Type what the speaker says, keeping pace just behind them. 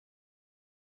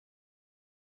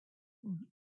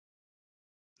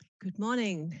Good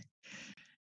morning.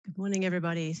 Good morning,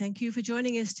 everybody. Thank you for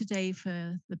joining us today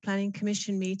for the Planning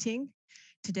Commission meeting.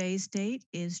 Today's date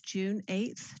is June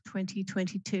 8th,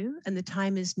 2022, and the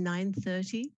time is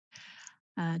 9:30.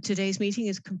 Today's meeting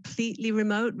is completely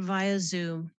remote via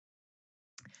Zoom.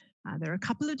 There are a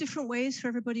couple of different ways for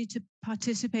everybody to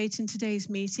participate in today's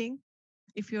meeting.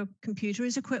 If your computer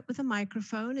is equipped with a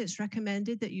microphone, it's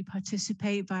recommended that you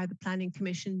participate via the Planning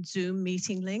Commission Zoom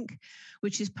meeting link,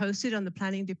 which is posted on the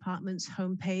Planning Department's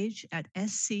homepage at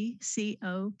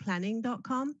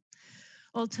sccoplanning.com.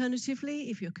 Alternatively,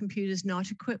 if your computer is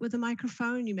not equipped with a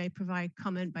microphone, you may provide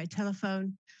comment by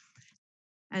telephone.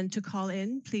 And to call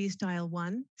in, please dial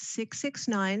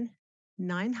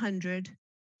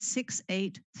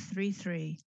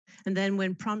 1-669-900-6833. And then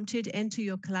when prompted, enter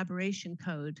your collaboration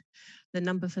code. The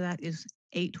number for that is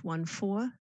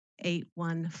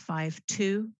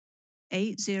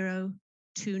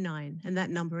 814-8152-8029. And that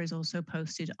number is also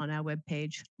posted on our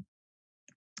webpage.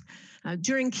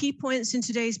 During key points in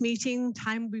today's meeting,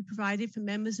 time will be provided for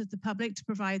members of the public to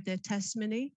provide their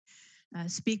testimony.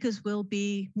 Speakers will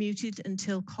be muted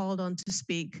until called on to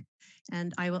speak.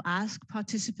 And I will ask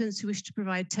participants who wish to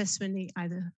provide testimony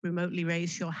either remotely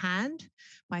raise your hand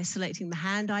by selecting the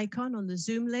hand icon on the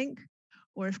Zoom link,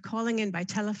 or if calling in by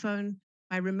telephone,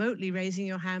 by remotely raising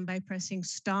your hand by pressing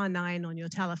 *9 on your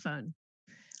telephone.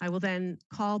 I will then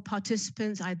call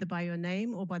participants either by your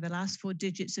name or by the last 4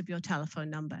 digits of your telephone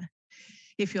number.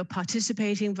 If you're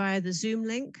participating via the Zoom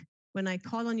link, when I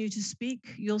call on you to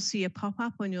speak, you'll see a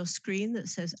pop-up on your screen that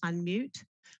says unmute.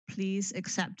 Please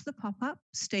accept the pop-up,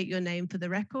 state your name for the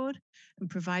record, and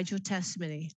provide your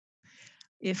testimony.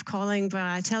 If calling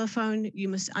via telephone, you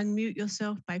must unmute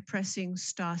yourself by pressing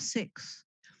 *6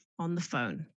 on the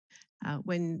phone.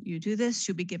 When you do this,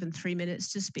 you'll be given 3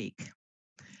 minutes to speak.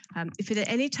 If at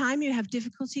any time you have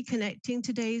difficulty connecting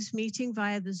today's meeting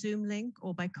via the Zoom link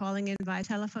or by calling in via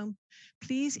telephone,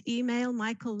 please email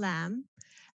Michael Lamb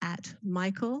at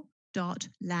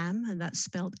michael.lamb, and that's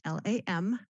spelled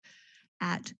L-A-M,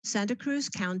 at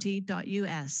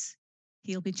santacruzcounty.us.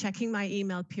 He'll be checking my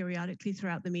email periodically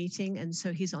throughout the meeting, and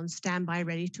so he's on standby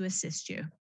ready to assist you.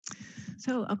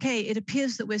 So, okay, it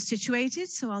appears that we're situated,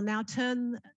 so I'll now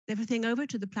turn everything over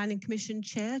to the Planning Commission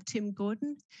Chair, Tim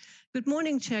Gordon. Good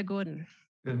morning, Chair Gordon.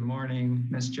 Good morning,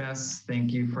 Ms. Jess.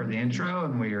 Thank you for the intro,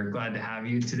 and we are glad to have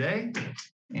you today.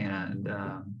 And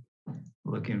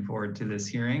looking forward to this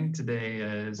hearing. Today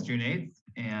is June 8th,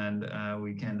 and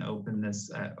we can open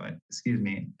this at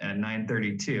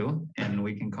 9:32, and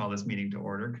we can call this meeting to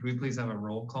order. Could we please have a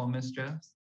roll call, Ms.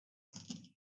 Jess?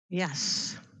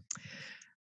 Yes.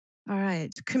 All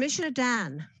right. Commissioner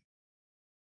Dan.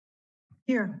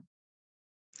 Here.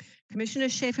 Commissioner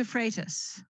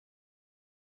Schaefer-Freitas.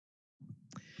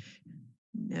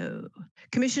 No.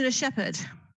 Commissioner Shepherd.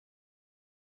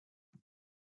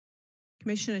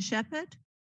 Commissioner Shepherd?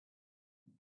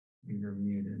 You're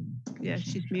muted. Yeah,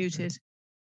 she's muted.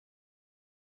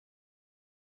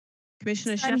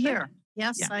 Commissioner Shepherd? I'm here.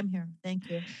 Yes, yeah. I'm here. Thank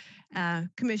you.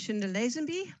 Commissioner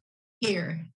Lazenby?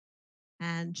 Here.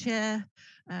 And Chair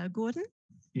Gordon?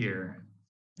 Here.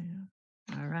 Yeah.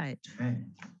 All right. Okay.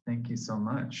 Thank you so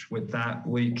much. With that,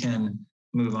 we can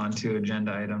move on to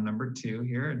agenda item number 2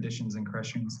 here, additions and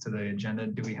corrections to the agenda.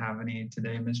 Do we have any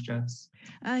today, Ms. Jess?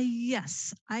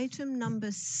 Yes, item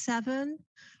number 7,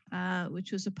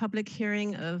 which was a public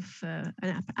hearing of an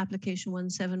application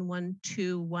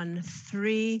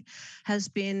 171213, has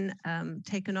been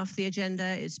taken off the agenda.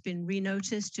 It's been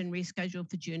renoticed and rescheduled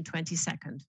for June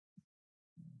 22nd.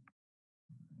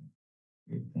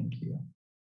 Great, thank you.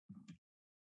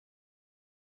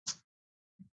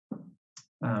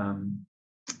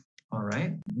 All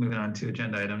right, moving on to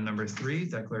agenda item number 3,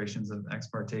 declarations of ex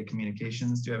parte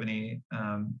communications. Do you have any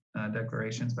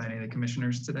declarations by any of the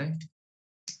commissioners today?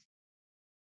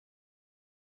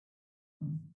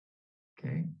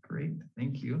 Okay, great,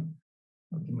 thank you.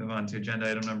 We can move on to agenda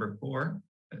item number 4.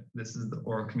 This is the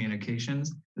oral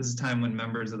communications. This is time when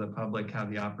members of the public have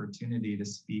the opportunity to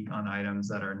speak on items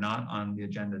that are not on the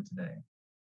agenda today.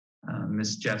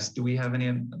 Ms. Jess, do we have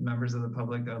any members of the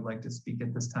public that would like to speak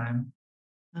at this time?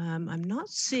 I'm not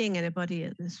seeing anybody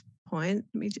at this point.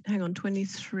 Let me hang on,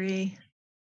 23.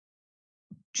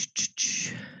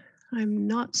 I'm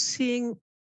not seeing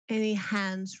any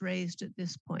hands raised at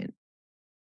this point.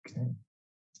 Okay.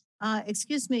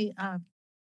 Excuse me,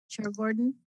 Chair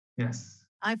Gordon. Yes.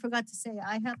 I forgot to say,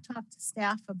 I have talked to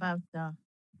staff about the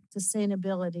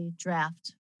sustainability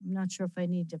draft. I'm not sure if I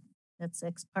need to, that's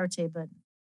ex parte, but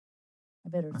I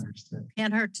better, Understood.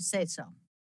 Can't hurt to say so.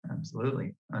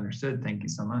 Absolutely. Understood. Thank you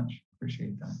so much.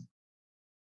 Appreciate that.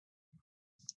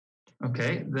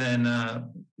 Okay, then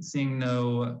Seeing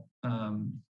no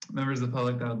members of the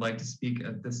public that would like to speak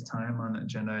at this time on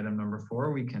agenda item number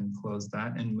 4, we can close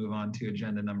that and move on to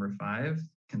agenda number 5,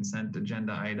 consent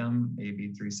agenda item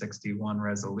AB 361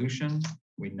 resolution.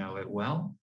 We know it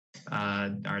well.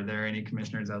 Are there any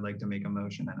commissioners that would like to make a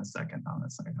motion and a second on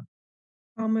this item?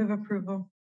 I'll move approval.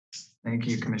 Thank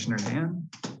you, Commissioner Dan.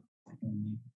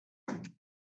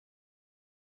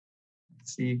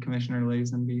 See Commissioner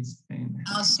Lazenby saying.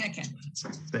 I'll second.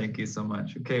 Thank you so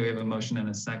much. Okay, we have a motion and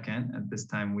a second. At this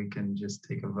time, we can just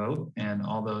take a vote, and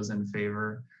all those in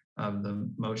favor of the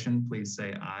motion, please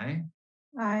say aye.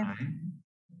 Aye.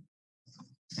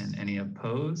 And any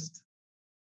opposed?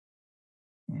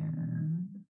 And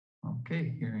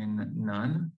okay, hearing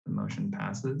none, the motion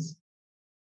passes.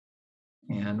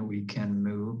 And we can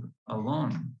move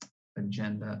along.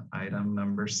 Agenda item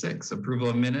number 6, approval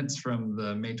of minutes from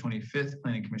the May 25th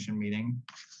Planning Commission meeting.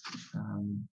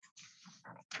 Do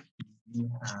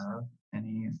you have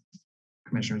any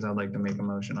commissioners that would like to make a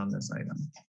motion on this item?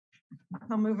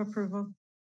 I'll move approval.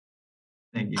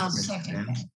 Thank you, I'll Commissioner second.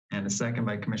 Dan. And a second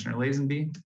by Commissioner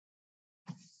Lazenby.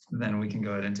 Then we can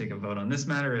go ahead and take a vote on this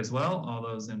matter as well. All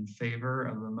those in favor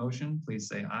of the motion, please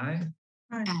say aye.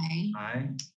 Aye. Aye. Aye.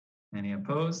 Any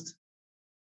opposed?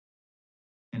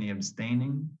 Any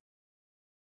abstaining?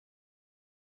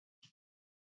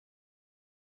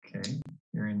 Okay,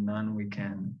 hearing none, we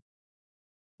can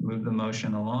move the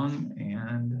motion along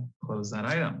and close that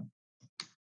item.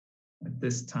 At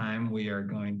this time, we are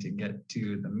going to get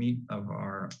to the meat of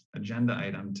our agenda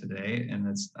item today, and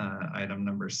it's item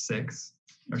number 6,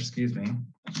 or excuse me,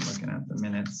 I'm looking at the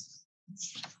minutes.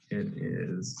 It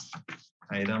is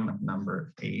item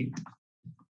number 8.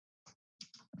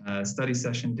 Study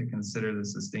session to consider the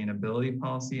sustainability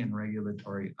policy and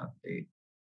regulatory update.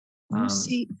 Do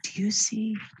you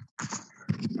see?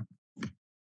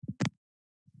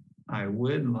 I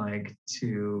would like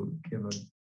to give a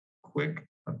quick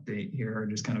update here, or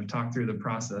just kind of talk through the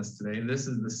process today. This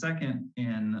is the second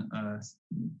in a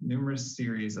numerous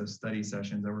series of study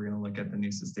sessions that we're going to look at the new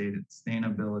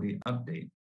sustainability update.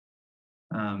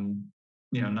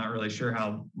 Not really sure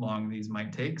how long these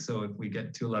might take. So if we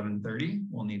get to 11:30,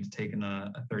 we'll need to take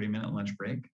a 30-minute lunch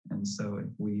break. And so if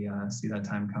we see that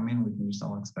time coming, we can just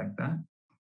all expect that.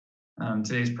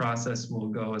 Today's process will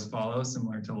go as follows,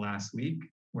 similar to last week.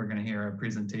 We're going to hear a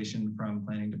presentation from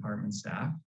Planning Department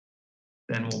staff.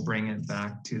 Then we'll bring it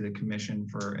back to the commission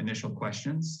for initial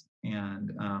questions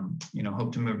and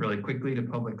hope to move really quickly to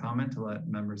public comment to let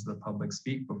members of the public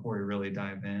speak before we really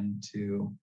dive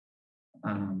into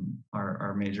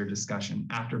our major discussion.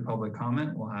 After public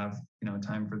comment, we'll have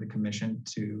time for the commission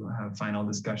to have final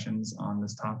discussions on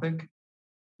this topic.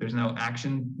 There's no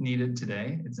action needed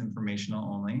today. It's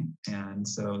informational only. And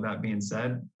so that being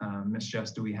said, Ms.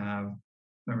 Jeffs, do we have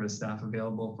members of staff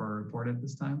available for a report at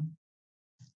this time?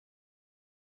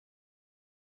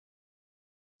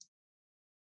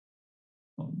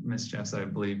 Well, Ms. Jeffs, I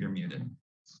believe you're muted.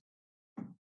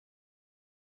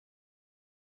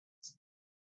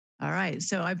 All right,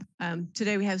 so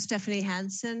today we have Stephanie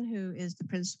Hansen, who is the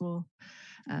principal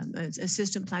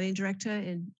assistant planning director,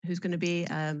 and who's going to be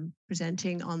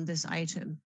presenting on this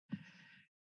item.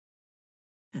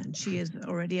 And she is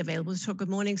already available to talk. Good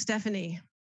morning, Stephanie.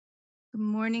 Good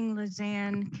morning,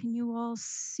 Lizanne. Can you all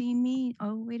see me?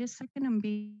 Oh, wait a second. I'm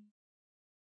being.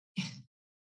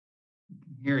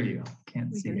 Hear you.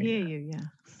 Can't We see can it hear yet. you, yeah.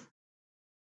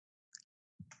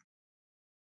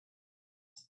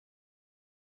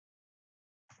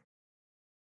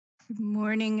 Good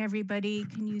morning, everybody.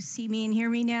 Can you see me and hear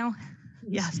me now?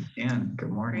 Yes. Dan, good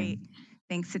morning. Great.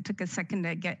 Thanks. It took a second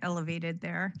to get elevated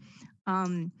there.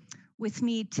 With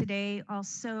me today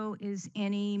also is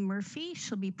Annie Murphy.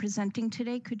 She'll be presenting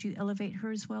today. Could you elevate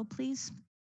her as well, please?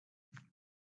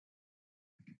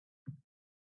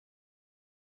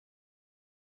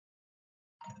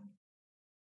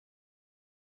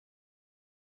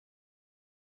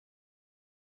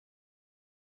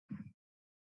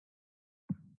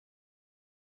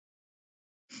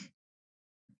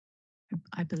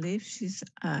 I believe she's,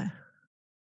 there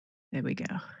we go.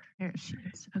 There she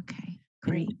is. Okay,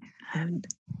 Great. great. And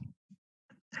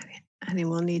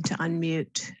anyone need to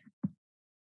unmute?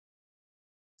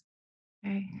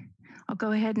 Okay, I'll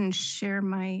go ahead and share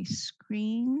my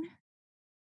screen.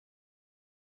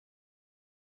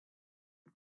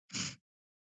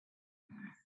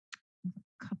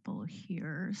 Couple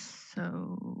here,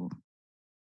 so.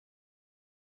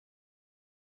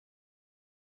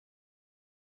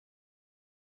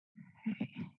 Okay.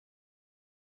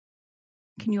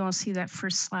 Can you all see that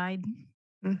first slide?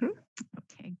 Mm-hmm.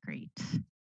 Okay, great.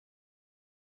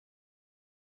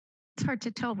 It's hard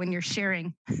to tell when you're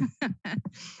sharing.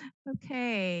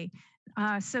 Okay,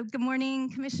 so good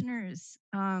morning, commissioners.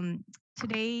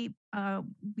 Today,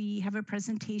 we have a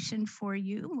presentation for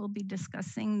you. We'll be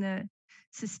discussing the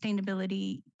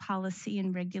sustainability policy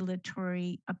and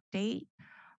regulatory update.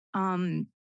 My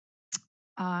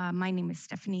name is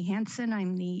Stephanie Hansen.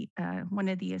 I'm the one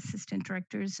of the assistant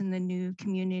directors in the new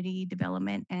Community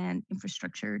Development and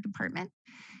Infrastructure Department.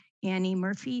 Annie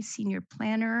Murphy, senior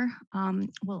planner,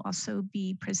 will also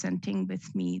be presenting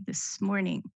with me this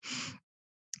morning.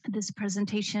 This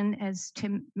presentation, as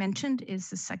Tim mentioned,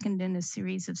 is the second in a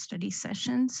series of study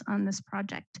sessions on this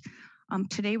project.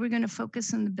 Today, we're going to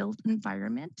focus on the built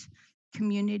environment,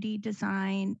 community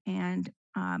design, and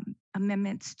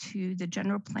amendments to the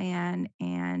general plan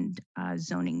and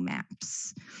zoning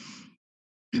maps.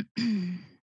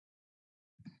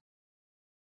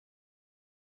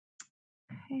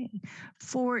 Okay.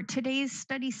 For today's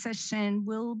study session,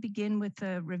 we'll begin with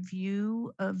a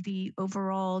review of the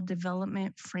overall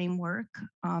development framework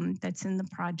that's in the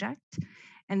project,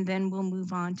 and then we'll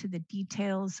move on to the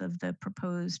details of the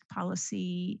proposed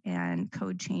policy and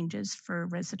code changes for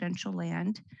residential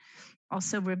land.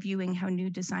 Also reviewing how new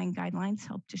design guidelines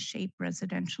help to shape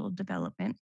residential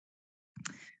development.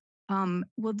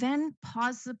 We'll then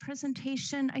pause the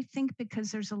presentation, I think, because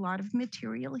there's a lot of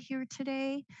material here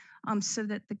today, so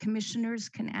that the commissioners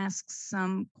can ask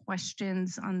some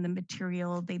questions on the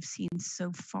material they've seen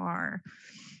so far.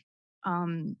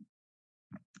 And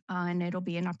it'll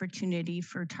be an opportunity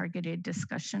for targeted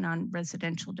discussion on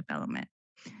residential development.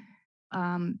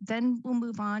 Then we'll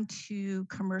move on to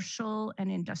commercial and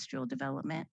industrial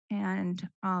development, and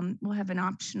we'll have an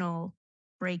optional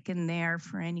break in there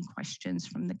for any questions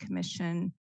from the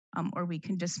commission, or we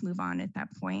can just move on at that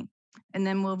point. And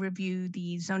then we'll review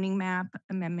the zoning map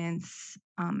amendments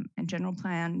and general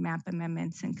plan map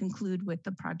amendments and conclude with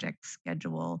the project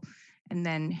schedule, and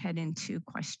then head into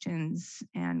questions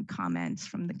and comments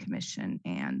from the commission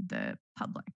and the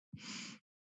public.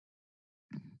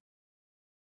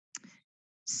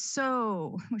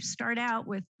 So we'll start out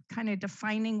with kind of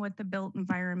defining what the built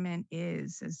environment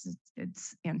is as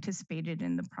it's anticipated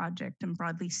in the project. And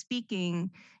broadly speaking,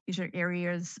 these are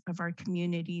areas of our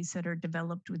communities that are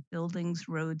developed with buildings,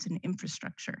 roads, and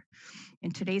infrastructure.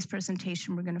 In today's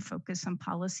presentation, we're going to focus on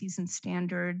policies and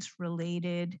standards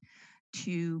related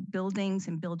to buildings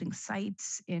and building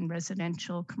sites in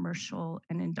residential, commercial,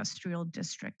 and industrial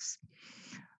districts.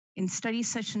 In study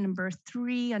session number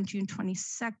 3 on June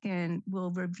 22nd,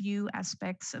 we'll review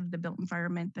aspects of the built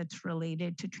environment that's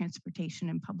related to transportation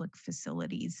and public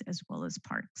facilities, as well as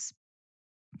parks.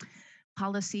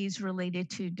 Policies related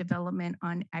to development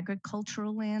on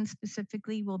agricultural land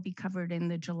specifically will be covered in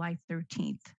the July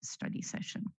 13th study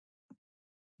session.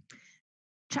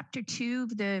 Chapter 2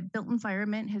 of the built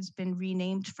environment has been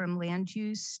renamed from land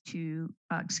use to,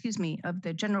 of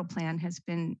the general plan has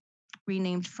been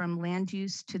renamed from land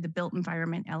use to the built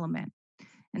environment element.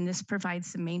 And this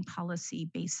provides the main policy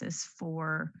basis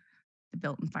for the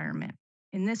built environment.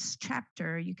 In this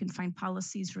chapter, you can find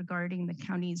policies regarding the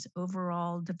county's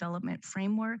overall development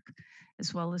framework,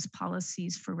 as well as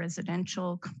policies for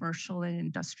residential, commercial, and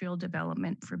industrial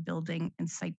development for building and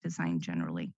site design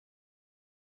generally.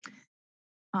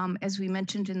 As we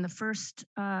mentioned in the first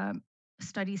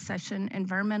study session,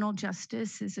 environmental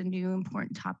justice is a new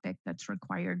important topic that's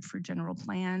required for general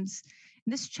plans.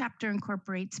 This chapter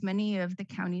incorporates many of the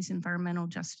county's environmental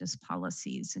justice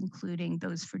policies, including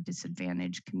those for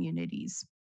disadvantaged communities.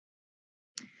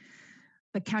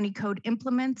 The county code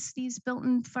implements these built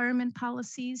environment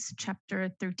policies. Chapter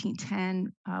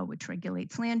 1310, which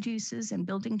regulates land uses and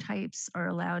building types are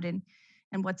allowed in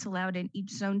and what's allowed in each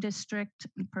zone district,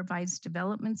 and provides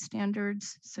development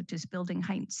standards such as building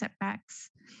height and setbacks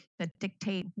that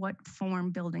dictate what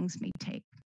form buildings may take.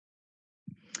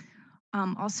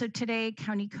 Also today,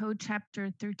 County Code Chapter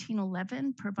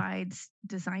 1311 provides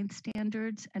design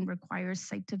standards and requires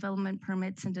site development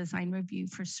permits and design review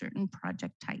for certain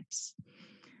project types.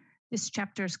 This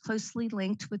chapter is closely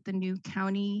linked with the new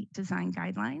county design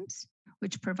guidelines,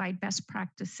 which provide best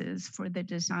practices for the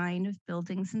design of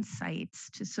buildings and sites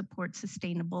to support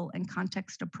sustainable and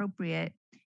context-appropriate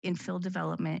infill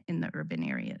development in the urban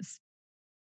areas.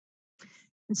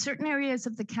 In certain areas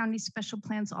of the county, special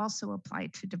plans also apply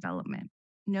to development.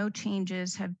 No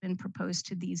changes have been proposed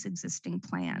to these existing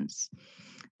plans.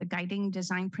 The guiding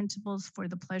design principles for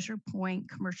the Pleasure Point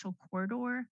commercial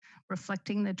corridor,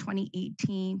 reflecting the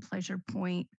 2018 Pleasure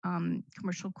Point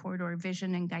commercial corridor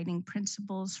vision and guiding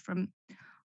principles from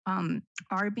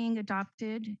are being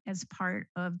adopted as part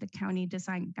of the county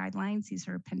design guidelines. These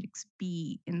are Appendix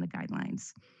B in the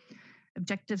guidelines. A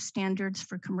Objective standards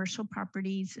for commercial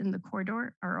properties in the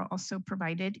corridor are also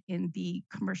provided in the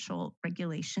commercial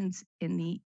regulations in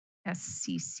the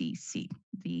SCCC,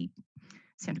 the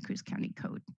Santa Cruz County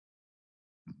Code.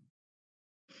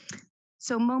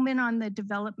 So a moment on the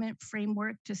development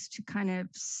framework, just to kind of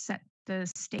set the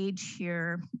stage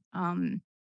here. Our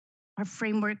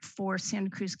framework for Santa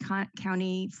Cruz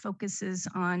County focuses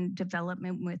on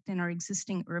development within our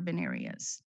existing urban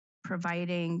areas,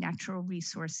 providing natural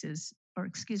resources, or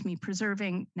excuse me,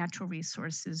 preserving natural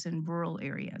resources in rural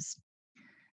areas.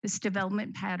 This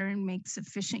development pattern makes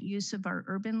efficient use of our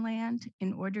urban land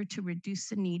in order to reduce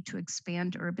the need to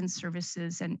expand urban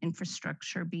services and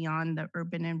infrastructure beyond the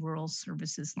urban and rural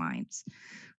services lines,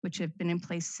 which have been in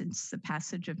place since the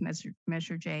passage of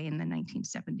Measure J in the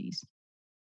 1970s.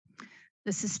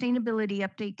 The sustainability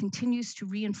update continues to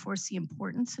reinforce the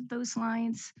importance of those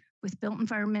lines with built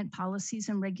environment policies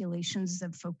and regulations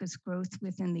that focus growth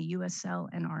within the USL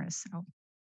and RSL.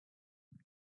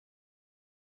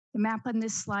 The map on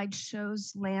this slide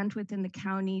shows land within the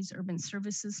county's urban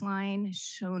services line,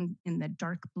 shown in the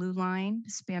dark blue line,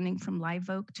 spanning from Live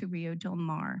Oak to Rio Del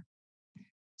Mar.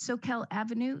 Soquel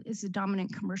Avenue is the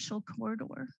dominant commercial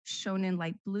corridor, shown in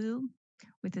light blue,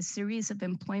 with a series of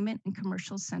employment and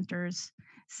commercial centers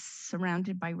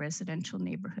surrounded by residential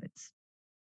neighborhoods.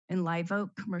 In Live Oak,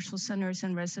 commercial centers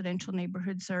and residential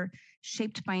neighborhoods are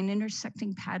shaped by an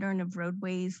intersecting pattern of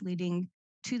roadways leading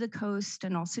to the coast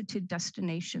and also to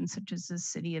destinations such as the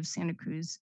city of Santa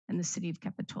Cruz and the city of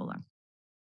Capitola.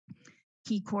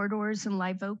 Key corridors in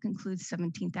Live Oak include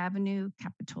 17th Avenue,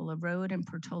 Capitola Road, and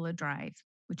Portola Drive,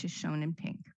 which is shown in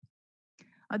pink.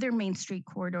 Other Main Street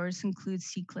corridors include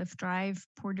Seacliff Drive,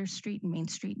 Porter Street and Main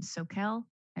Street in Soquel,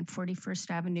 and 41st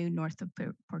Avenue north of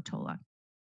Portola.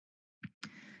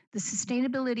 The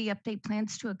sustainability update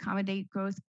plans to accommodate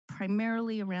growth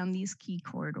primarily around these key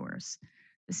corridors.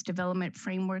 This development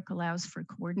framework allows for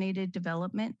coordinated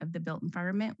development of the built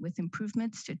environment with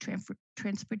improvements to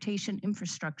transportation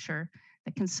infrastructure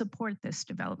that can support this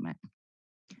development.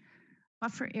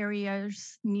 Buffer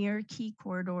areas near key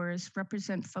corridors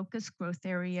represent focused growth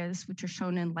areas, which are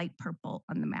shown in light purple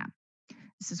on the map.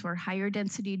 This is where higher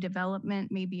density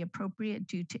development may be appropriate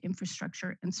due to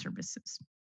infrastructure and services.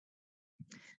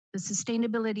 The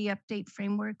sustainability update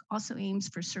framework also aims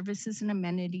for services and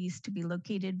amenities to be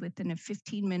located within a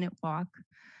 15-minute walk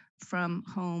from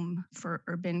home for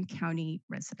urban county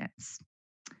residents.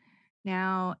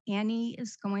 Now, Annie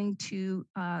is going to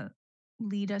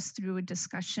lead us through a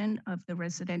discussion of the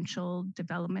residential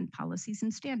development policies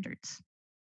and standards.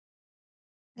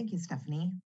 Thank you,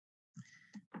 Stephanie.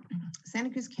 Santa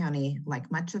Cruz County,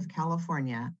 like much of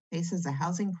California, faces a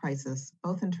housing crisis,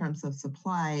 both in terms of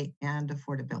supply and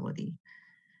affordability.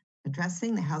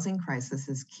 Addressing the housing crisis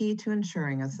is key to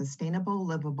ensuring a sustainable,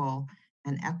 livable,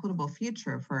 and equitable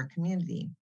future for our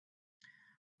community.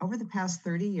 Over the past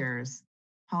 30 years,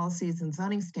 policies and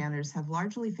zoning standards have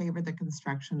largely favored the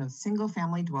construction of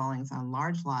single-family dwellings on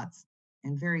large lots,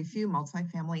 and very few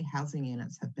multifamily housing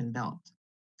units have been built.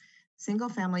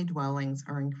 Single-family dwellings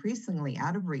are increasingly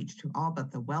out of reach to all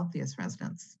but the wealthiest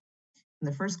residents. In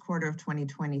the first quarter of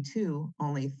 2022,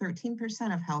 only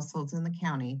 13% of households in the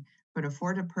county could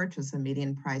afford to purchase a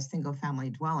median-priced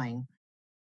single-family dwelling,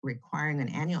 requiring an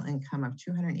annual income of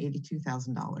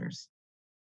 $282,000.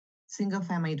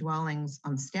 Single-family dwellings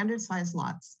on standard-sized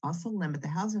lots also limit the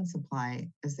housing supply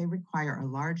as they require a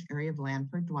large area of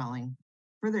land per dwelling,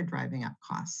 further driving up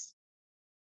costs.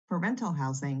 For rental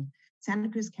housing, Santa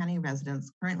Cruz County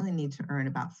residents currently need to earn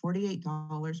about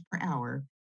 $48 per hour,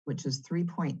 which is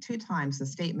 3.2 times the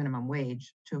state minimum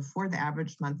wage, to afford the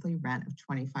average monthly rent of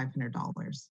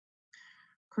 $2,500.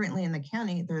 Currently in the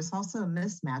county, there is also a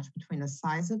mismatch between the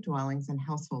size of dwellings and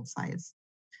household size.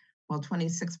 While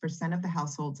 26% of the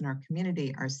households in our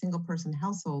community are single-person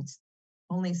households,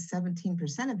 only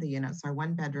 17% of the units are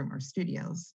one-bedroom or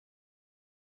studios.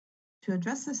 To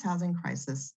address this housing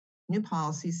crisis, new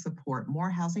policies support more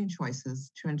housing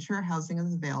choices to ensure housing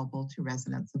is available to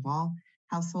residents of all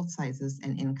household sizes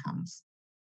and incomes.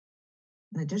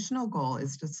 An additional goal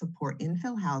is to support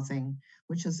infill housing,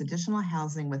 which is additional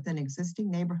housing within existing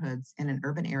neighborhoods and in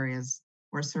urban areas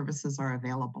where services are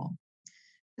available.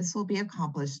 This will be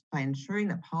accomplished by ensuring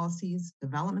that policies,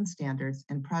 development standards,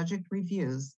 and project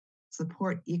reviews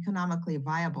support economically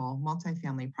viable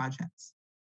multifamily projects.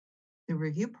 The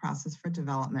review process for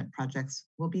development projects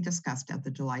will be discussed at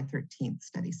the July 13th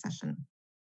study session.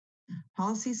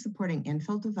 Policies supporting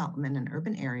infill development in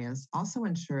urban areas also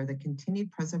ensure the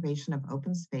continued preservation of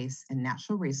open space and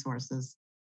natural resources,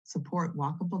 support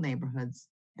walkable neighborhoods,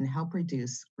 and help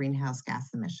reduce greenhouse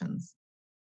gas emissions.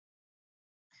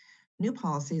 New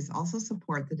policies also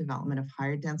support the development of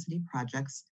higher density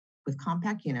projects with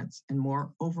compact units and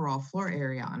more overall floor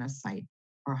area on a site,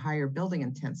 or higher building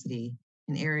intensity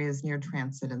in areas near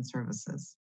transit and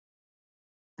services.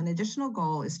 An additional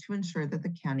goal is to ensure that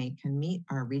the county can meet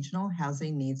our Regional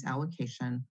Housing Needs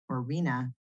Allocation, or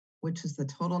RHNA, which is the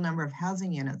total number of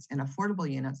housing units and affordable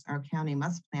units our county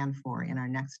must plan for in our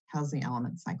next housing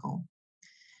element cycle.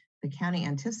 The county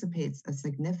anticipates a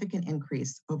significant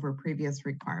increase over previous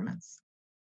requirements.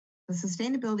 The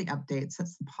sustainability update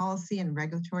sets the policy and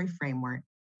regulatory framework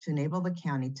to enable the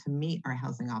county to meet our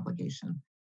housing obligation.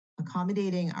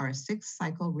 Accommodating our 6th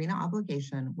cycle RHNA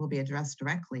obligation will be addressed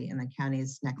directly in the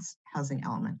county's next housing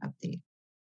element update.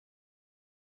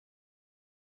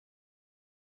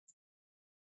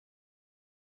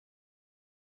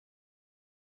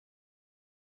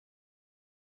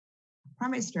 The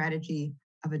primary strategy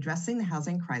of addressing the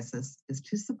housing crisis is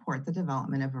to support the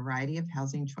development of a variety of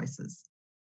housing choices,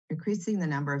 increasing the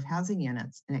number of housing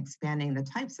units and expanding the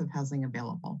types of housing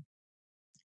available.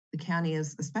 The county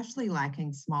is especially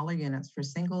lacking smaller units for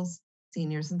singles,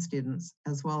 seniors, and students,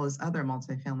 as well as other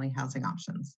multifamily housing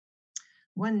options.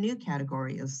 One new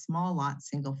category is small lot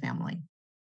single family.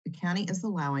 The county is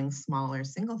allowing smaller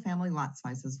single family lot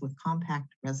sizes with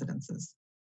compact residences.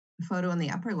 The photo in the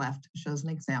upper left shows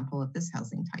an example of this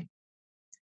housing type.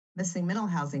 Missing middle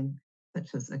housing,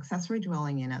 such as accessory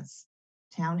dwelling units,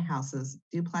 townhouses,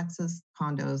 duplexes,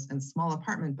 condos, and small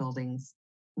apartment buildings,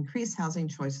 increase housing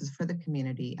choices for the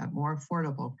community at more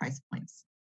affordable price points.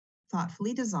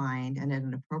 Thoughtfully designed and at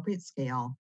an appropriate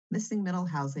scale, missing middle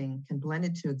housing can blend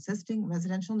into existing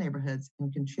residential neighborhoods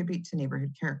and contribute to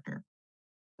neighborhood character.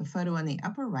 The photo on the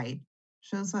upper right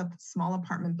shows a small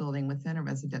apartment building within a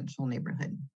residential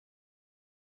neighborhood.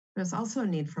 There's also a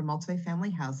need for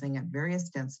multifamily housing at various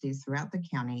densities throughout the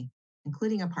county,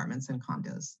 including apartments and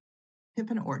condos.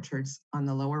 Pippin Orchards on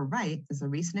the lower right is a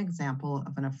recent example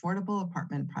of an affordable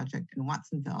apartment project in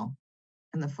Watsonville,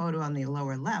 and the photo on the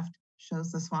lower left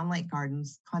shows the Swan Lake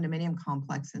Gardens condominium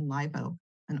complex in Live Oak,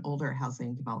 an older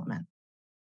housing development.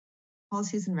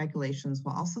 Policies and regulations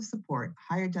will also support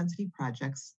higher density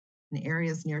projects in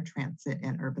areas near transit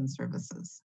and urban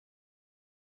services.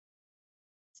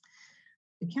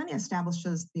 The county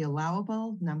establishes the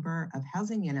allowable number of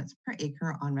housing units per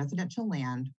acre on residential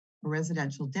land or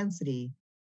residential density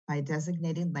by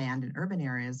designating land in urban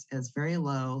areas as very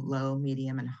low, low,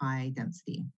 medium, and high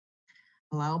density.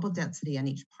 Allowable density on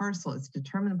each parcel is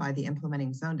determined by the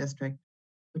implementing zone district,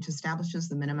 which establishes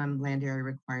the minimum land area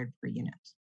required per unit.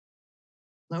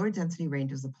 Lower density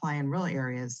ranges apply in rural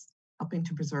areas, helping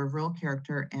to preserve rural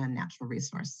character and natural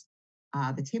resource.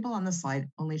 The table on the slide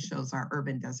only shows our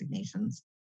urban designations,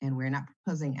 and we're not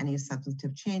proposing any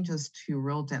substantive changes to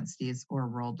rural densities or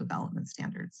rural development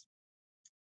standards.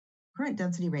 Current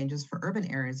density ranges for urban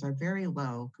areas are very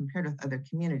low compared with other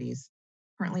communities,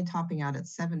 currently topping out at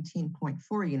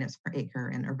 17.4 units per acre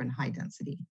in urban high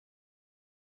density.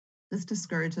 This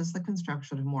discourages the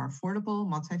construction of more affordable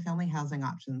multifamily housing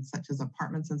options such as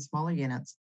apartments and smaller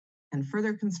units, and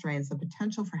further constrains the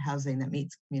potential for housing that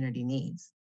meets community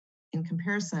needs. In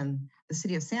comparison, the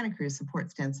city of Santa Cruz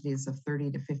supports densities of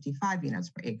 30 to 55 units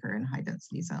per acre in high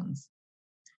density zones.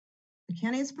 The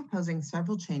county is proposing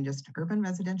several changes to urban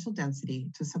residential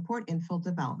density to support infill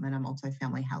development of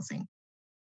multifamily housing.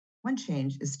 One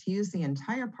change is to use the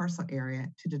entire parcel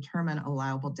area to determine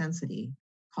allowable density,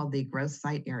 called the gross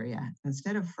site area,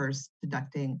 instead of first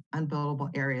deducting unbuildable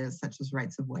areas such as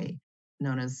rights of way,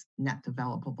 known as net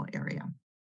developable area.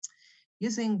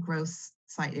 Using gross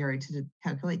site area to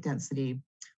calculate density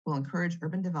will encourage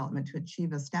urban development to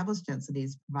achieve established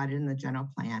densities provided in the general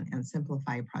plan and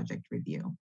simplify project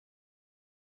review.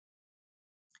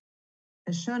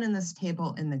 As shown in this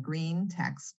table in the green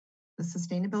text, the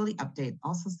sustainability update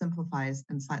also simplifies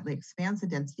and slightly expands the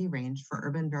density range for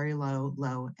urban very low,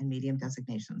 low, and medium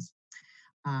designations.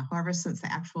 However, since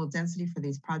the actual density for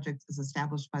these projects is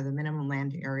established by the minimum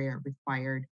land area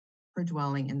required per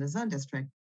dwelling in the zone district,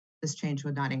 this change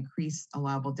would not increase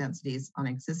allowable densities on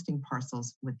existing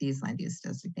parcels with these land use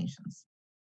designations.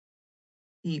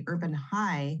 The urban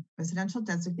high residential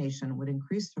designation would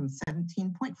increase from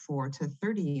 17.4 to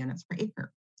 30 units per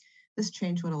acre. This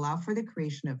change would allow for the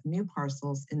creation of new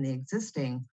parcels in the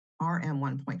existing RM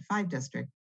 1.5 district,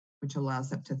 which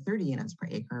allows up to 30 units per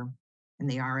acre, and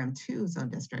the RM2 zone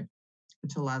district,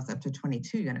 which allows up to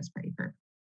 22 units per acre.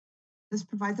 This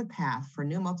provides a path for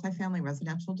new multifamily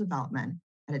residential development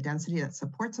at a density that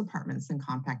supports apartments and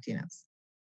compact units.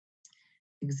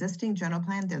 Existing general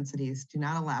plan densities do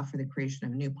not allow for the creation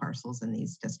of new parcels in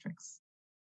these districts.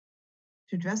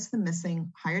 To address the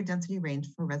missing higher density range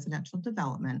for residential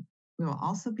development, We will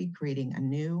also be creating a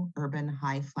new urban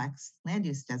high flex land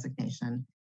use designation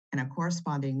and a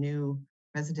corresponding new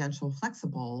residential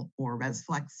flexible or res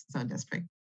flex zone district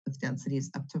with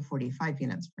densities up to 45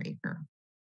 units per acre.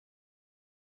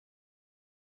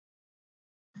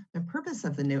 The purpose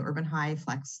of the new urban high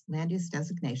flex land use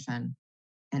designation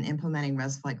and implementing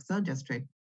res flex zone district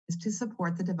is to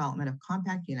support the development of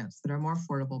compact units that are more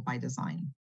affordable by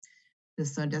design.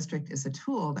 This zone district is a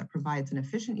tool that provides an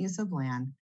efficient use of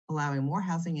land, allowing more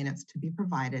housing units to be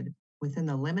provided within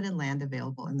the limited land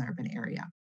available in the urban area.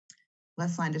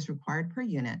 Less land is required per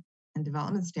unit, and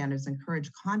development standards encourage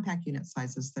compact unit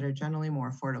sizes that are generally more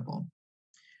affordable.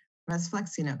 Res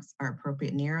flex units are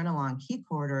appropriate near and along key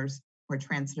corridors where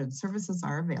transit and services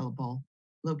are available,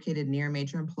 located near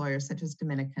major employers such as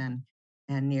Dominican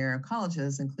and near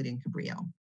colleges, including Cabrillo.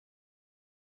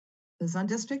 The zone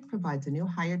district provides a new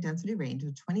higher density range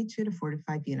of 22 to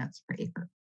 45 units per acre.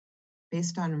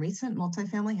 Based on recent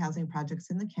multifamily housing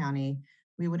projects in the county,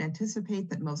 we would anticipate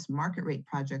that most market rate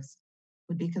projects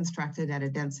would be constructed at a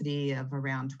density of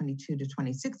around 22 to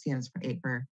 26 units per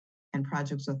acre, and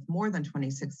projects with more than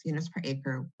 26 units per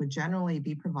acre would generally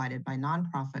be provided by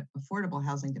nonprofit affordable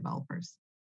housing developers.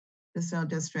 This zone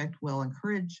district will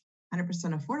encourage 100%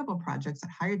 affordable projects at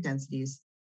higher densities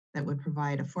that would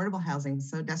provide affordable housing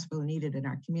so desperately needed in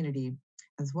our community,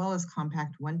 as well as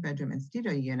compact one-bedroom and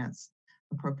studio units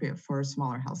appropriate for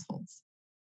smaller households.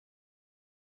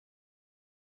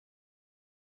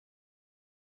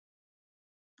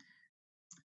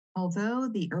 Although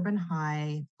the urban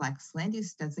high flex land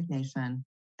use designation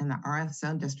and the RF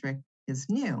zone district is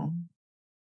new,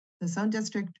 the zone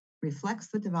district reflects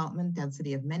the development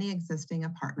density of many existing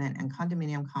apartment and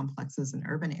condominium complexes in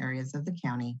urban areas of the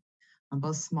county on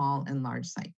both small and large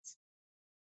sites.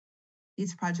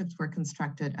 These projects were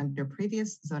constructed under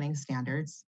previous zoning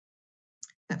standards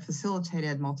that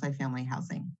facilitated multifamily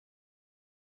housing.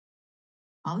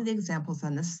 All of the examples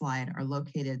on this slide are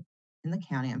located in the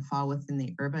county and fall within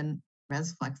the urban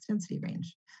res flex density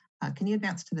range. Can you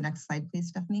advance to the next slide, please,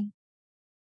 Stephanie?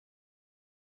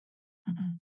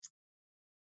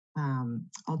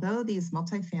 Although these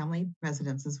multifamily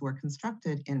residences were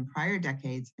constructed in prior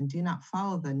decades and do not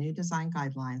follow the new design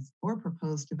guidelines or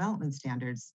proposed development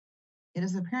standards, it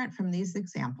is apparent from these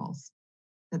examples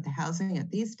that the housing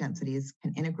at these densities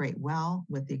can integrate well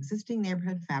with the existing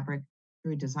neighborhood fabric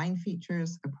through design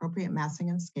features, appropriate massing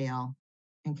and scale,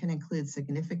 and can include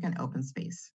significant open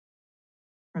space.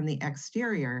 From the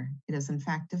exterior, it is in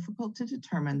fact difficult to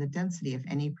determine the density of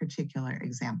any particular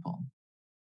example.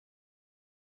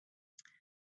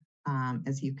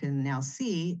 As you can now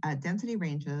see, density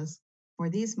ranges for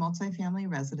these multifamily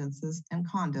residences and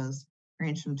condos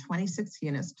range from 26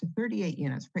 units to 38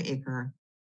 units per acre,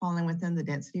 falling within the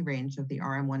density range of the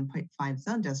RM 1.5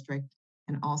 zone district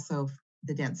and also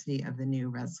the density of the new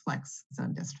Res Flex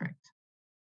zone district.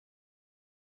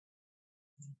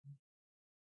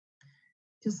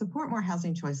 To support more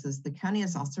housing choices, the county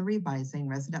is also revising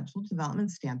residential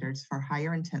development standards for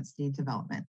higher intensity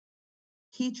development.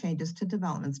 Key changes to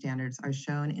development standards are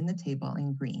shown in the table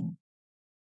in green.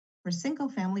 For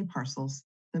single-family parcels,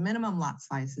 the minimum lot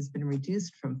size has been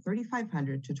reduced from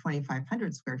 3,500 to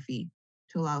 2,500 square feet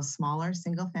to allow smaller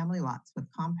single-family lots with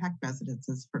compact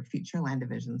residences for future land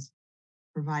divisions,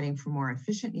 providing for more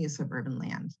efficient use of urban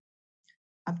land.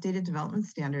 Updated development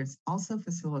standards also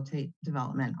facilitate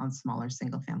development on smaller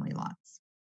single-family lots.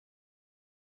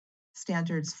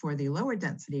 Standards for the lower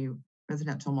density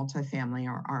residential multifamily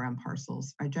or RM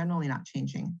parcels are generally not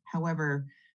changing. However,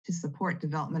 to support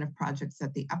development of projects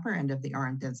at the upper end of the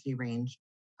RM density range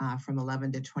from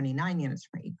 11 to 29 units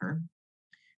per acre,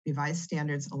 revised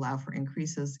standards allow for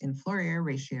increases in floor area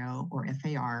ratio or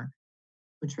FAR,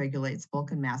 which regulates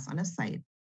bulk and mass on a site,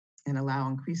 and allow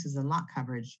increases in lot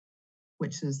coverage,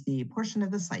 which is the portion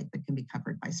of the site that can be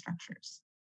covered by structures.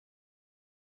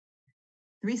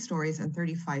 3 stories and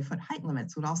 35-foot height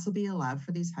limits would also be allowed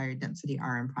for these higher density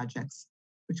RM projects,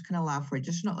 which can allow for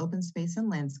additional open space and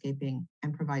landscaping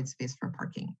and provide space for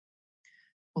parking.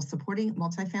 While supporting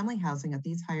multifamily housing at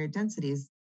these higher densities,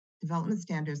 development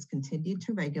standards continue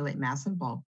to regulate mass and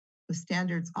bulk, with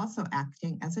standards also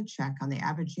acting as a check on the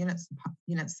average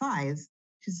unit size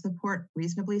to support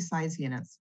reasonably sized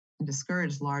units and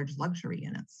discourage large luxury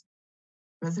units.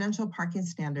 Residential parking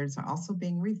standards are also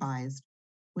being revised,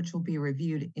 which will be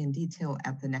reviewed in detail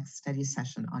at the next study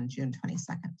session on June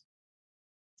 22nd.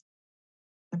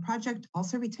 The project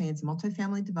also retains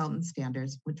multifamily development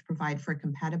standards, which provide for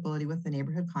compatibility with the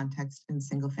neighborhood context in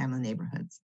single-family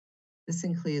neighborhoods. This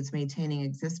includes maintaining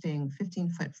existing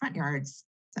 15-foot front yards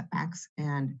setbacks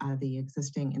and the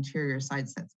existing interior side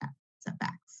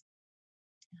setbacks.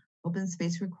 Open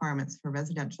space requirements for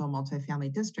residential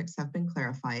multifamily districts have been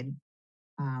clarified,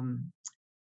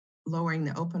 lowering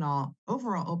the overall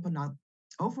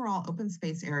open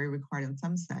space area required in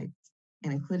some sites,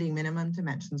 and including minimum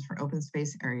dimensions for open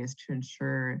space areas to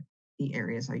ensure the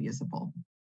areas are usable.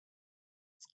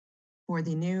 For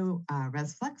the new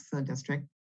ResFlex zone district,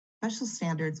 special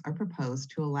standards are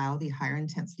proposed to allow the higher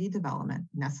intensity development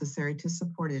necessary to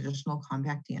support additional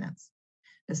compact units.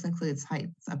 This includes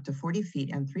heights up to 40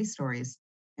 feet and 3 stories,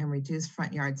 and reduced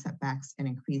front yard setbacks and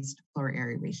increased floor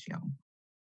area ratio.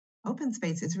 Open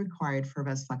space is required for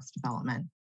ResFlex development,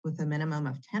 with a minimum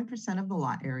of 10% of the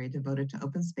lot area devoted to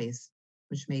open space,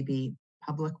 which may be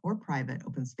public or private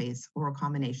open space or a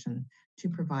combination, to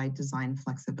provide design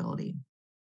flexibility.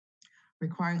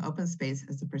 Requiring open space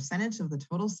as a percentage of the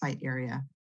total site area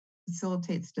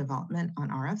facilitates development on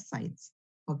RF sites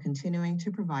while continuing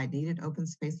to provide needed open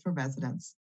space for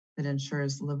residents that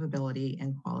ensures livability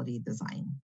and quality design.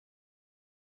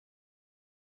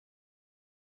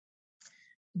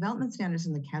 Development standards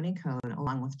in the county code,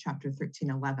 along with Chapter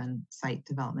 1311, Site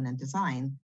Development and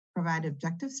Design, provide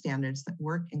objective standards that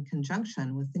work in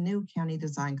conjunction with the new county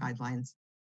design guidelines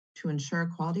to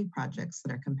ensure quality projects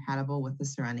that are compatible with the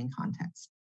surrounding context.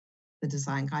 The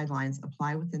design guidelines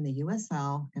apply within the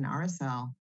USL and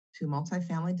RSL to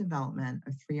multifamily development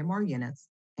of 3 or more units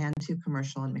and to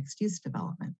commercial and mixed-use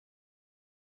development.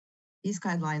 These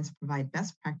guidelines provide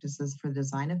best practices for the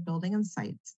design of building and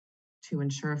sites to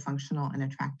ensure functional and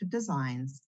attractive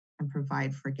designs and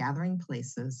provide for gathering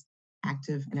places,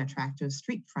 active and attractive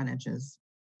street frontages,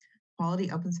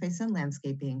 quality open space and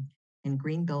landscaping, and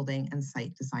green building and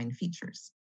site design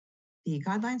features. The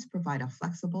guidelines provide a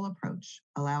flexible approach,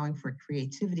 allowing for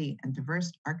creativity and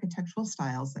diverse architectural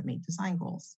styles that meet design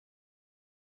goals.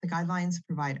 The guidelines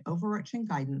provide overarching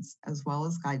guidance as well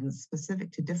as guidance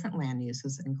specific to different land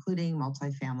uses, including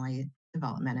multifamily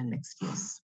development and mixed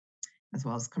use, as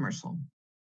well as commercial.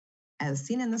 As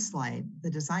seen in the slide, the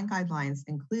design guidelines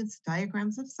includes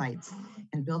diagrams of sites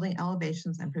and building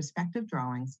elevations and perspective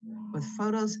drawings with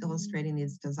photos illustrating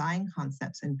these design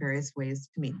concepts in various ways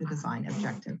to meet the design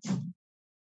objectives.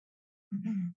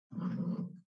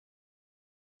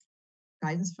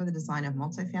 Guidance for the design of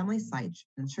multifamily sites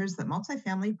ensures that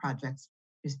multifamily projects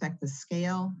respect the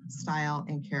scale, style,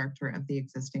 and character of the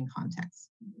existing context.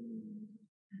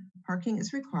 Parking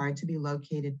is required to be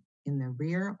located in the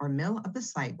rear or middle of the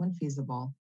site when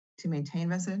feasible to maintain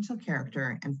residential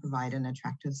character and provide an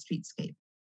attractive streetscape.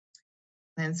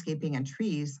 Landscaping and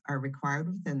trees are required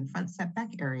within front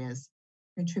setback areas,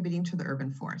 contributing to the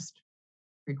urban forest.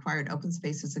 Required open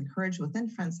space is encouraged within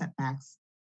front setbacks,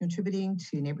 contributing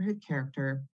to neighborhood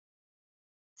character,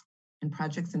 and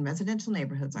projects in residential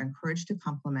neighborhoods are encouraged to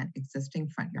complement existing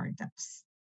front yard depths.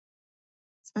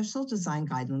 Special design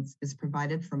guidance is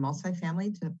provided for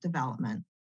multifamily development,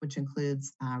 which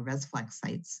includes ResFlex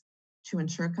sites, to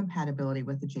ensure compatibility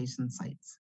with adjacent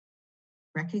sites.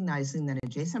 Recognizing that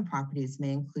adjacent properties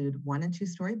may include 1- and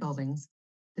 2-story buildings,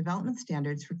 development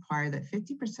standards require that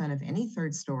 50% of any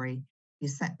third story be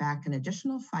set back an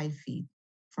additional 5 feet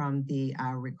from the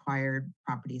required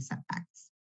property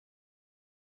setbacks.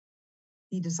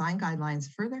 The design guidelines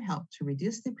further help to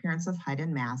reduce the appearance of height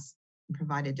and mass and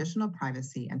provide additional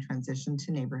privacy and transition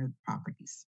to neighborhood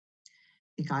properties.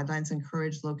 The guidelines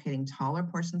encourage locating taller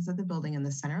portions of the building in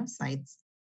the center of sites,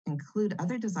 include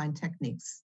other design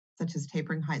techniques, such as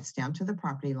tapering heights down to the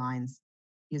property lines,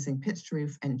 using pitched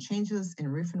roof and changes in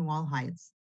roof and wall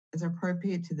heights as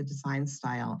appropriate to the design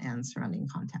style and surrounding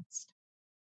context.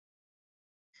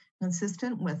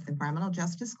 Consistent with environmental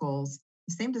justice goals,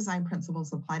 the same design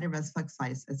principles apply to ResFlex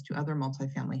sites as to other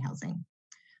multifamily housing.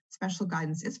 Special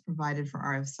guidance is provided for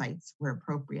RF sites where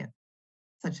appropriate,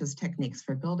 such as techniques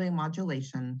for building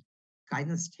modulation,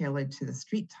 guidance tailored to the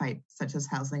street type, such as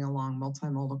housing along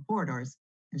multimodal corridors,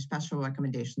 and special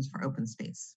recommendations for open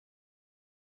space.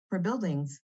 For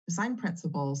buildings, design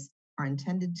principles are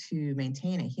intended to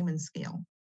maintain a human scale.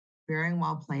 Varying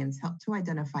wall planes help to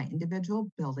identify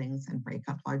individual buildings and break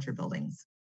up larger buildings.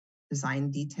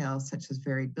 Design details such as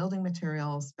varied building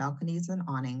materials, balconies, and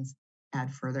awnings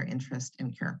add further interest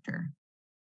and character.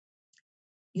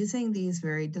 Using these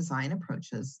varied design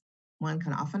approaches, one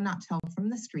can often not tell from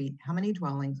the street how many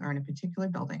dwellings are in a particular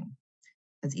building,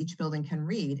 as each building can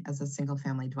read as a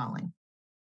single-family dwelling.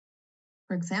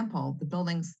 For example, the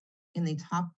buildings in the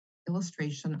top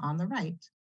illustration on the right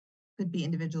could be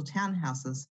individual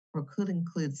townhouses or could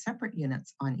include separate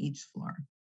units on each floor.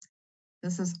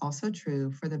 This is also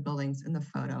true for the buildings in the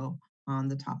photo on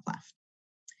the top left.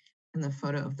 In the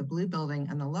photo of the blue building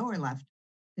on the lower left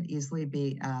could easily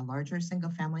be a larger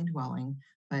single-family dwelling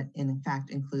but in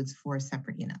fact includes 4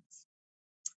 separate units.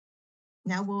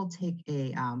 Now we'll take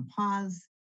a pause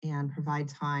and provide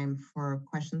time for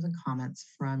questions and comments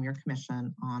from your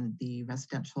commission on the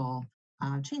residential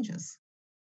changes.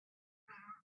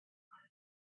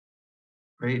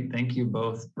 Great, thank you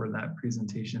both for that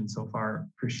presentation so far.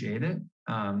 Appreciate it.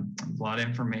 A lot of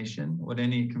information. Would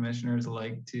any commissioners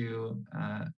like to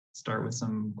start with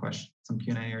some questions, some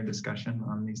Q&A or discussion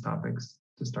on these topics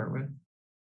to start with?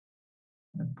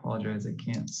 I apologize, I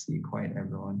can't see quite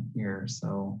everyone here,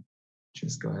 so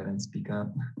just go ahead and speak up.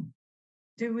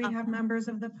 Do we have members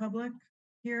of the public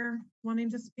here wanting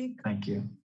to speak? Thank you.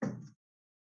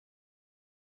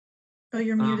 Oh,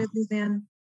 you're muted, Suzanne.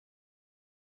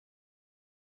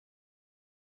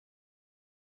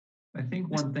 I think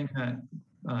one thing that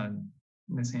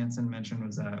Ms. Hanson mentioned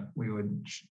was that we would,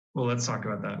 well, let's talk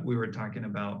about that. We were talking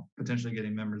about potentially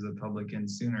getting members of the public in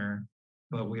sooner,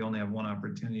 but we only have one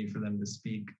opportunity for them to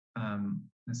speak.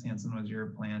 Ms. Hanson, was your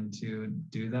plan to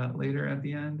do that later at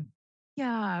the end?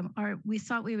 Yeah, we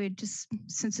thought we would just,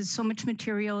 since it's so much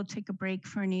material, take a break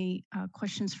for any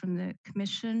questions from the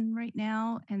commission right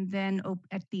now, and then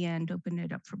at the end, open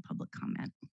it up for public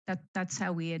comment. That's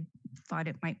how we had thought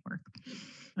it might work.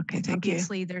 Okay, thank you.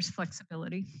 Obviously, there's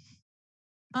flexibility.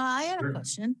 I had a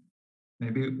question.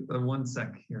 Maybe one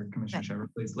sec here, Commissioner Shepard,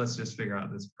 please. Let's just figure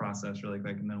out this process really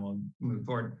quick and then we'll move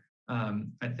forward.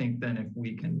 I think then if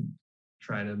we can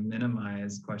try to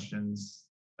minimize questions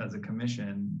as a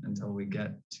commission until we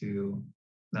get to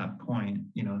that point,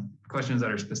 you know, questions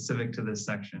that are specific to this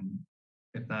section,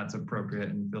 if that's appropriate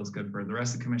and feels good for the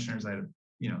rest of the commissioners, I'd,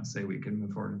 you know, say we could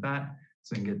move forward with that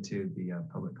so we can get to the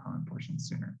public comment portion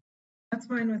sooner. That's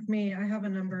fine with me. I have a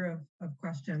number of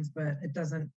questions, but it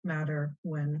doesn't matter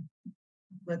when.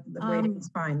 The waiting is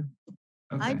fine.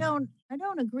 Okay. I don't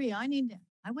agree. I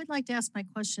would like to ask my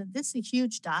question. This is a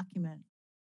huge document.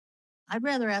 I'd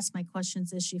rather ask my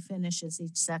questions as she finishes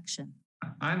each section.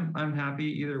 I'm happy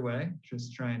either way,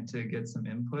 just trying to get some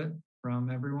input from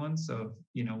everyone. So if,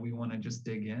 you know, we want to just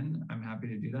dig in, I'm happy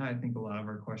to do that. I think a lot of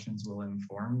our questions will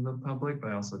inform the public,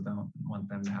 but I also don't want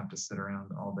them to have to sit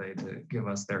around all day to give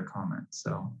us their comments.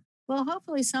 So, well,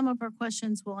 hopefully some of our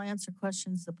questions will answer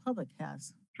questions the public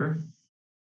has. Sure.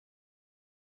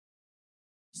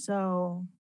 So.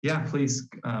 Yeah, please.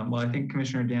 Well, I think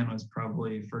Commissioner Dan was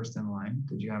probably first in line.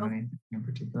 Did you have anything in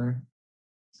particular?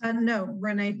 No,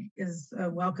 Renee is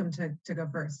welcome to go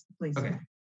first, please. Okay.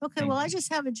 Okay, well, I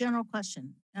just have a general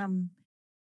question. If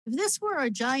this were a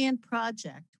giant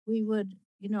project, we would,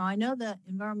 you know, I know that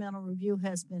environmental review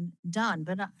has been done,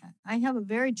 but I have a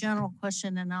very general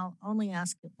question, and I'll only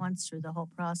ask it once through the whole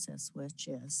process, which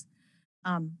is,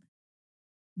 I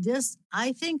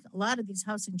think a lot of these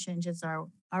housing changes are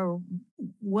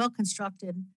well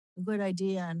constructed, a good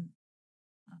idea, and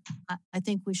I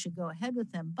think we should go ahead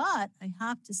with them. But I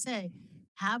have to say,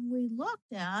 have we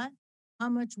looked at how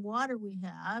much water we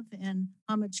have and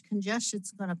how much congestion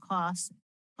it's going to cause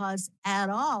at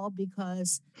all?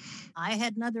 Because I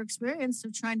had another experience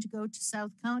of trying to go to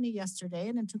South County yesterday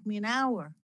and it took me an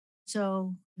hour.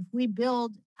 So if we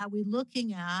build, are we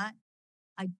looking at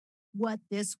what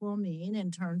this will mean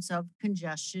in terms of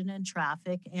congestion and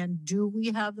traffic? And do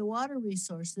we have the water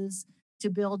resources to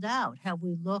build out? Have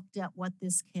we looked at what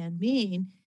this can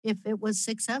mean if it was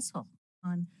successful?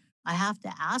 And I have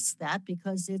to ask that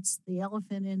because it's the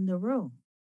elephant in the room.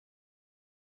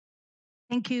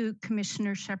 Thank you,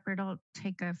 Commissioner Shepard. I'll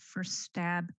take a first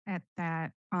stab at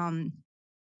that.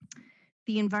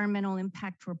 The environmental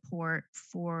impact report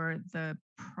for the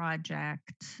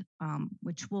project,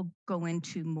 which we'll go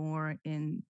into more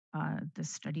in the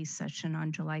study session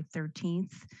on July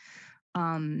 13th,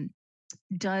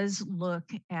 does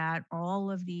look at all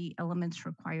of the elements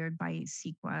required by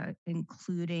CEQA,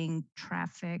 including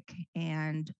traffic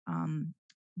and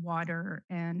water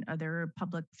and other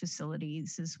public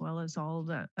facilities, as well as all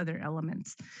the other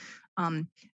elements.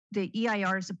 The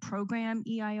EIR is a program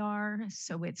EIR,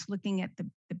 so it's looking at the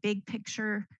big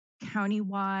picture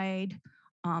countywide,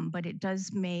 but it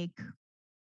does make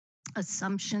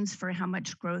assumptions for how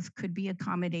much growth could be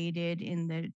accommodated in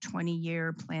the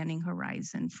 20-year planning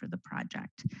horizon for the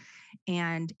project.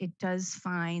 And it does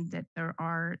find that there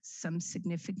are some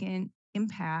significant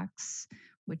impacts,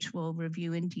 which we'll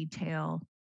review in detail.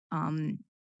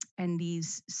 And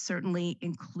these certainly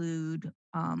include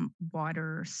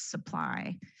water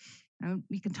supply.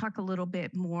 We can talk a little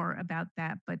bit more about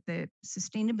that, but the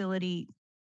sustainability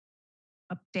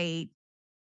update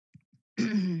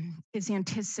is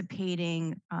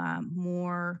anticipating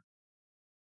more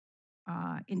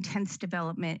intense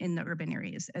development in the urban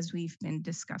areas, as we've been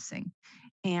discussing.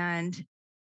 And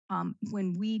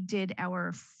when we did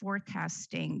our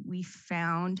forecasting, we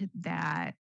found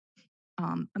that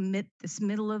amid this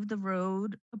middle of the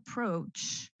road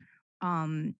approach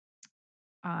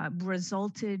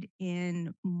resulted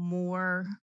in more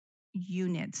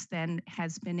units than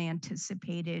has been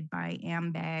anticipated by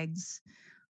AMBAG's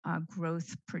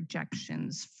growth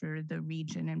projections for the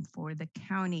region and for the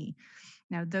county.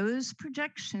 Now, those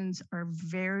projections are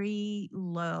very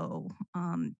low.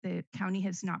 The county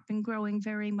has not been growing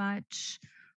very much.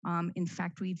 In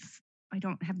fact, I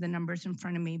don't have the numbers in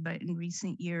front of me, but in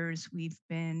recent years, we've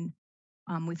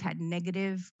had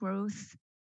negative growth.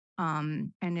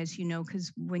 And as you know,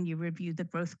 because when you review the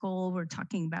growth goal, we're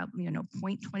talking about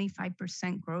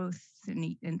 0.25% growth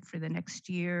for the next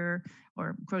year,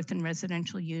 or growth in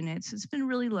residential units. It's been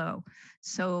really low.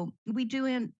 So we do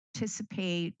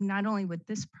anticipate, not only with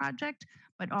this project,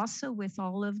 but also with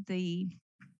all of the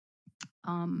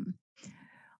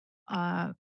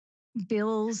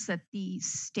bills that the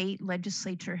state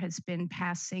legislature has been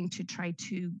passing to try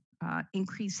to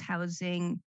increase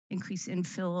housing, increase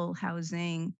infill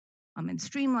housing, and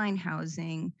streamline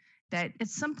housing, that at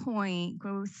some point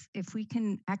growth, if we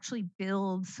can actually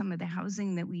build some of the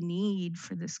housing that we need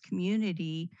for this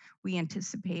community, we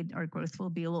anticipate our growth will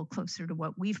be a little closer to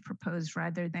what we've proposed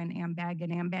rather than AMBAG,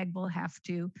 and AMBAG will have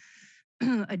to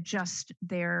adjust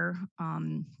their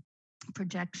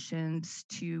projections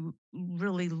to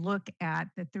really look at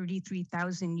the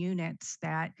 33,000 units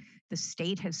that the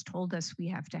state has told us we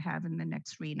have to have in the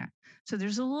next RHNA. So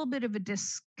there's a little bit of a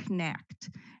disconnect.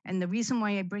 And the reason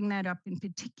why I bring that up in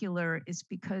particular is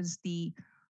because the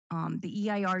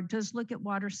EIR does look at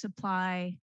water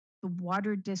supply. The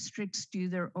water districts do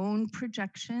their own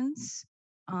projections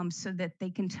so that they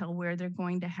can tell where they're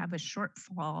going to have a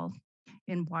shortfall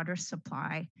in water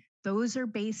supply. Those are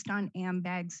based on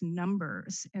AMBAG's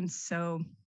numbers. And so,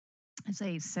 as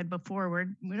I said before,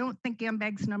 we don't think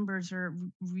AMBAG's numbers are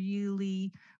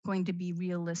really going to be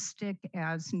realistic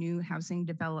as new housing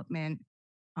development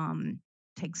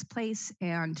takes place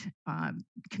and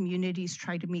communities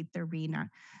try to meet their RHNA.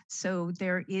 So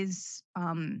there is,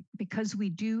 because we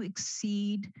do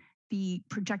exceed the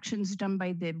projections done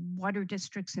by the water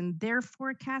districts in their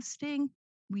forecasting,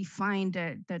 we find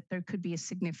that there could be a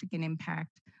significant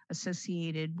impact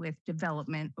associated with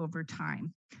development over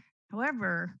time.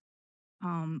 However,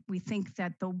 we think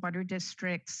that the water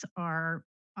districts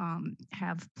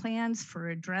have plans for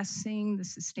addressing the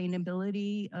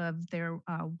sustainability of their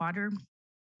water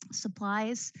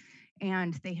supplies,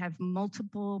 and they have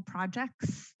multiple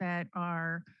projects that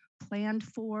are planned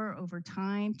for over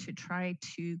time to try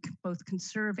to both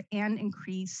conserve and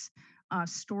increase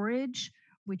storage,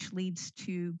 which leads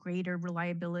to greater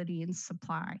reliability in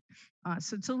supply.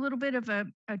 So it's a little bit of a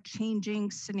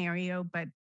changing scenario, but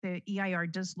the EIR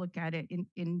does look at it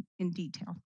in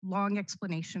detail. Long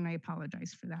explanation, I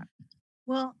apologize for that.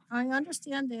 Well, I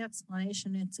understand the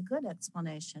explanation. It's a good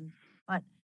explanation, but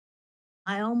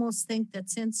I almost think that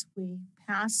since we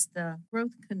passed the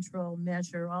growth control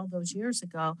measure all those years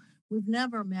ago, we've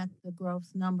never met the growth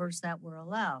numbers that were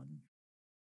allowed.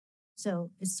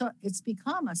 So it's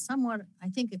become a somewhat, I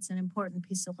think it's an important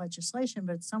piece of legislation,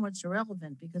 but it's somewhat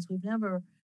irrelevant because we've never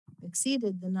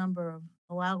exceeded the number of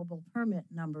allowable permit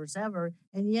numbers ever.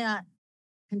 And yet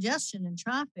congestion and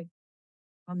traffic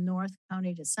from North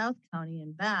County to South County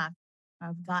and back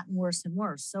have gotten worse and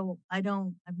worse. So I've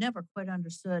never quite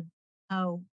understood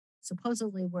how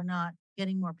supposedly we're not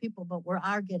getting more people, but we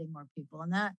are getting more people.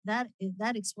 And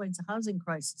that explains the housing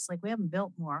crisis. Like, we haven't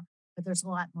built more, but there's a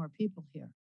lot more people here.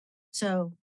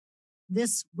 So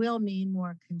this will mean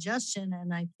more congestion.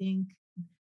 And I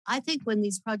think when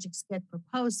these projects get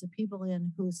proposed, the people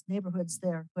in whose neighborhoods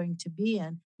they're going to be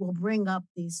in will bring up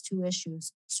these two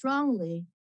issues strongly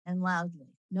and loudly.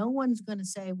 No one's going to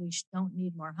say we don't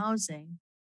need more housing.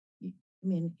 I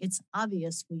mean, it's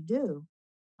obvious we do.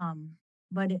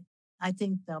 But I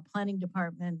think the planning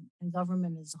department and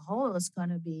government as a whole is going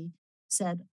to be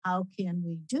said, how can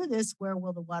we do this? Where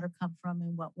will the water come from?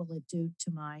 And what will it do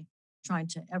to my trying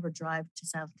to ever drive to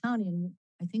South County? And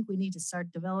I think we need to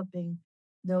start developing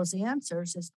those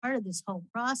answers as part of this whole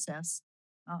process.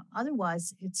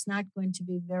 Otherwise, it's not going to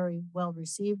be very well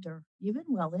received or even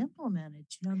well implemented.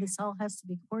 You know, this all has to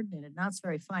be coordinated. Now, it's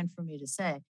very fine for me to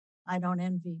say. I don't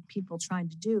envy people trying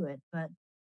to do it, but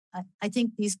I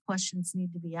think these questions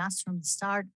need to be asked from the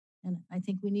start. And I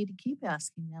think we need to keep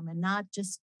asking them and not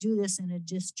just do this in a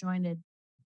disjointed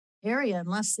area,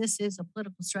 unless this is a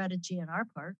political strategy on our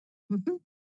part.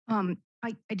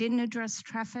 I didn't address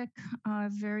traffic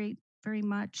very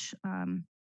much.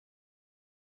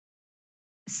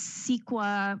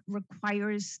 CEQA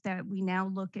requires that we now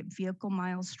look at vehicle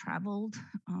miles traveled,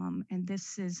 and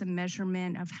this is a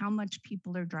measurement of how much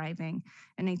people are driving.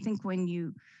 And I think when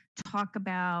you talk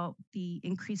about the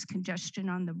increased congestion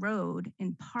on the road,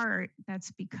 in part, that's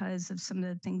because of some of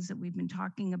the things that we've been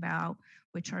talking about,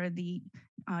 which are the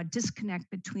disconnect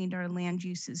between our land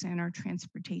uses and our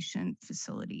transportation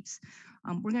facilities.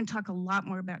 We're going to talk a lot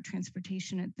more about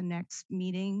transportation at the next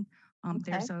meeting.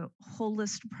 Okay. There's a whole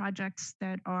list of projects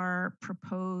that are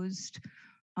proposed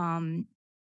and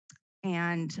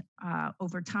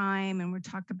over time, and we'll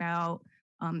talk about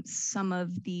some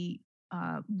of the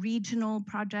regional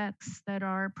projects that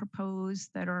are proposed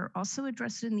that are also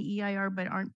addressed in the EIR, but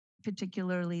aren't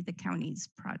particularly the county's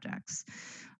projects.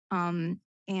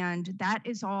 And that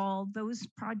is all those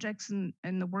projects and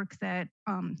the work that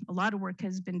a lot of work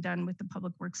has been done with the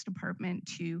Public Works Department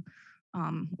to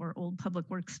or old Public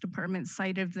Works Department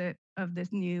site of this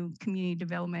new Community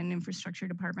Development and Infrastructure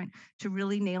Department to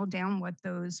really nail down what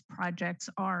those projects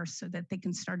are so that they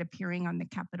can start appearing on the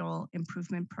capital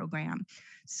improvement program.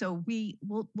 So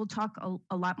we'll talk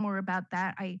a lot more about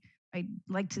that. I'd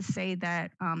like to say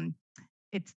that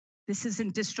this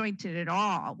isn't disjointed at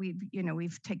all.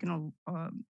 We've taken a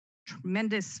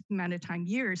tremendous amount of time,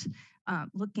 years,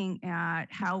 looking at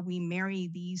how we marry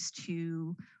these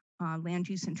two land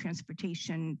use and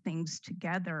transportation things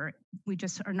together. We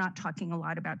just are not talking a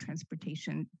lot about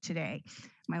transportation today.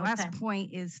 My last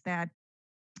point is that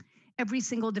every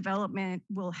single development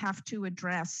will have to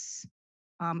address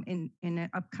in an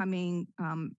upcoming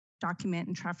document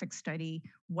and traffic study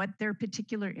what their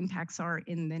particular impacts are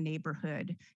in the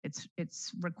neighborhood.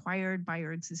 It's required by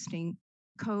our existing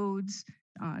codes.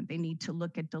 They need to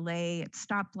look at delay at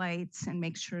stoplights and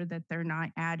make sure that they're not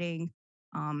adding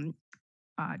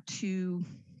to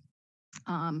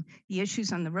the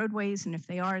issues on the roadways, and if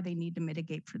they are, they need to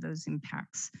mitigate for those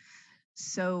impacts.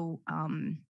 So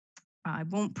I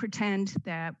won't pretend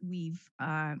that we've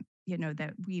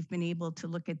been able to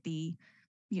look at the,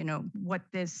 what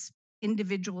this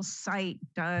individual site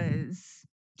does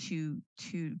to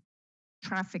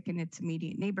traffic in its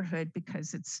immediate neighborhood,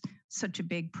 because it's such a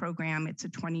big program. It's a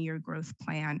 20-year growth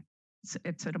plan.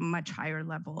 It's at a much higher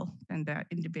level than the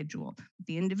individual.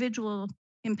 The individual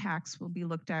impacts will be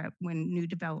looked at when new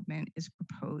development is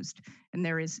proposed. And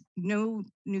there is no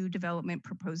new development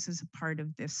proposed as a part of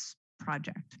this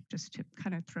project, just to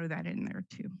kind of throw that in there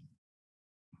too.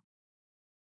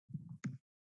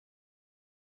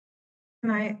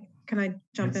 Can I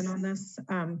jump in on this?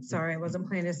 Sorry, I wasn't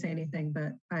planning to say anything,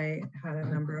 but I had a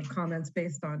number of comments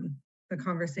based on the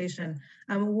conversation.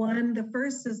 The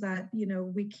first is that,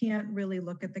 we can't really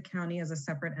look at the county as a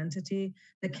separate entity.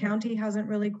 The county hasn't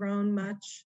really grown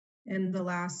much in the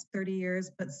last 30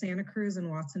 years, but Santa Cruz and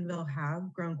Watsonville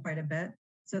have grown quite a bit.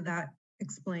 So that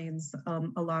explains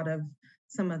a lot of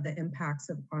some of the impacts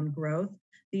on growth.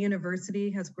 The university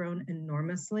has grown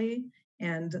enormously,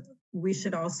 and we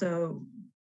should also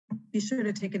be sure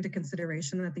to take into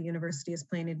consideration that the university is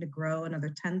planning to grow another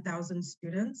 10,000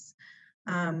 students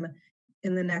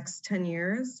in the next 10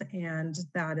 years, and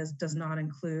that does not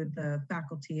include the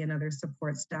faculty and other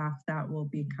support staff that will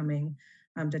be coming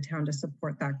to town to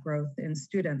support that growth in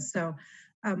students. So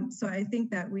I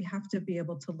think that we have to be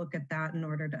able to look at that in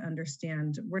order to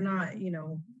understand we're not,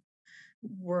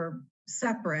 we're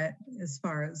separate as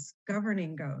far as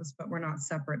governing goes, but we're not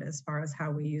separate as far as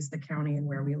how we use the county and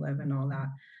where we live and all that.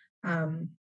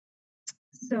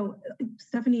 So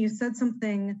Stephanie, you said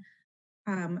something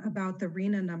about the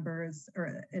RENA numbers,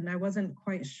 and I wasn't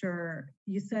quite sure.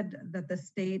 You said that the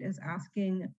state is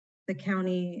asking the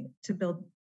county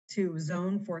to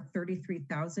zone for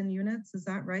 33,000 units. Is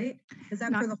that right? Is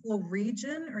that for the whole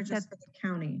region or just for the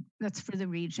county? That's for the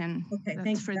region. Okay, that's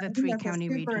thanks. for the three-county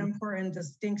region. Super important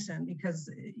distinction because,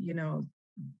 and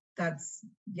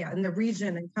the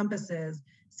region encompasses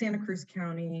Santa Cruz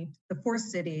County, the 4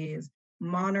 cities,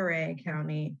 Monterey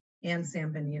County, and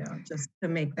San Benito, just to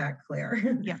make that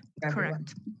clear. Yeah,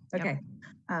 correct. Okay.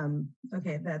 Yep.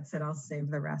 Okay, that's it. I'll save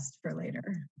the rest for later.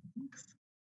 Thanks.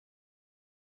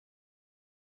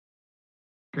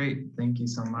 Great, thank you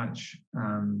so much.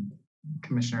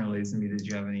 Commissioner Lazenby, did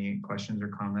you have any questions or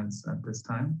comments at this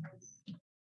time?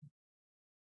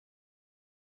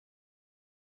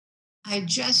 I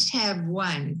just have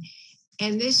one,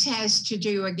 and this has to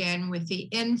do again with the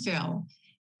infill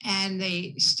and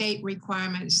the state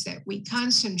requirements that we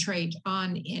concentrate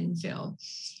on infill.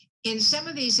 In some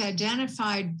of these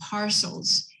identified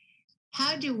parcels,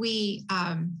 how do we,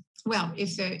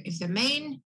 if the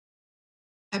main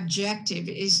objective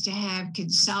is to have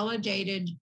consolidated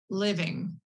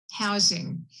living,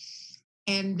 housing,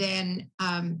 and then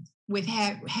with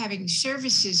having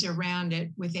services around it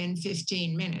within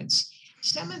 15 minutes.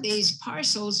 Some of these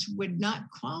parcels would not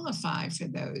qualify for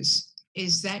those.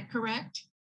 Is that correct?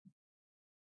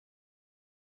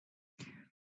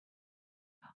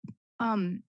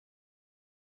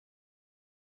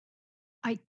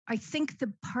 I think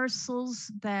the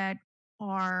parcels that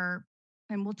are,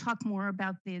 and we'll talk more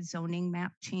about the zoning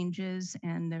map changes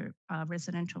and the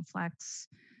residential flex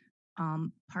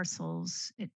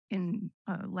parcels in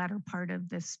latter part of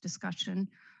this discussion.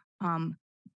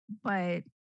 But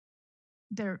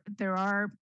there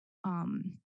are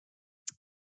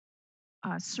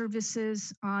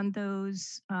services on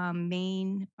those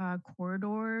main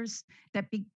corridors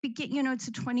that begin, you know, it's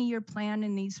a 20-year plan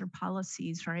and these are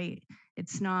policies, right?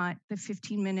 It's not the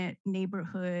 15-minute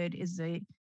neighborhood is a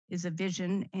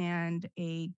vision and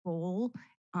a goal.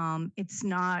 It's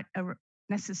not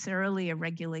necessarily a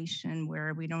regulation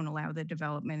where we don't allow the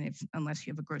development unless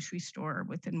you have a grocery store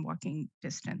within walking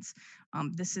distance.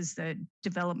 This is the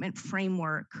development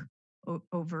framework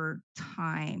over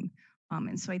time.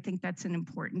 And so I think that's an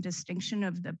important distinction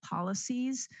of the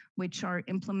policies, which are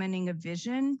implementing a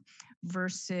vision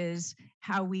versus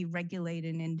how we regulate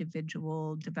an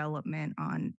individual development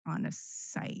on a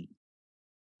site.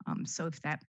 So if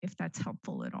that's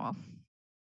helpful at all.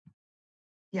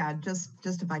 Yeah, just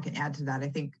if I can add to that, I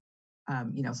think,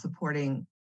 you know, supporting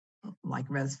like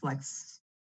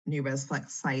new ResFlex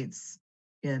sites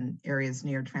in areas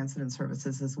near transit and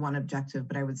services is one objective,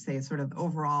 but I would say sort of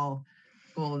overall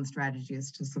goal and strategy is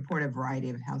to support a variety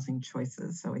of housing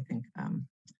choices. So I think, you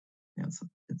know,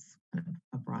 it's kind of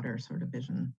a broader sort of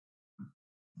vision.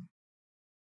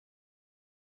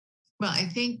 Well, I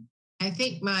think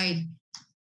my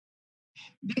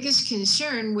biggest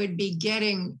concern would be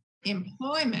getting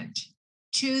employment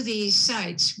to these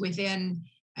sites within,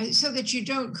 so that you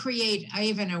don't create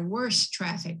even a worse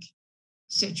traffic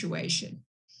situation.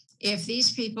 If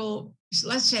these people,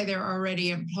 let's say they're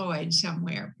already employed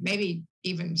somewhere, maybe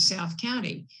even South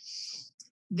County,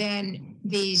 then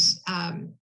these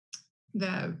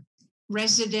the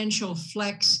residential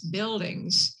flex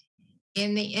buildings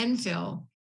in the infill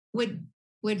would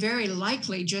very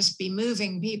likely just be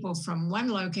moving people from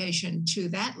one location to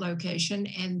that location,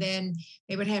 and then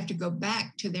they would have to go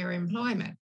back to their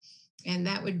employment. And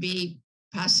that would be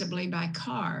possibly by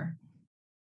car.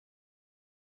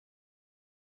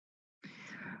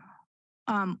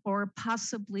 Or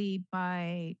possibly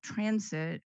by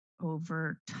transit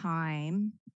over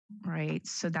time, right?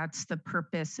 So that's the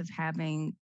purpose of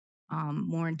having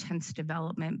more intense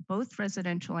development, both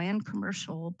residential and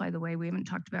commercial. By the way, we haven't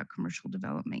talked about commercial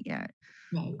development yet.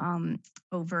 Right.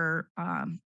 Over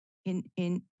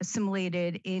in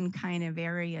assimilated in kind of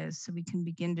areas, so we can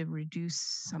begin to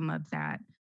reduce some of that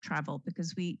travel,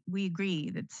 because we agree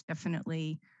that's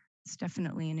definitely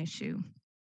an issue.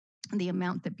 The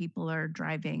amount that people are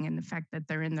driving and the fact that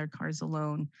they're in their cars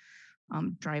alone,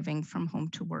 driving from home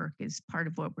to work is part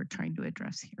of what we're trying to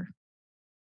address here.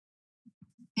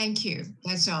 Thank you.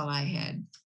 That's all I had.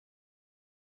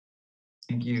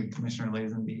 Thank you, Commissioner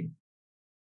Lazenby.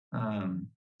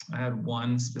 I had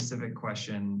one specific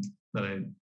question that I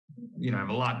have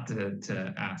a lot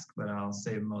to ask, but I'll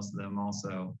save most of them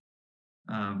also.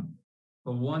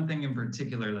 But one thing in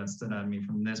particular that stood out to me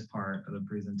from this part of the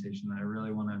presentation that I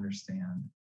really want to understand,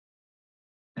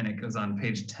 and it goes on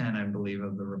page 10, I believe,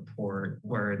 of the report,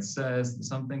 where it says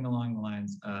something along the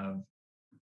lines of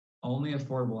only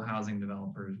affordable housing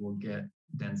developers will get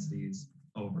densities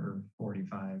over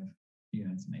 45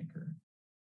 units an acre.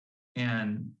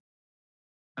 And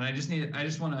I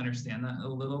just want to understand that a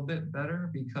little bit better,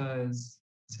 because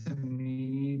to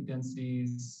me,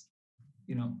 densities,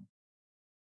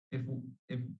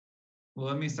 well,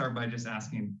 let me start by just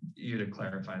asking you to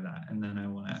clarify that, and then I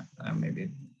want to maybe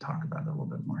talk about it a little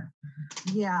bit more.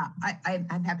 Yeah,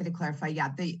 I'm happy to clarify. Yeah,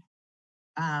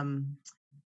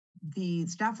 the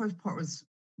staff report was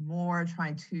more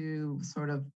trying to sort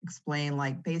of explain,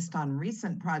 like, based on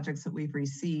recent projects that we've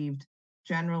received,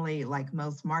 generally, like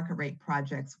most market rate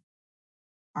projects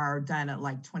are done at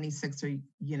like 26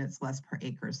 units less per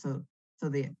acre. So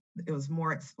it was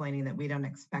more explaining that we don't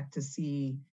expect to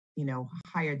see,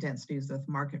 higher densities with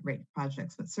market rate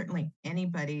projects, but certainly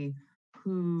anybody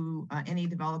who, any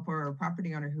developer or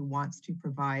property owner who wants to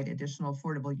provide additional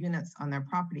affordable units on their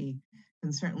property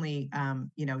can certainly,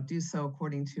 do so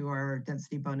according to our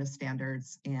density bonus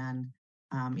standards. And,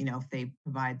 if they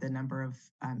provide the number of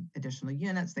additional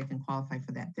units, they can qualify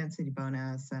for that density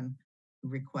bonus and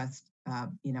request,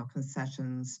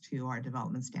 concessions to our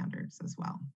development standards as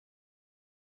well.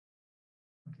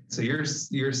 So you're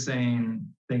saying,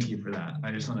 thank you for that.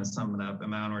 I just want to sum it up in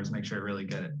my own words, make sure I really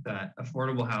get it, that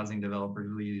affordable housing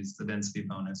developers will use the density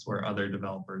bonus where other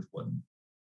developers wouldn't.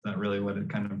 Is that really what it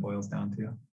kind of boils down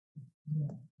to?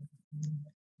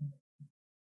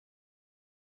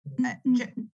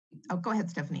 Oh, go ahead,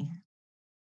 Stephanie.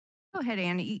 Go ahead,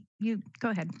 Annie. You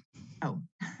go ahead. Oh,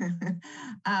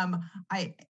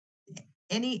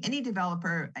 any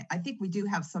developer, I think we do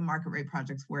have some market rate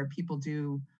projects where people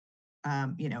do,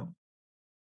 you know,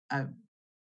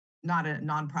 not a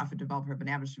nonprofit developer, but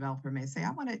an average developer may say,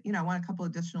 I want to, you know, I want a couple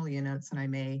additional units, and I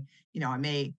may, you know, I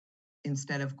may,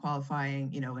 instead of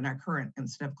qualifying, you know, in our current,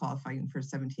 instead of qualifying for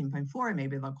 17.4,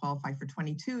 maybe they'll qualify for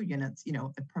 22 units, you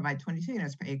know, provide 22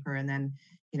 units per acre, and then,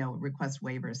 you know, request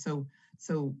waivers.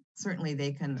 So certainly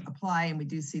they can apply, and we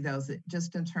do see those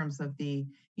just in terms of the,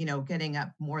 you know, getting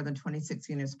up more than 26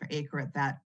 units per acre at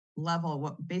that level.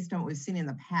 What, based on what we've seen in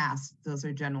the past, those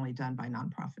are generally done by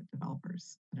nonprofit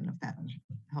developers. I don't know if that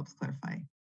helps clarify.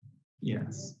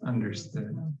 Yes,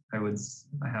 understood. I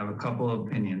have a couple of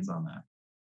opinions on that,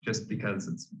 just because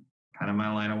it's kind of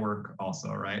my line of work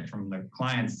also, right? From the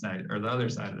client side or the other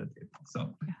side of the table.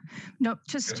 So yeah. No,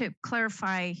 just to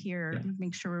clarify here, and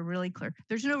make sure we're really clear.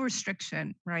 There's no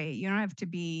restriction, right? You don't have to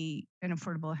be an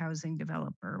affordable housing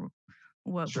developer.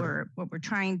 What we're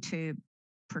trying to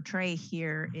portray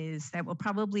here is that we'll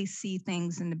probably see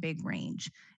things in the big range.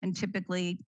 And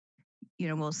typically, you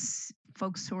know,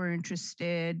 folks who are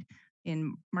interested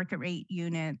in market rate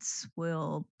units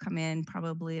will come in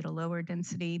probably at a lower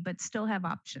density, but still have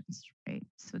options, right?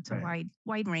 So it's a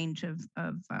wide range of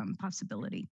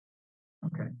possibility.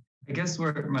 Okay, I guess where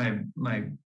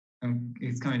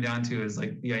it's coming down to is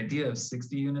like the idea of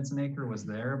 60 units an acre was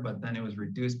there, but then it was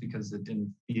reduced because it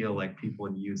didn't feel like people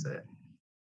would use it.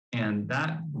 And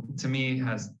that to me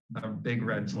has a big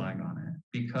red flag on it,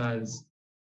 because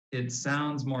it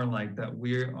sounds more like that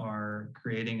we are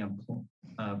creating a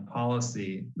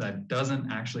policy that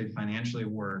doesn't actually financially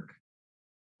work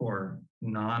for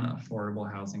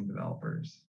non-affordable housing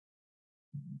developers.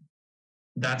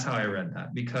 That's how I read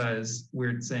that, because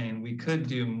we're saying we could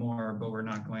do more, but we're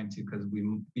not going to, because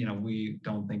we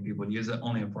don't think people would use it.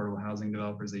 Only affordable housing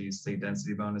developers that use state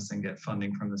density bonus and get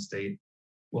funding from the state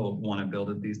will want to build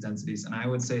at these densities. And I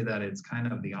would say that it's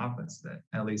kind of the opposite.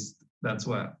 At least that's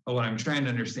what I'm trying to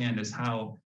understand is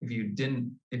how, if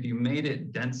you made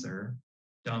it denser,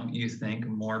 don't you think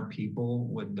more people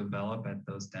would develop at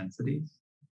those densities?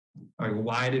 Or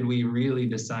why did we really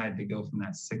decide to go from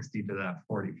that 60 to that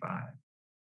 45?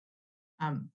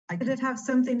 Did it have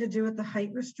something to do with the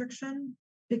height restriction?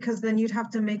 Because then you'd have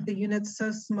to make the units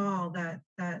so small that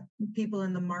people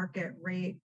in the market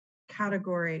rate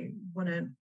category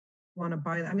wouldn't want to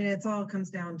buy that. I mean, it's all comes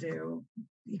down to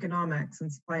economics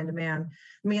and supply and demand.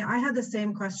 I mean, I had the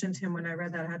same question, Tim, when I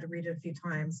read that. I had to read it a few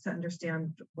times to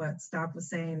understand what staff was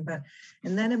saying.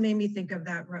 And then it made me think of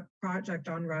that project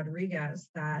on Rodriguez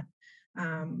that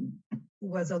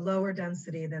was a lower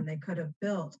density than they could have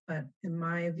built. But in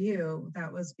my view,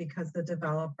 that was because the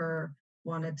developer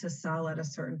wanted to sell at a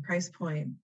certain price point.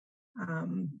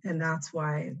 And that's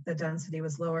why the density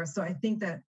was lower. So I think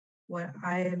that what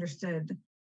I understood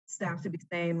staff to be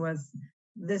saying was,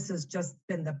 this has just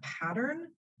been the pattern,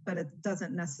 but it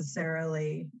doesn't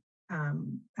necessarily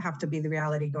have to be the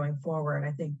reality going forward.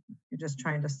 I think you're just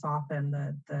trying to soften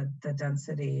the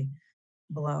density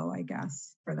blow, I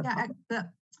guess, for the public.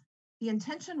 The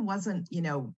intention wasn't,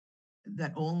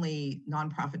 that only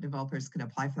nonprofit developers could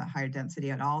apply for that higher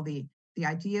density at all. The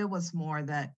idea was more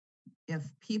that if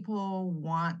people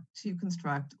want to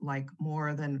construct like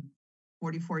more than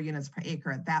 44 units per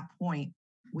acre, at that point,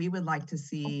 we would like to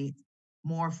see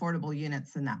more affordable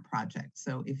units in that project.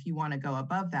 So if you want to go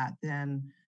above that, then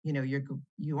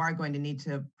you are going to need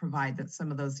to provide that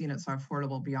some of those units are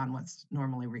affordable beyond what's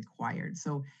normally required.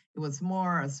 So it was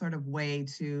more a sort of way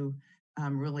to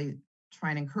really try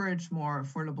and encourage more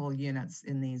affordable units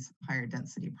in these higher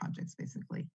density projects,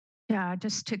 basically. Yeah,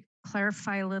 just to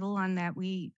clarify a little on that,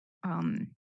 we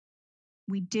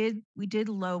did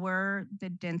lower the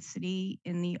density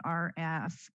in the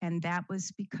RF, and that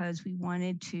was because we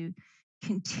wanted to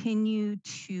continue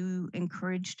to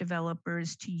encourage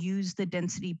developers to use the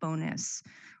density bonus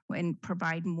and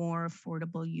provide more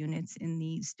affordable units in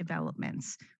these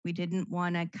developments. We didn't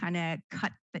want to kind of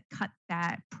cut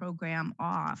that program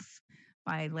off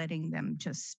by letting them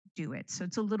just do it. So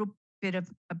it's a little bit of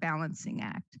a balancing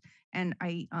act. And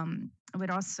I would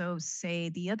also say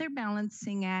the other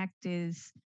balancing act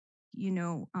is,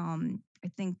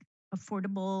 I think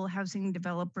affordable housing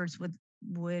developers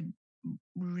would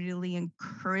really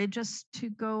encourage us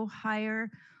to go higher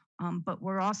but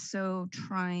we're also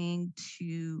trying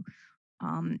to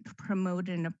promote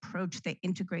an approach that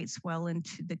integrates well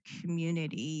into the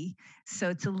community. So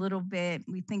it's a little bit,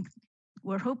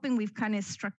 we're hoping we've kind of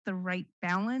struck the right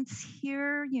balance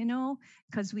here, you know,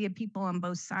 because we have people on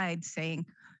both sides saying,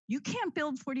 you can't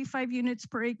build 45 units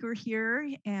per acre here.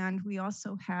 And we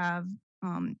also have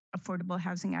affordable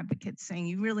housing advocates saying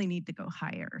you really need to go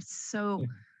higher. So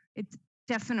it's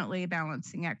definitely a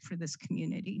balancing act for this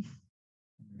community.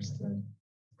 Understood.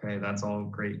 Okay, that's all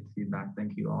great feedback.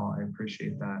 Thank you all. I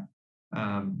appreciate that.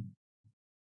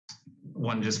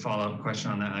 One just follow-up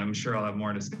question on that. I'm sure I'll have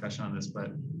more discussion on this,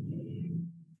 but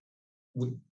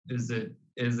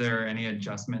is there any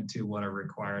adjustment to what a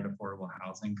required affordable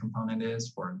housing component is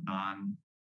for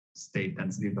non-state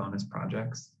density bonus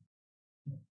projects?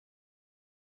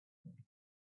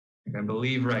 I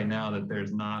believe right now that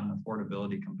there's not an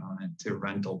affordability component to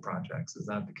rental projects. Is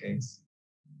that the case?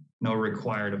 No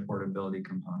required affordability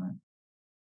component.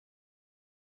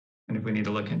 And if we need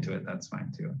to look into it, that's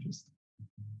fine too. Just,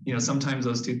 you know, sometimes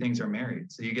those two things are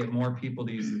married. So you get more people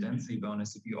to use the density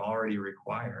bonus if you already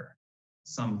require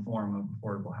some form of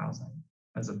affordable housing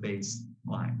as a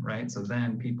baseline, right? So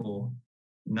then people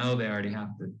know they already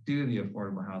have to do the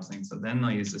affordable housing. So then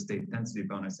they'll use the state density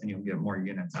bonus and you'll get more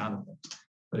units out of it.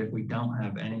 But if we don't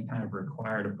have any kind of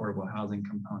required affordable housing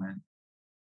component,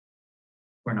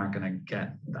 we're not going to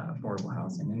get that affordable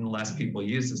housing unless people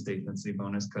use the state density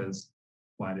bonus, because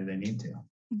why do they need to?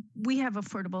 We have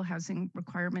affordable housing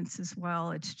requirements as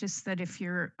well. It's just that if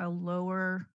you're a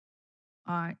lower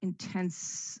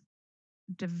intense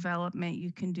development,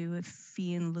 you can do a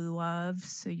fee in lieu of.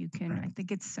 So you can, I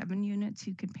think it's 7 units,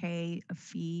 you can pay a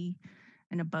fee.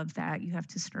 And above that, you have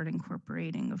to start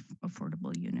incorporating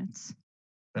affordable units.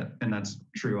 And that's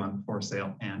true on for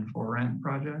sale and for rent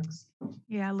projects?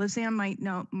 Yeah, Lizanne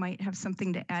might have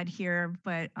something to add here,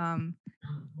 but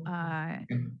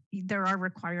there are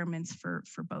requirements for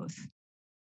both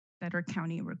that are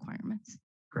county requirements.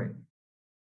 Great.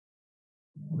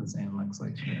 Lizanne looks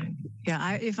like she...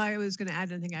 Yeah, if I was going to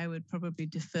add anything, I would probably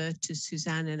defer to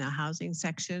Suzanne in our housing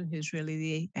section, who's really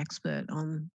the expert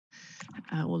on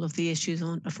all of the issues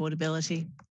on affordability.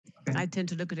 Okay. I tend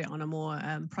to look at it on a more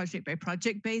project by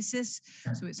project basis,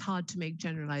 so it's hard to make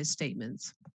generalized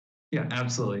statements. Yeah,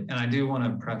 absolutely. And I do want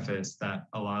to preface that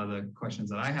a lot of the questions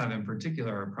that I have in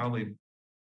particular are probably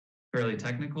fairly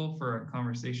technical for a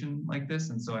conversation like this.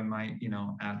 And so I might, you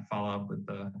know, follow up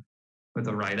with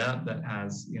a write-up that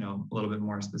has, you know, a little bit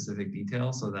more specific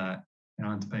detail so that, you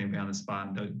know, depending on the spot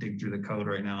and don't dig through the code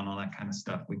right now and all that kind of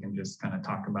stuff, we can just kind of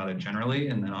talk about it generally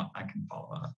and then I can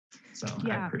follow up. So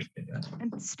yeah, I appreciate that.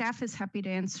 And staff is happy to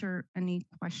answer any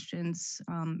questions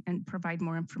and provide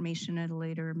more information at a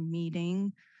later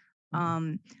meeting.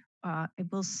 I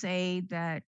will say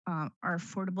that our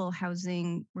affordable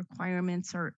housing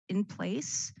requirements are in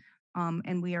place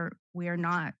and we are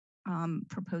not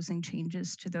proposing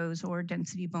changes to those or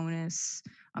density bonus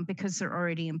because they're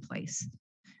already in place.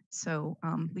 So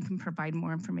we can provide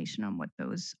more information on what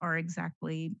those are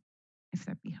exactly, if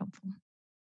that'd be helpful.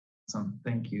 Awesome.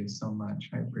 Thank you so much.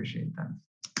 I appreciate that.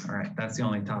 All right, that's the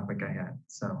only topic I had.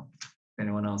 So if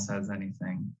anyone else has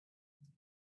anything,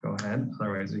 go ahead.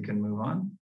 Otherwise, we can move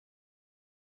on.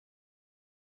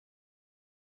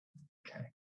 Okay.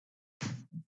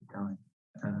 Keep going.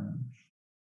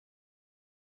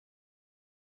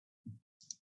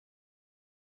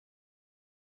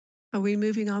 Are we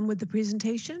moving on with the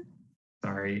presentation?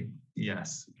 Sorry.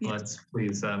 Yes. Let's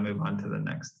please move on to the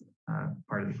next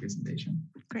part of the presentation.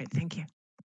 Great. Thank you.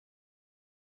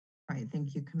 All right.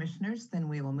 Thank you, commissioners. Then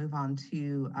we will move on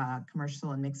to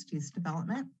commercial and mixed use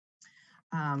development.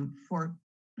 For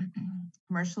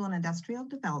commercial and industrial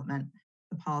development,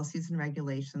 the policies and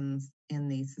regulations in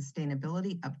the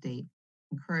sustainability update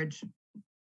encourage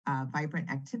vibrant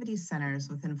activity centers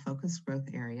within focused growth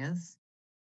areas.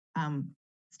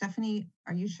 Stephanie,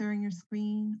 are you sharing your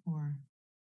screen or?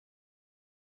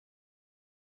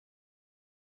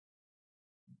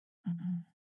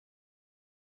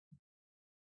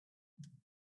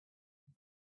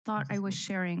 Thought I was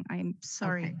sharing. I'm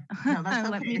sorry. Okay. No, that's okay.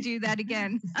 Let me do that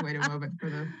again. Just wait a moment for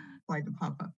the slide to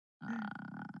pop up.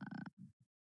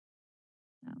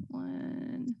 That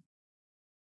one.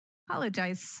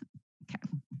 Apologize. Okay.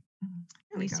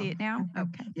 Can you see it now?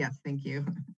 Okay. Yes, thank you.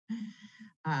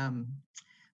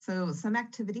 So some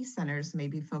activity centers may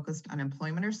be focused on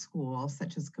employment or school,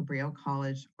 such as Cabrillo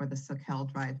College or the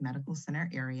Soquel Drive Medical Center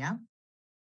area.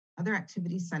 Other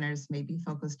activity centers may be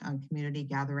focused on community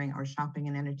gathering or shopping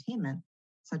and entertainment,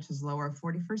 such as Lower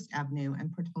 41st Avenue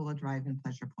and Portola Drive and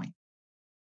Pleasure Point.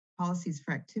 Policies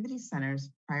for activity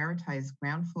centers prioritize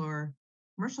ground floor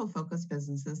Commercial focused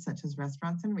businesses such as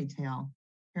restaurants and retail,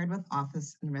 paired with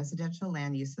office and residential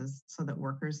land uses so that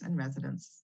workers and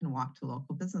residents can walk to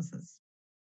local businesses.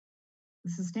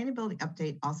 The sustainability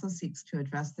update also seeks to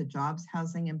address the jobs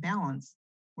housing imbalance,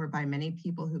 whereby many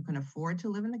people who can afford to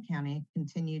live in the county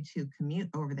continue to commute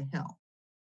over the hill.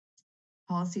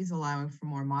 Policies allowing for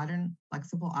more modern,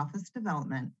 flexible office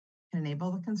development can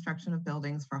enable the construction of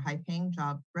buildings for high-paying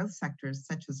job growth sectors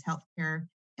such as healthcare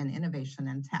and innovation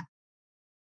and tech.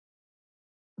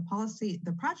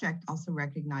 The project also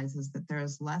recognizes that there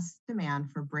is less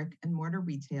demand for brick and mortar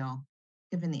retail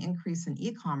given the increase in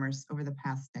e-commerce over the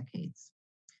past decades.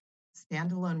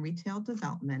 Standalone retail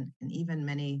development and even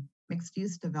many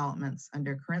mixed-use developments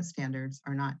under current standards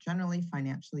are not generally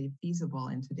financially feasible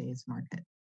in today's market.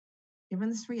 Given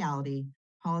this reality,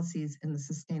 policies in the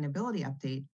sustainability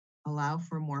update allow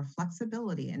for more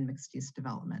flexibility in mixed-use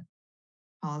development.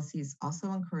 Policies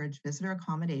also encourage visitor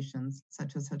accommodations,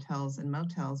 such as hotels and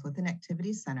motels within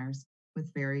activity centers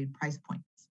with varied price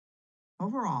points.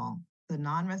 Overall, the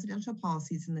non-residential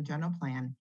policies in the general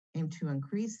plan aim to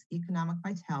increase economic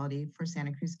vitality for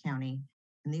Santa Cruz County,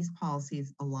 and these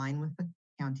policies align with the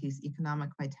county's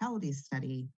economic vitality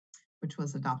study, which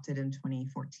was adopted in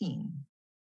 2014.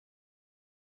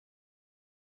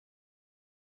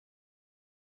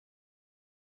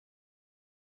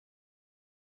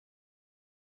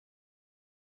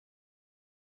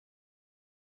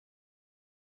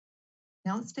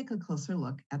 Now let's take a closer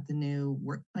look at the new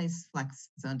Workplace Flex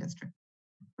Zone District.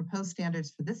 Proposed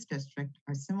standards for this district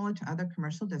are similar to other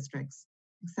commercial districts,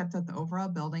 except that the overall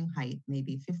building height may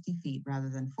be 50 feet rather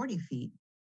than 40 feet,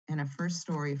 and a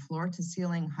first-story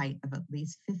floor-to-ceiling height of at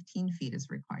least 15 feet is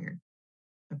required.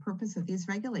 The purpose of these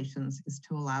regulations is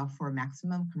to allow for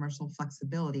maximum commercial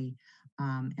flexibility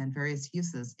and various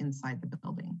uses inside the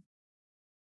building.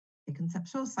 A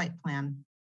conceptual site plan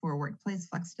for workplace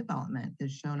flex development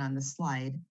is shown on this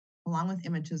slide, along with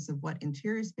images of what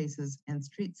interior spaces and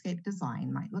streetscape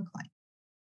design might look like.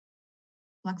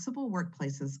 Flexible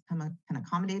workplaces can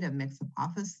accommodate a mix of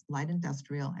office, light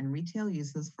industrial, and retail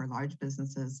uses for large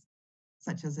businesses,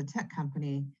 such as a tech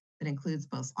company that includes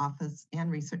both office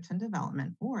and research and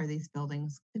development, or these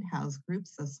buildings could house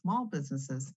groups of small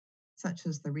businesses, such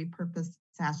as the repurposed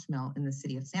sash mill in the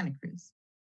city of Santa Cruz.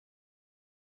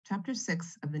 Chapter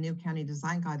 6 of the new county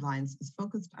design guidelines is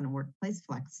focused on workplace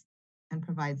flex and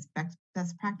provides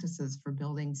best practices for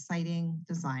building siting,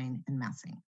 design, and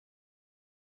massing.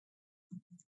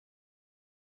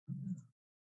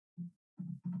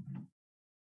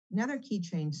 Another key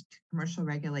change to commercial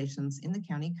regulations in the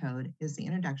county code is the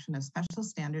introduction of special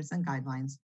standards and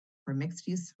guidelines for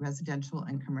mixed-use residential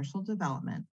and commercial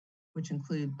development, which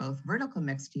include both vertical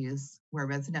mixed use, where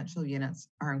residential units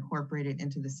are incorporated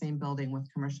into the same building with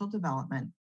commercial development,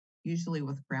 usually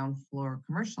with ground floor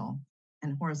commercial,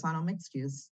 and horizontal mixed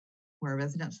use, where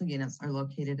residential units are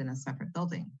located in a separate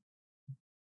building.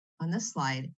 On this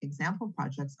slide, example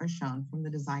projects are shown from the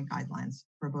design guidelines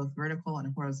for both vertical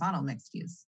and horizontal mixed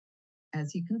use.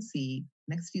 As you can see,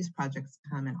 mixed use projects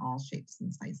come in all shapes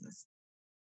and sizes.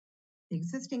 The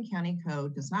existing county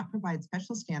code does not provide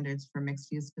special standards for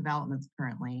mixed use developments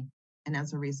currently, and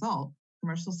as a result,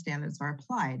 commercial standards are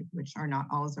applied, which are not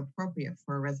always appropriate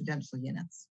for residential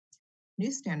units.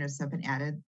 New standards have been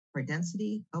added for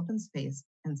density, open space,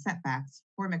 and setbacks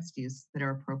for mixed use that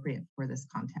are appropriate for this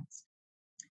context.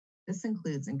 This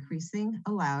includes increasing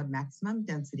allowed maximum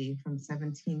density from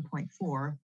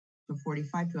 17.4 to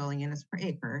 45 dwelling units per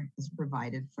acre as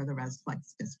provided for the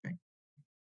ResFlex district.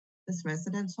 This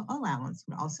residential allowance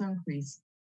would also increase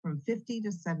from 50 to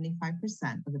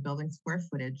 75% of the building square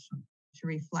footage to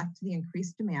reflect the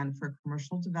increased demand for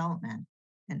commercial development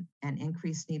and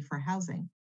increased need for housing.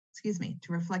 To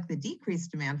reflect the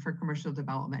decreased demand for commercial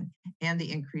development and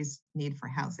the increased need for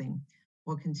housing,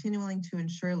 while continuing to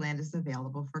ensure land is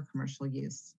available for commercial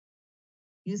use.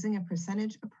 Using a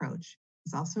percentage approach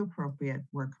is also appropriate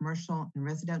where commercial and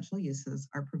residential uses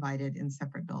are provided in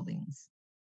separate buildings.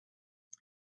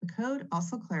 The code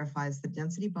also clarifies that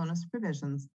density bonus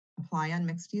provisions apply on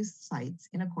mixed-use sites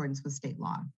in accordance with state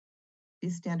law.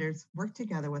 These standards work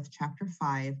together with Chapter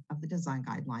 5 of the design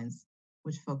guidelines,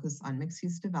 which focus on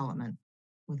mixed-use development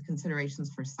with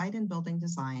considerations for site and building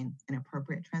design and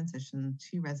appropriate transition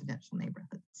to residential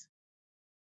neighborhoods.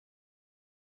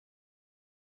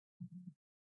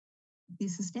 The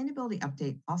sustainability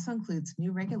update also includes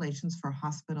new regulations for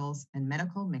hospitals and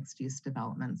medical mixed-use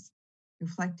developments,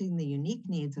 reflecting the unique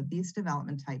needs of these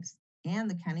development types and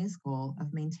the county's goal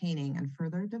of maintaining and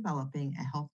further developing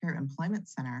a healthcare employment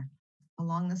center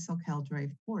along the Soquel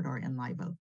Drive corridor in Live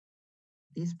Oak.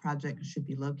 These projects should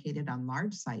be located on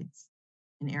large sites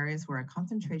in areas where a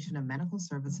concentration of medical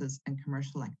services and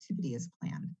commercial activity is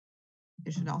planned.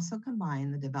 It should also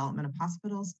combine the development of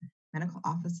hospitals, medical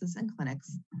offices, and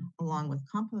clinics, along with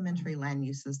complementary land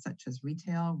uses such as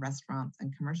retail, restaurants,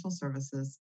 and commercial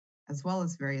services, as well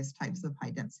as various types of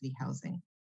high-density housing.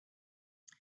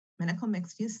 Medical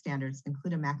mixed-use standards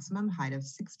include a maximum height of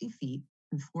 60 feet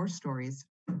and 4 stories,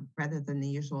 rather than the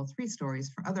usual 3 stories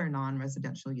for other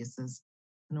non-residential uses,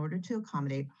 in order to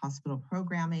accommodate hospital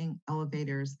programming,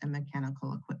 elevators, and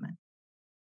mechanical equipment.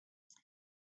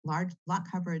 Large lot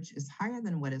coverage is higher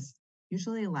than what is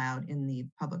usually allowed in the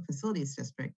public facilities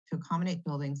district to accommodate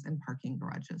buildings and parking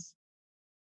garages.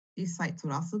 These sites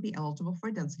would also be eligible for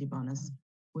a density bonus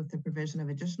with the provision of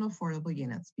additional affordable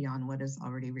units beyond what is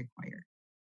already required.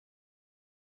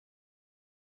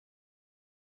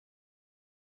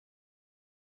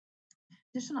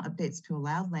 Additional updates to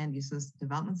allowed land uses,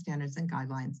 development standards, and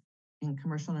guidelines in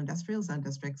commercial and industrial zone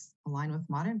districts align with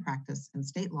modern practice and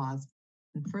state laws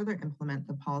and further implement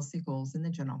the policy goals in the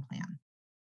general plan.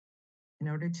 In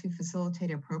order to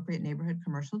facilitate appropriate neighborhood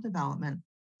commercial development,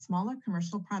 smaller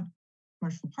commercial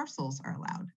parcels are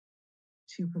allowed.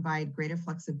 To provide greater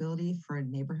flexibility for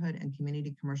neighborhood and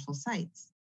community commercial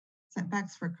sites,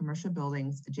 setbacks for commercial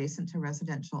buildings adjacent to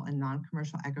residential and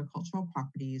non-commercial agricultural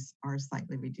properties are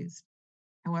slightly reduced.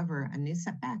 However, a new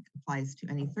setback applies to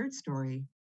any third story,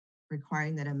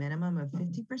 requiring that a minimum of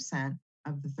 50%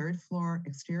 of the third floor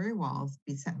exterior walls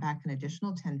be set back an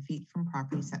additional 10 feet from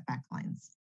property setback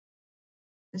lines.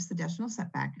 This additional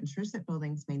setback ensures that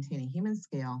buildings maintain a human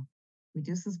scale,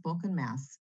 reduces bulk and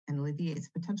mass, and alleviates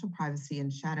potential privacy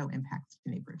and shadow impacts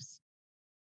to neighbors.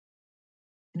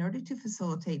 In order to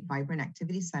facilitate vibrant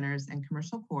activity centers and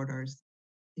commercial corridors,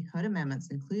 the code amendments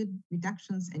include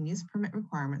reductions in use permit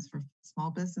requirements for small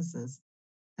businesses,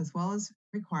 as well as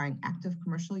requiring active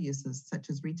commercial uses such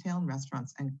as retail and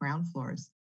restaurants and ground floors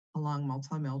along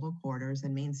multimodal corridors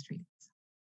and main streets.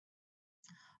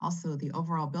 Also, the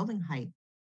overall building height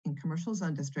in commercial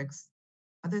zone districts,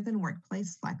 other than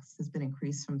workplace flex, has been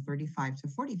increased from 35 to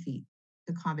 40 feet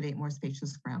to accommodate more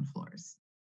spacious ground floors.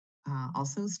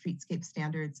 Also, streetscape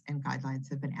standards and guidelines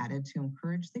have been added to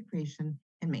encourage the creation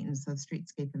and maintenance of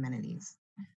streetscape amenities.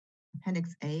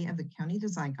 Appendix A of the County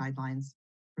Design Guidelines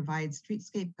provides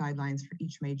streetscape guidelines for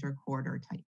each major corridor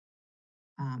type.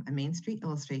 A Main Street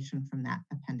illustration from that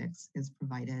appendix is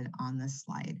provided on this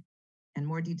slide. And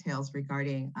more details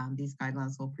regarding these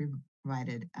guidelines will be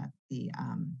provided at the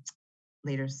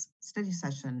later study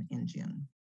session in June.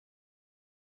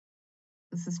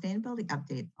 The sustainability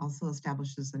update also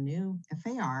establishes a new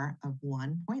FAR of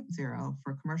 1.0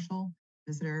 for commercial,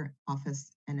 visitor,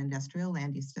 office, and industrial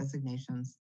land use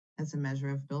designations as a measure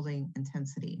of building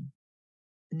intensity.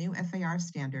 The new FAR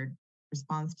standard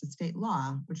responds to state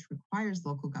law, which requires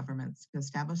local governments to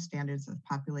establish standards of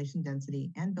population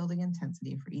density and building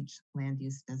intensity for each land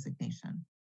use designation.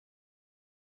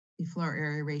 The floor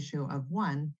area ratio of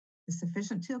 1 is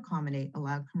sufficient to accommodate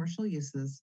allowed commercial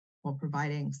uses while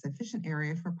providing sufficient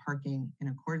area for parking in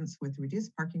accordance with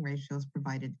reduced parking ratios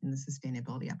provided in the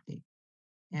sustainability update.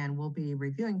 And we'll be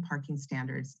reviewing parking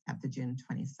standards at the June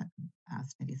 22nd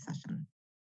study session.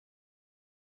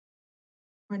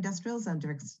 For industrial zone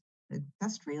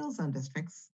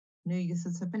districts, new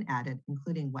uses have been added,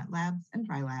 including wet labs and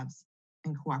dry labs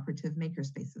and cooperative maker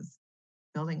spaces.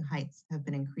 Building heights have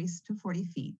been increased to 40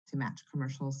 feet to match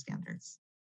commercial standards.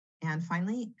 And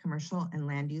finally, commercial and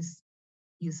land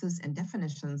uses and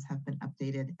definitions have been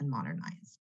updated and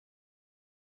modernized.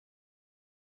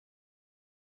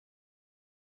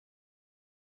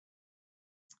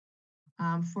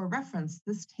 For reference,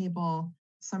 this table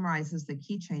summarizes the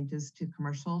key changes to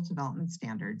commercial development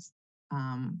standards.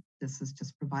 This is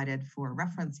just provided for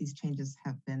reference. These changes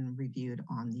have been reviewed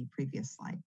on the previous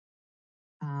slide.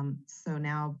 So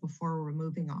now, before we're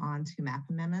moving on to map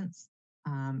amendments,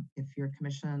 if your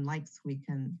commission likes, we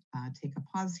can take a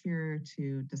pause here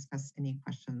to discuss any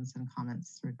questions and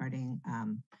comments regarding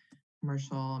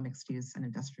commercial, mixed use, and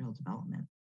industrial development.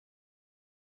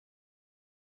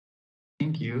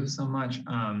 Thank you so much.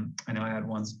 I know I had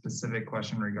one specific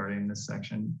question regarding this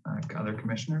section. Other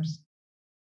commissioners?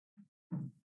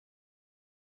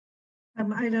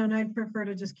 I don't. I'd prefer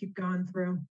to just keep going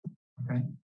through. Okay.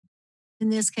 In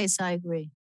this case, I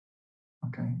agree.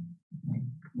 Okay.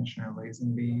 Commissioner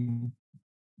Lazenby.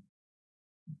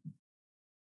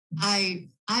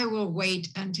 I will wait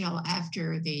until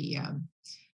after the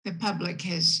public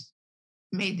has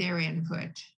made their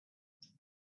input.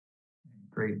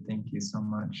 Great, thank you so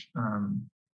much.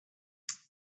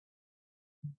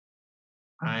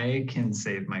 I can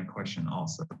save my question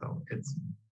also, though.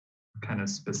 kind of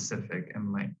specific and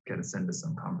might get us into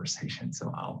some conversation.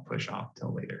 So I'll push off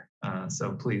till later.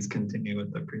 So please continue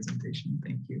with the presentation.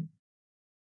 Thank you.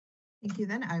 Thank you.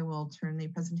 Then I will turn the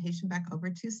presentation back over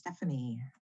to Stephanie.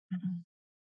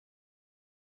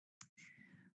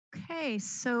 Okay,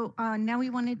 so now we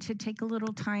wanted to take a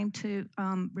little time to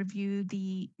review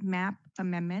the map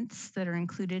amendments that are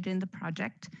included in the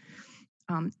project.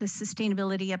 The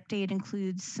sustainability update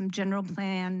includes some general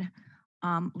plan,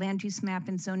 land use map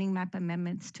and zoning map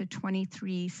amendments to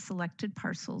 23 selected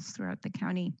parcels throughout the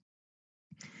county.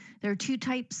 There are two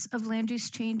types of land use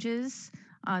changes.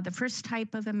 The first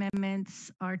type of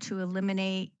amendments are to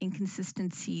eliminate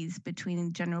inconsistencies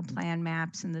between general plan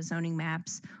maps and the zoning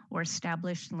maps, or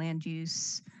establish land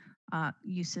use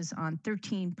uses on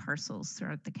 13 parcels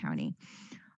throughout the county.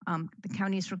 The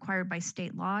county is required by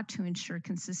state law to ensure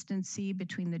consistency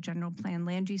between the general plan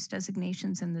land use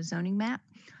designations and the zoning map.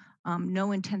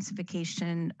 No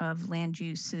intensification of land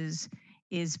uses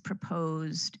is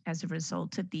proposed as a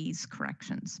result of these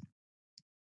corrections.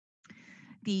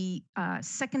 The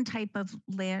second type of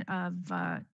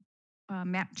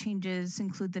map changes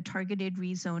include the targeted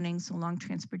rezonings along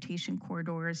transportation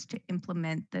corridors to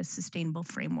implement the sustainable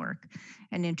framework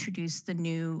and introduce the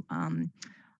new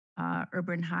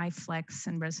urban high flex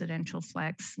and residential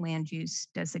flex land use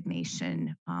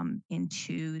designation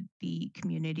into the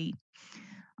community.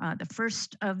 The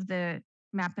first of the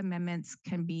map amendments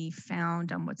can be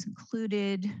found on what's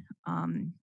included,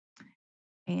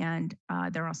 and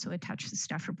they're also attached to the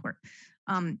staff report.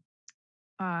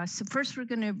 So first we're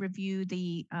going to review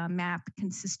the map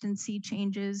consistency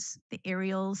changes. The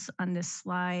aerials on this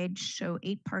slide show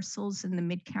 8 parcels in the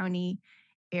Mid-County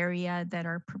area that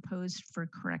are proposed for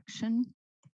correction.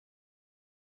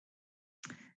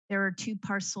 There are 2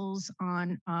 parcels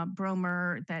on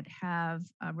Bromer that have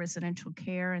residential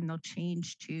care, and they'll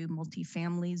change to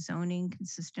multifamily zoning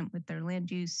consistent with their land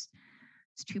use.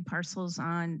 There's 2 parcels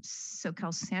on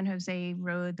SoCal San Jose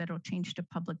Road that'll change to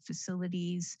public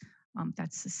facilities.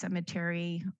 That's the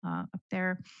cemetery up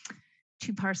there.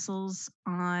 2 parcels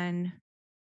on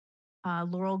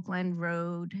Laurel Glen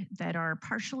Road that are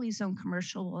partially zoned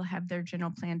commercial will have their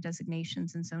general plan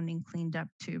designations and zoning cleaned up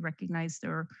to recognize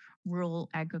their rural,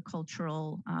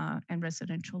 agricultural, and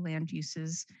residential land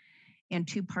uses. And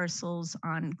 2 parcels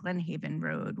on Glenhaven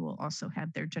Road will also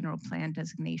have their general plan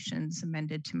designations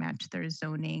amended to match their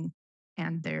zoning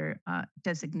and their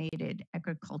designated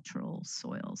agricultural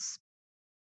soils.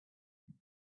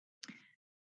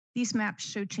 These maps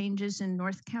show changes in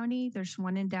North County. There's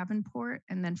 1 in Davenport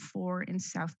and then 4 in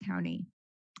South County.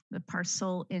 The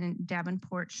parcel in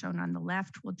Davenport shown on the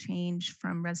left will change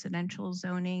from residential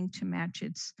zoning to match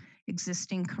its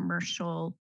existing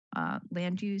commercial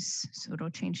land use. So it'll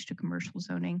change to commercial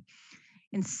zoning.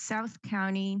 In South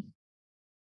County,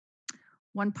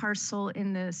 1 parcel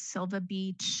in the Silva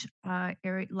Beach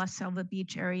area, La Selva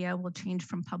Beach area will change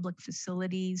from public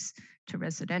facilities to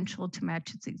residential to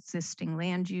match its existing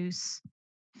land use.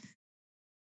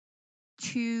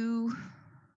 2,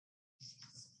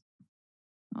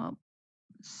 oh,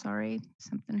 sorry,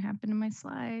 something happened to my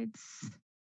slides.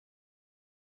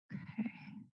 Okay.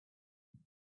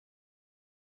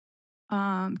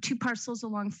 2 parcels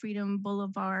along Freedom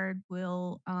Boulevard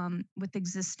will, with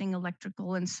existing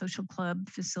electrical and social club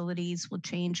facilities, will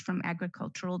change from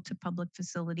agricultural to public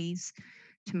facilities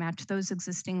to match those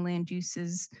existing land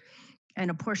uses.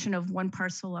 And a portion of 1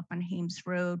 parcel up on Hames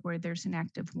Road where there's an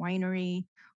active winery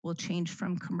will change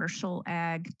from commercial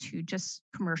ag to just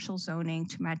commercial zoning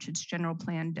to match its general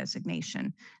plan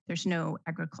designation. There's no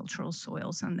agricultural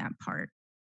soils on that part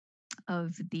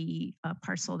of the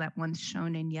parcel. That one's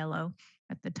shown in yellow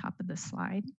at the top of the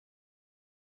slide.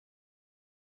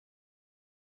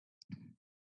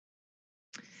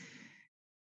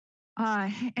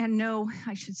 And no,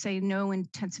 I should say no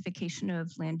intensification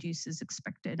of land use is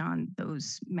expected on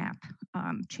those map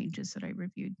changes that I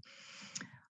reviewed.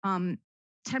 10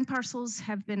 parcels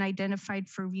have been identified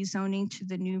for rezoning to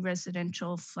the new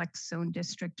residential flex zone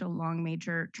district along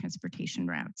major transportation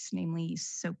routes, namely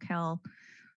SoCal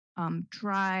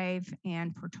Drive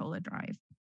and Portola Drive.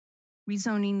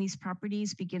 Rezoning these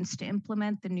properties begins to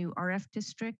implement the new RF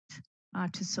district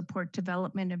to support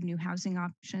development of new housing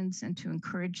options and to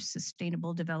encourage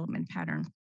sustainable development pattern.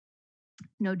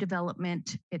 No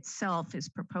development itself is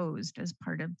proposed as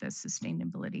part of the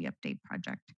sustainability update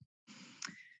project.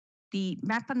 The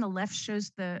map on the left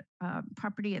shows the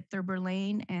property at Thurber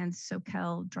Lane and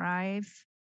SoCal Drive.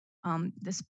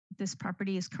 This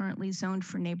property is currently zoned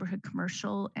for neighborhood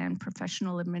commercial and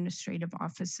professional administrative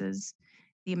offices.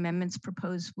 The amendments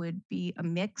proposed would be a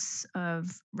mix of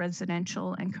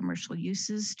residential and commercial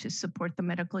uses to support the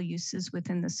medical uses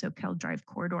within the Soquel Drive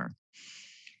corridor.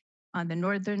 On the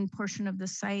northern portion of the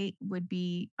site would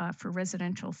be for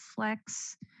residential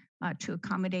flex to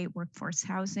accommodate workforce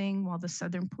housing, while the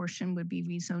southern portion would be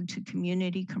rezoned to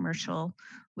community commercial,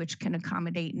 which can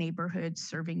accommodate neighborhoods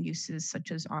serving uses such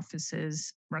as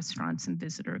offices, restaurants, and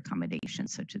visitor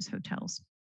accommodations such as hotels.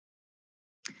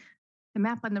 The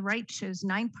map on the right shows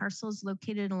 9 parcels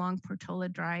located along Portola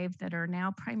Drive that are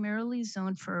now primarily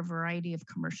zoned for a variety of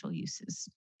commercial uses.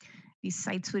 These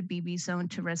sites would be rezoned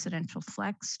to residential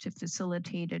flex to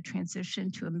facilitate a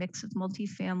transition to a mix of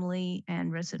multifamily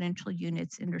and residential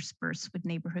units interspersed with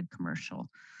neighborhood commercial,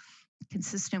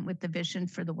 consistent with the vision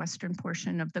for the western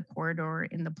portion of the corridor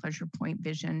in the Pleasure Point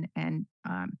vision and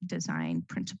design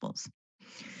principles.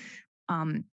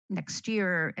 Next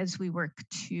year, as we work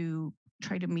to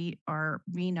try to meet our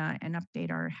RENA and update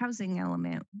our housing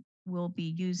element, we'll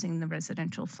be using the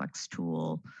residential flex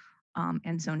tool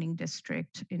and zoning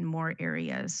district in more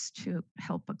areas to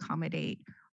help accommodate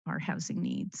our housing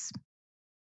needs.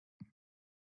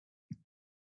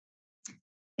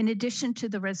 In addition to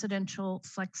the residential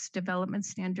flex development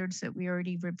standards that we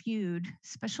already reviewed,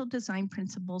 special design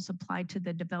principles apply to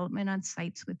the development on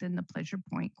sites within the Pleasure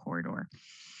Point corridor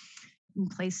in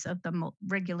place of the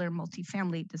regular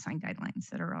multifamily design guidelines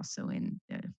that are also in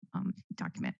the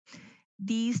document.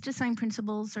 These design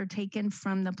principles are taken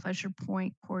from the Pleasure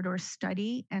Point corridor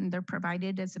study, and they're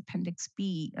provided as Appendix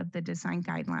B of the design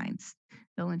guidelines.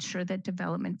 They'll ensure that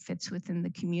development fits within the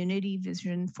community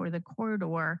vision for the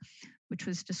corridor, which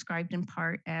was described in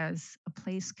part as a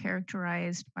place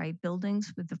characterized by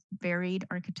buildings with varied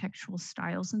architectural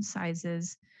styles and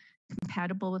sizes,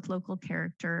 compatible with local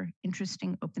character,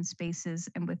 interesting open spaces,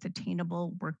 and with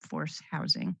attainable workforce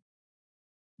housing.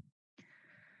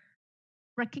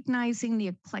 Recognizing the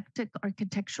eclectic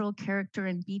architectural character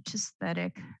and beach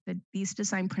aesthetic, that these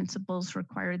design principles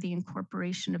require the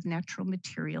incorporation of natural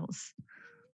materials.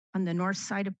 On the north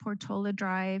side of Portola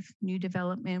Drive, new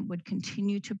development would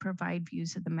continue to provide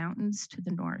views of the mountains to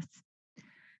the north.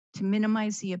 To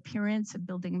minimize the appearance of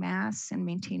building mass and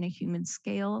maintain a human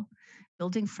scale,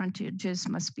 building frontages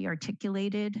must be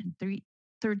articulated, and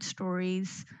third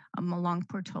stories along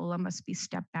Portola must be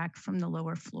stepped back from the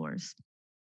lower floors.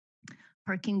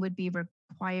 Parking would be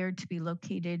required to be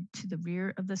located to the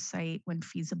rear of the site when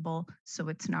feasible, so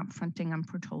it's not fronting on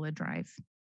Portola Drive.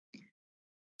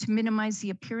 To minimize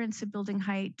the appearance of building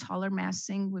height, taller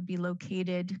massing would be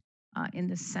located in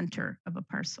the center of a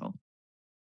parcel.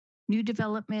 New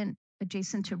development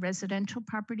adjacent to residential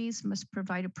properties must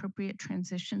provide appropriate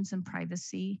transitions and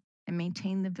privacy and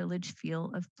maintain the village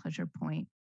feel of Pleasure Point.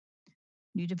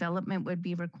 New development would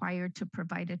be required to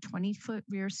provide a 20-foot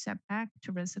rear setback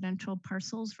to residential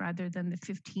parcels rather than the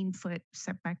 15-foot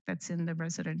setback that's in the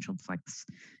residential flex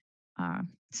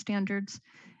standards.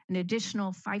 An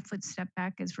additional 5-foot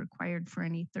setback is required for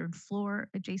any third floor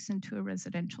adjacent to a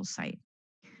residential site.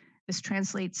 This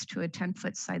translates to a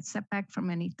 10-foot side setback from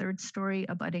any third story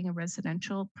abutting a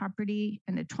residential property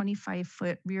and a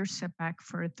 25-foot rear setback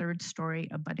for a third story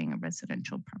abutting a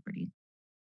residential property.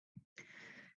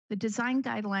 The design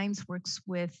guidelines works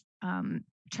with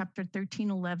Chapter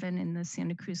 1311 in the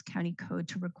Santa Cruz County Code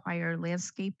to require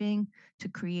landscaping to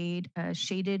create a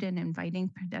shaded and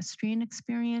inviting pedestrian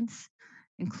experience,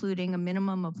 including a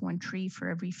minimum of 1 tree for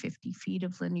every 50 feet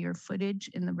of linear footage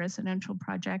in the residential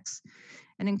projects,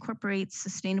 and incorporates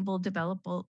sustainable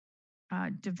development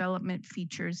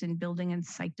features in building and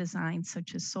site design,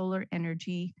 such as solar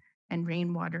energy and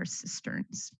rainwater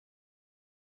cisterns.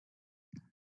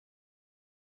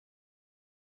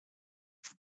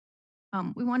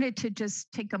 We wanted to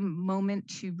just take a moment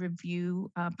to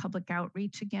review public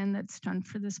outreach again that's done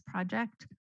for this project.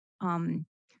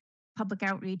 Public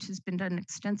outreach has been done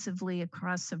extensively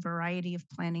across a variety of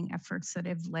planning efforts that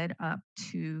have led up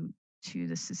to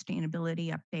the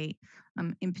sustainability update.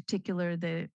 In particular,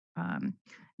 the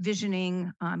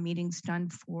visioning meetings done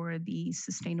for the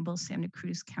Sustainable Santa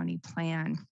Cruz County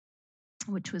Plan,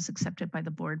 which was accepted by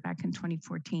the board back in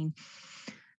 2014.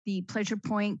 The Pleasure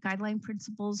Point guideline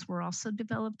principles were also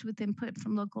developed with input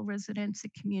from local residents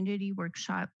at community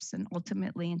workshops and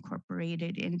ultimately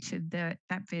incorporated into that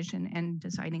vision and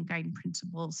designing guiding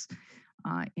principles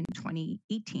in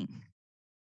 2018.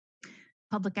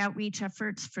 Public outreach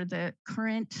efforts for the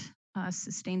current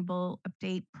sustainable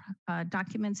update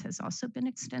documents has also been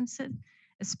extensive,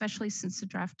 especially since the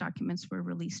draft documents were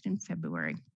released in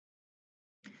February.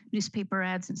 Newspaper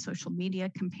ads and social media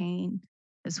campaign,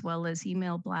 as well as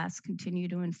email blasts, continue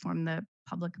to inform the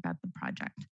public about the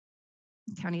project.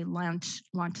 County launched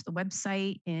the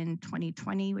website in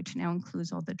 2020, which now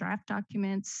includes all the draft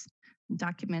documents.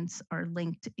 Documents are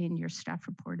linked in your staff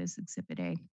report as Exhibit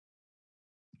A.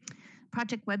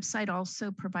 Project website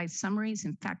also provides summaries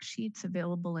and fact sheets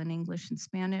available in English and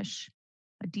Spanish,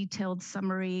 a detailed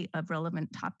summary of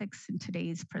relevant topics in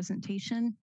today's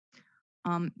presentation.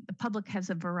 The public has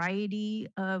a variety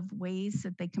of ways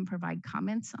that they can provide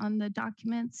comments on the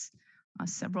documents.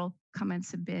 Several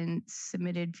comments have been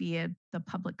submitted via the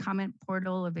public comment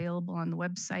portal available on the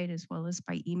website as well as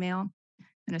by email.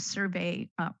 And a survey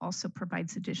also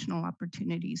provides additional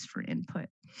opportunities for input.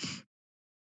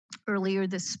 Earlier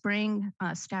this spring,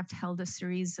 staff held a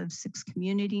series of 6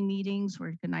 community meetings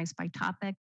organized by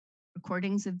topic.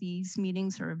 Recordings of these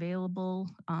meetings are available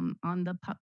on the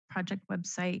project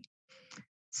website.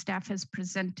 Staff has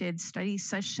presented study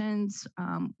sessions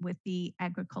with the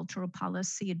Agricultural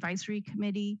Policy Advisory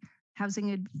Committee,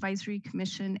 Housing Advisory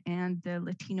Commission, and the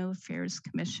Latino Affairs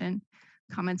Commission.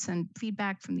 Comments and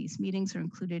feedback from these meetings are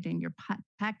included in your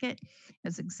packet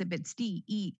as exhibits D,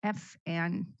 E, F,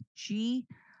 and G.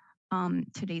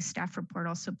 Today's staff report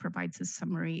also provides a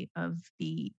summary of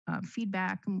the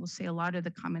feedback, and we'll say a lot of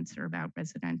the comments are about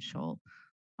residential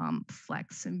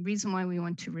flex. And the reason why we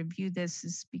want to review this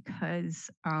is because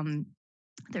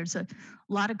there's a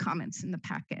lot of comments in the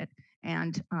packet.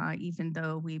 And even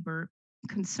though we were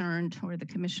concerned, or the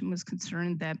commission was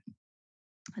concerned, that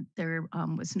there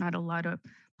was not a lot of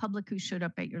public who showed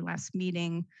up at your last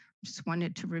meeting, just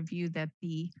wanted to review that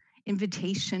the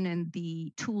invitation and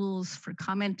the tools for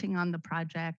commenting on the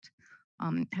project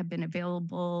have been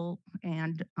available,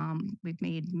 and we've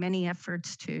made many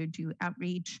efforts to do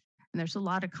outreach. And there's a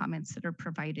lot of comments that are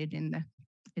provided in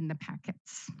the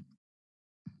packets.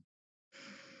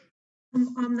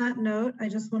 On that note, I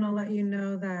just want to let you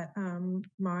know that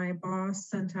my boss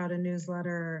sent out a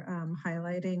newsletter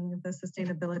highlighting the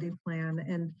sustainability plan,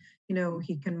 and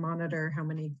he can monitor how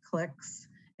many clicks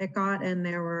it got, and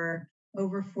there were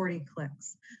over 40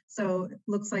 clicks. So it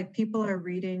looks like people are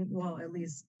reading, well, at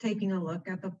least taking a look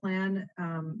at the plan,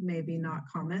 maybe not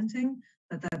commenting,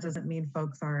 but that doesn't mean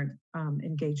folks aren't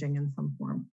engaging in some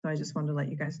form. So I just wanted to let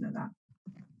you guys know that.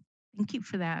 Thank you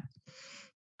for that.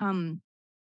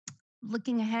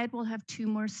 Looking ahead, we'll have 2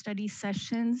 more study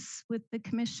sessions with the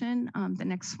commission. The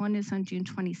next one is on June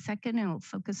 22nd, and it'll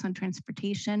focus on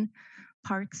transportation,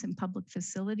 parks, and public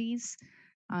facilities.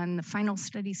 And the final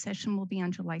study session will be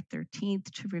on July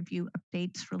 13th to review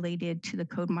updates related to the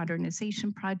code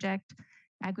modernization project,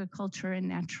 agriculture, and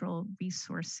natural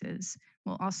resources.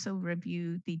 We'll also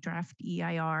review the draft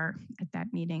EIR at that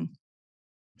meeting.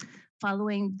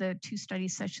 Following the 2 study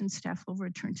sessions, staff will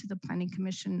return to the Planning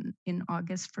Commission in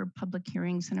August for public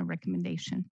hearings and a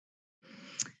recommendation.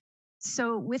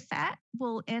 So with that,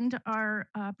 we'll end our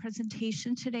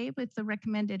presentation today with the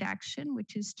recommended action,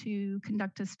 which is to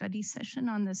conduct a study session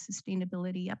on the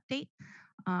sustainability update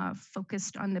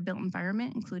focused on the built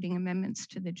environment, including amendments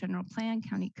to the general plan,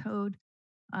 county code,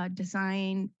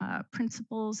 design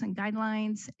principles and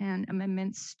guidelines, and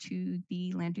amendments to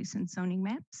the land use and zoning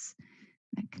maps.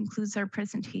 That concludes our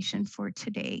presentation for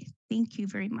today. Thank you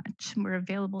very much. We're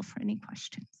available for any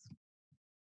questions.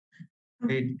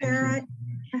 Sarah,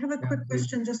 I have a quick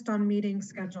question just on meeting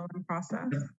schedule and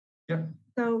process. Yeah.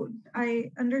 So I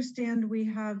understand we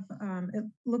have, it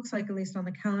looks like at least on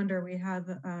the calendar, we have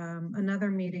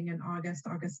another meeting in August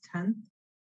 10th.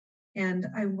 And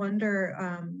I wonder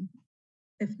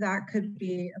if that could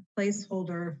be a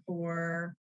placeholder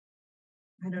for,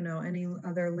 I don't know, any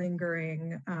other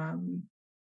lingering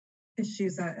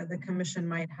issues that the commission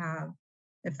might have.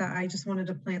 If that, I just wanted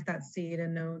to plant that seed,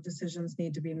 and no decisions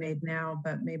need to be made now,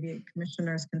 but maybe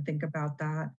commissioners can think about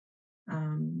that.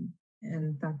 And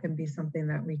that can be something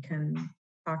that we can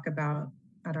talk about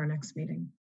at our next meeting.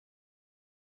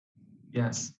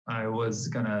 Yes, I was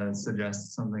gonna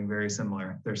suggest something very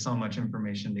similar. There's so much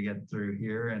information to get through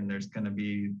here, and there's gonna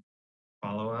be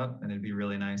follow-up, and it'd be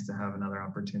really nice to have another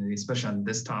opportunity, especially on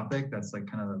this topic. That's like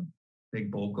kind of the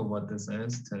big bulk of what this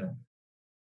is, to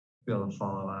be able to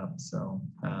follow up. So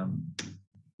I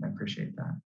appreciate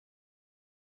that.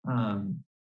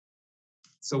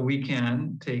 So we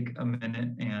can take a minute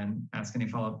and ask any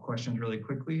follow-up questions really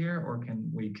quickly here, or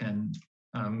we can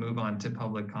move on to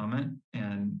public comment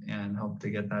and hope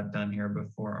to get that done here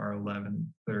before our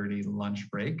 11:30 lunch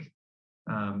break.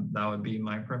 That would be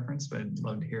my preference, but I'd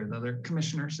love to hear the other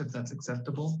commissioners if that's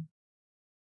acceptable.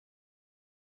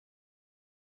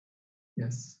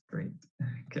 Yes, great.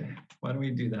 Okay, why don't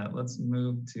we do that? Let's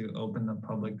move to open the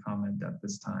public comment at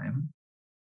this time.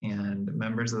 And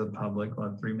members of the public will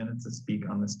have 3 minutes to speak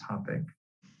on this topic.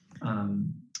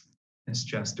 Ms.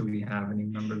 Jess, do we have any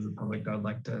members of the public that would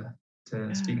like to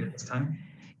speak at this time?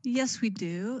 Yes, we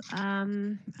do.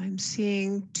 I'm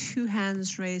seeing 2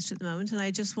 hands raised at the moment, and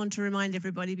I just want to remind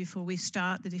everybody before we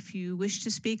start that if you wish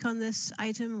to speak on this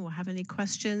item or have any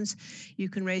questions, you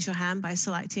can raise your hand by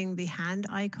selecting the hand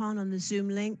icon on the Zoom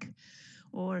link,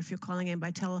 or if you're calling in by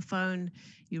telephone,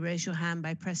 you raise your hand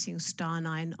by pressing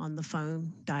 *9 on the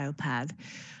phone dial pad.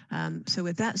 So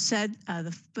with that said,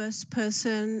 the first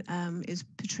person is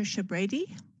Patricia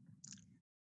Brady.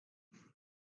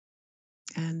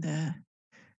 And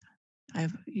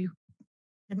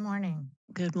Good morning.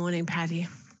 Good morning, Patty.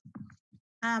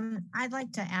 I'd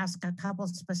like to ask a couple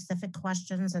specific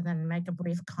questions and then make a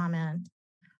brief comment.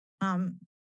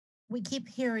 We keep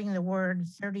hearing the word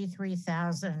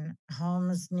 33,000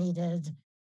 homes needed,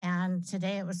 and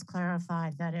today it was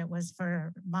clarified that it was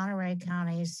for Monterey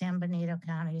County, San Benito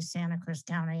County, Santa Cruz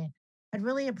County. I'd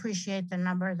really appreciate the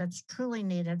number that's truly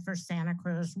needed for Santa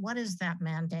Cruz. What is that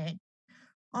mandate?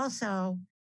 Also,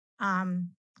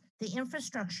 the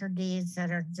infrastructure needs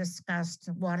that are discussed,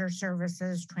 water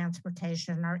services,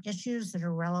 transportation, are issues that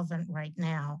are relevant right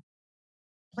now.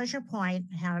 Pleasure Point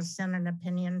has sent an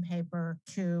opinion paper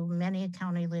to many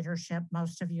county leadership,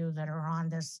 most of you that are on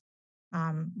this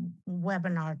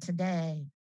webinar today,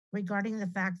 regarding the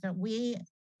fact that we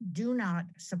do not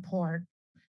support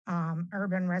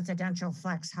urban residential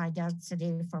flex high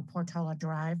density for Portola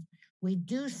Drive. We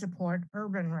do support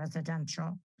urban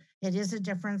residential. It is a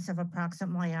difference of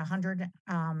approximately 100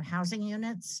 housing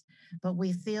units, but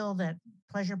we feel that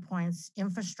Pleasure Point's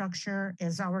infrastructure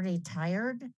is already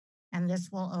tired and this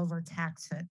will overtax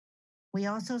it. We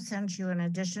also sent you, in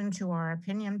addition to our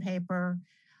opinion paper,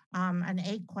 an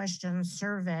 8-question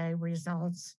survey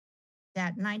results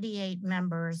that 98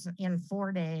 members in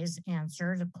 4 days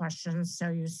answered the questions. So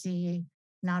you see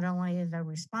not only the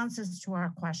responses to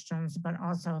our questions, but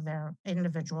also their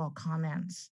individual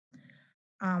comments.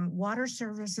 Water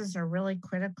services are really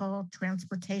critical.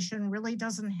 Transportation really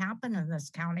doesn't happen in this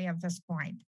county at this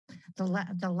point.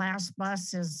 The last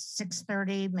bus is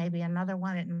 6:30, maybe another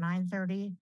one at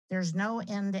 9:30. There's no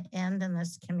end to end in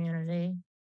this community.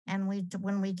 And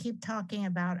when we keep talking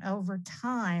about over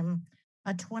time,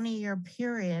 a 20-year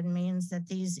period means that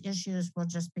these issues will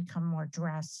just become more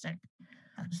drastic.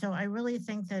 So I really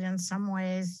think that in some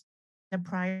ways, the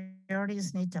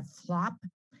priorities need to flop,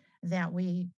 that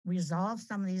we resolve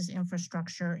some of these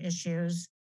infrastructure issues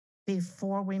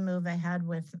before we move ahead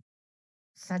with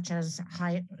such as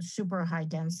super high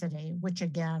density, which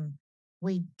again,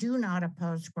 we do not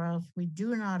oppose growth, we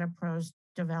do not oppose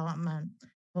development,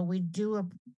 but we do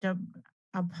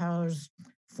oppose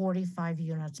 45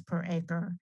 units per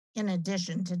acre, in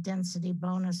addition to density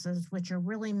bonuses, which are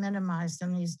really minimized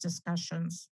in these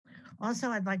discussions. Also,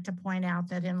 I'd like to point out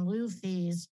that in lieu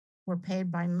fees were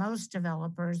paid by most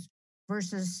developers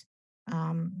versus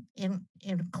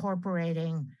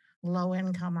incorporating low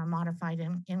income or modified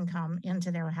income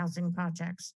into their housing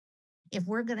projects. If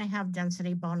we're going to have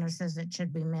density bonuses, it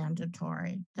should be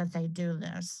mandatory that they do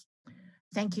this.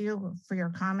 Thank you for your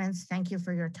comments. Thank you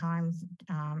for your time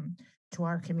to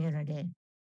our community.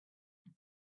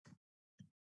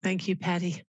 Thank you,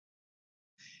 Patty.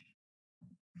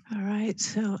 All right,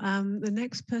 so the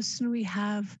next person we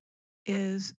have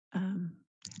is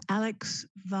Alex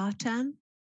Vartan.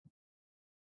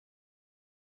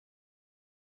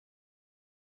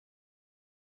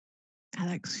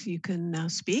 Alex, you can now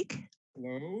speak.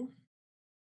 Hello.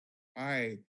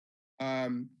 Hi.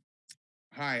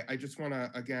 Hi, I just want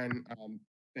to, again,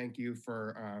 thank you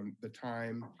for the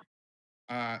time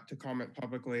to comment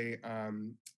publicly.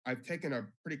 I've taken a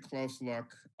pretty close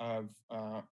look of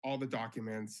all the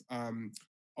documents.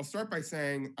 I'll start by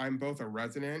saying I'm both a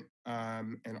resident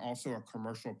and also a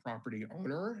commercial property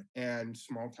owner and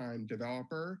small-time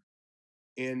developer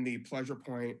in the Pleasure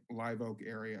Point Live Oak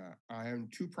area. I own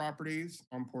 2 properties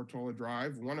on Portola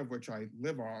Drive, one of which I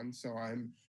live on, so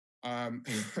I'm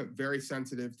very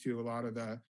sensitive to a lot of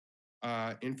the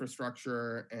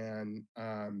infrastructure and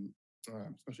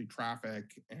especially traffic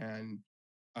and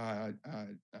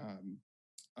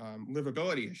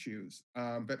livability issues.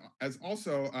 But as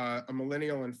also a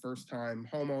millennial and first-time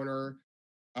homeowner,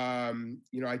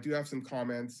 I do have some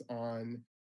comments on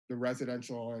the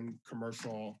residential and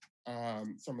commercial,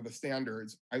 some of the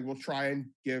standards. I will try and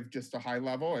give just a high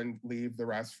level and leave the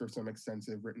rest for some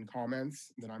extensive written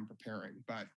comments that I'm preparing.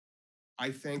 But I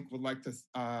think would like to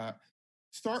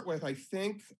start with, I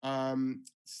think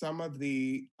some of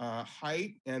the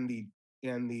height and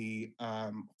the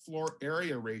floor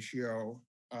area ratio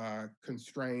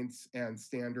constraints and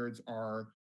standards are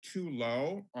too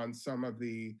low on some of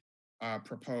the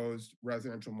proposed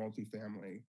residential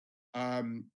multifamily.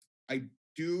 I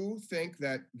do think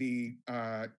that the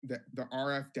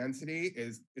RF density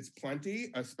is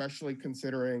plenty, especially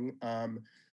considering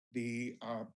the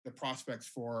prospects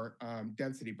for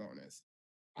density bonus.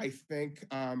 I think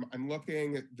I'm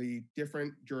looking at the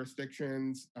different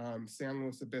jurisdictions, San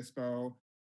Luis Obispo,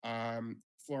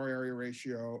 floor area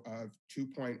ratio of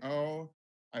 2.0.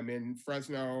 I'm in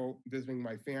Fresno visiting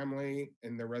my family.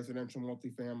 In the residential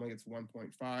multifamily, it's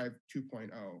 1.5,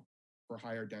 2.0 for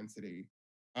higher density.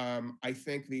 I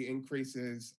think the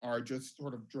increases are just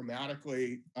sort of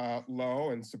dramatically low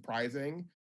and surprising.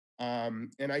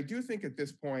 And I do think at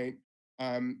this point,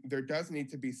 there does need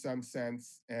to be some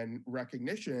sense and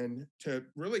recognition to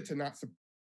not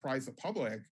surprise the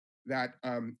public that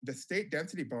the state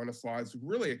density bonus law is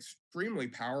really extremely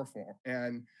powerful.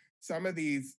 And some of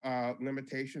these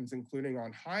limitations, including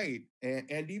on height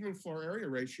and even floor area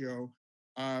ratio,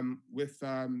 with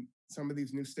some of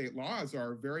these new state laws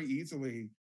are very easily,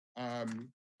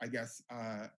 I guess,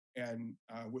 and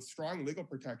with strong legal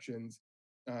protections,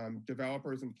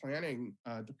 developers and planning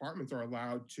departments are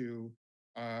allowed to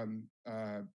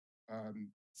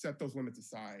set those limits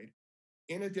aside.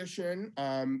 In addition,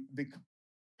 the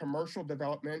commercial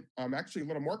development, I'm actually a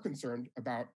little more concerned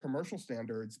about commercial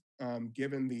standards,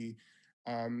 given the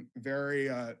very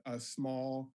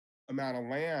small amount of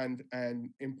land and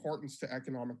importance to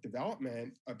economic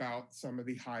development about some of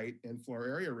the height and floor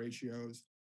area ratios.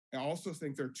 I also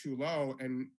think they're too low.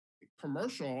 And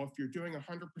commercial, if you're doing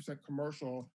 100%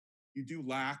 commercial, you do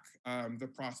lack the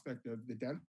prospect of the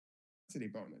density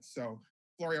bonus. So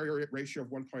floor area ratio of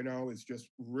 1.0 is just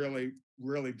really,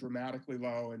 really dramatically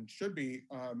low and should be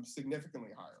significantly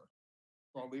higher.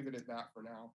 So I'll leave it at that for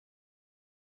now.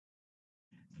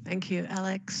 Thank you,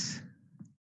 Alex.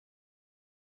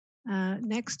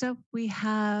 Next up, we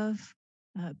have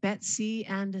Betsy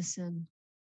Anderson.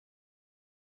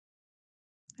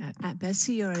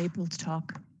 Betsy, you're able to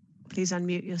talk. Please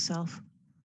unmute yourself.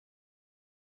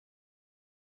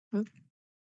 Oh.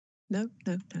 No.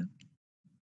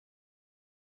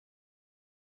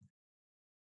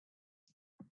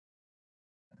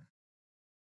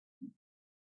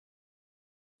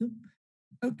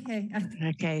 Okay.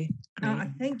 Okay.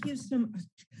 Thank you so much.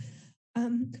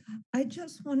 I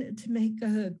just wanted to make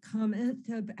a comment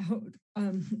about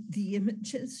the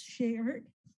images shared.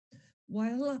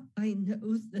 While I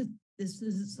know that this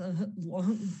is a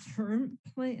long-term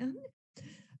plan,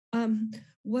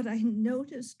 what I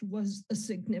noticed was a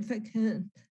significant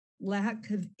lack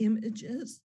of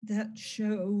images that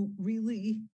show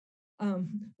really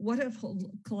what it will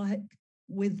look like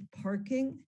with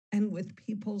parking and with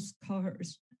people's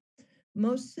cars.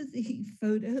 Most of the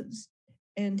photos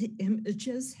and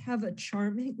images have a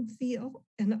charming feel,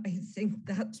 and I think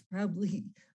that's probably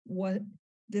what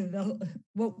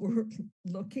we're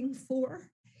looking for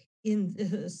in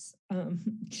this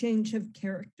change of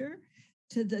character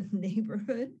to the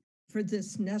neighborhood for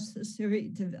this necessary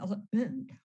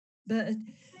development. But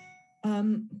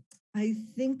I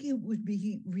think it would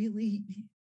be really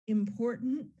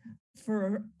important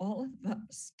for all of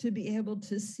us to be able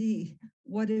to see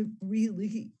what it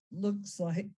really looks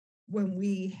like when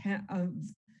we have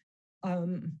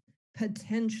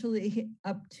potentially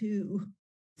up to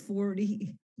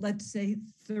 40, let's say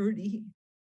 30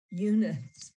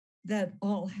 units that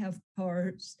all have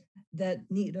cars that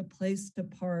need a place to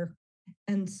park,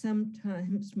 and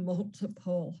sometimes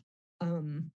multiple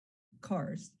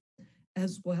cars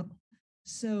as well.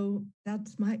 So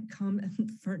that's my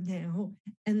comment for now.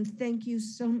 And thank you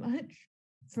so much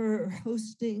for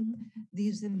hosting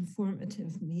these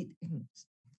informative meetings.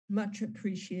 Much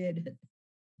appreciated.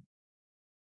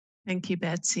 Thank you,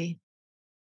 Betsy.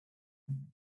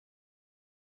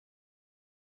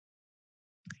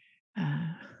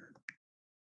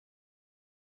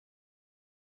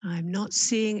 I'm not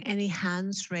seeing any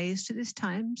hands raised at this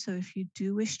time. So if you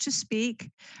do wish to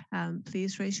speak,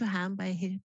 please raise your hand by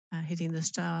hitting the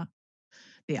star,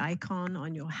 the icon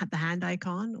on your the hand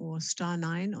icon, or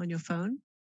 *9 on your phone.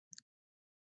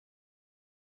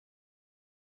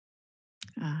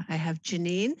 I have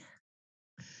Janine.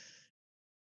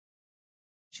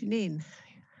 Janine,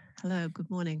 hello, good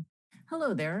morning.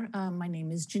 Hello there. My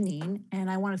name is Janine, and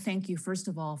I want to thank you, first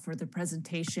of all, for the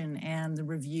presentation and the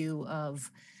review of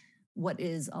what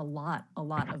is a lot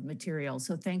of material.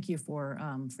 So thank you for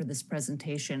this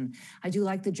presentation. I do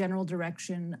like the general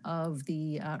direction of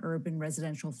the urban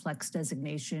residential flex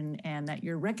designation, and that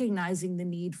you're recognizing the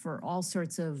need for all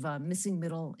sorts of missing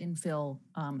middle infill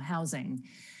housing.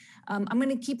 I'm going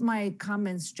to keep my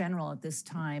comments general at this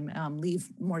time, leave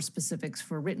more specifics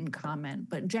for written comment.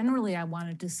 But generally, I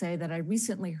wanted to say that I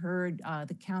recently heard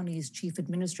the county's chief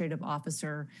administrative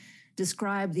officer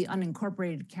describe the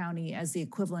unincorporated county as the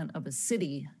equivalent of a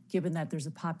city, given that there's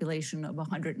a population of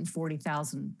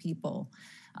 140,000 people.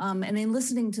 And in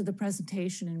listening to the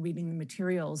presentation and reading the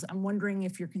materials, I'm wondering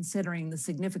if you're considering the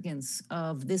significance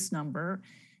of this number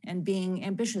and being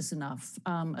ambitious enough,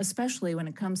 especially when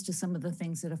it comes to some of the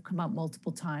things that have come up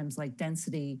multiple times, like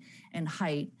density and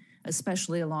height,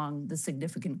 especially along the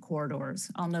significant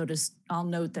corridors. I'll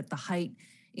note that the height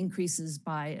increases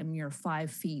by a mere 5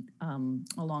 feet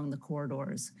along the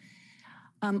corridors.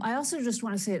 I also just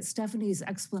want to say that Stephanie's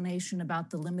explanation about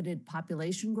the limited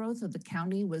population growth of the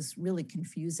county was really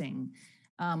confusing.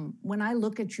 When I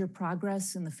look at your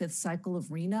progress in the 5th cycle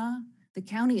of RENA, the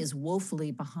county is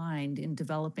woefully behind in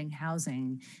developing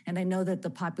housing. And I know that the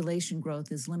population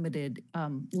growth is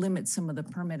limits some of the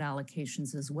permit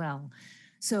allocations as well.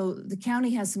 So the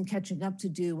county has some catching up to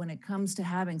do when it comes to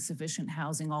having sufficient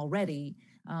housing already,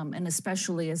 and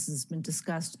especially, as has been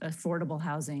discussed, affordable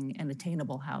housing and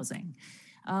attainable housing.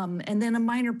 And then a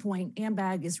minor point,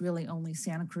 AMBAG is really only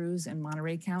Santa Cruz and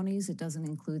Monterey counties. It doesn't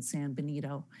include San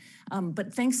Benito.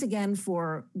 But thanks again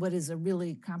for what is a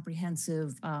really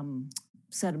comprehensive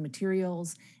set of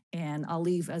materials. And I'll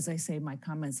leave, as I say, my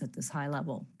comments at this high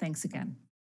level. Thanks again.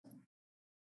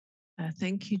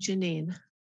 Thank you, Janine.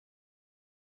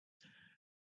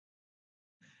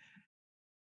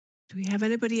 Do we have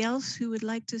anybody else who would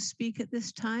like to speak at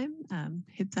this time?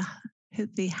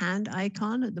 Hit the hand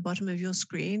icon at the bottom of your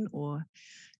screen, or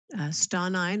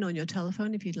 *9 on your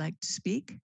telephone if you'd like to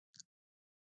speak.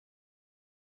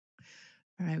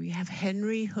 All right, we have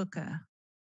Henry Hooker.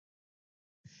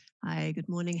 Hi, good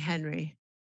morning, Henry.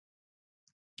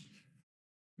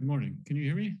 Good morning. Can you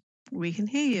hear me? We can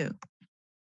hear you.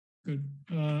 Good.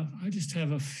 I just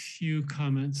have a few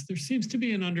comments. There seems to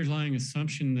be an underlying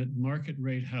assumption that market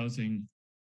rate housing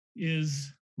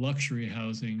is luxury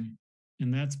housing,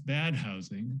 and that's bad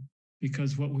housing,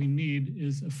 because what we need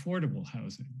is affordable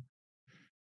housing.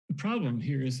 The problem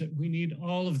here is that we need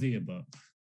all of the above.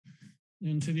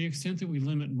 And to the extent that we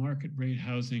limit market rate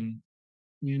housing,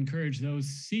 we encourage those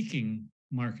seeking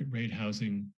market rate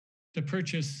housing to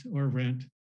purchase or rent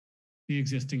the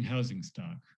existing housing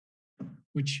stock,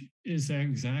 which is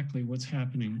exactly what's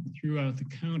happening throughout the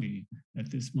county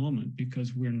at this moment,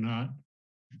 because we're not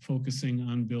focusing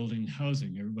on building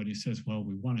housing. Everybody says, well,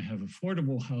 we want to have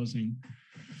affordable housing,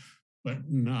 but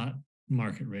not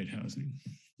market rate housing.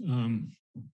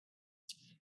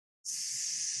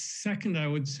 Second, I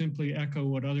would simply echo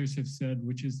what others have said,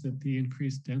 which is that the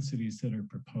increased densities that are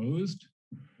proposed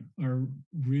are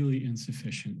really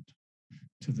insufficient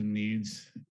to the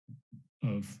needs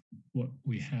of what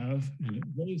we have, and it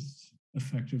wastes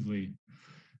effectively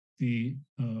the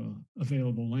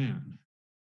available land.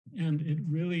 And it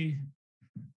really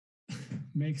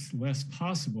makes less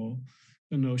possible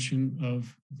the notion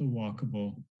of the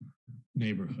walkable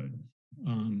neighborhood.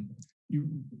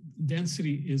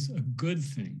 Density is a good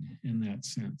thing in that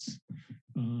sense.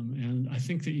 And I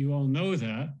think that you all know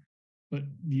that, but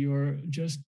you're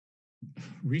just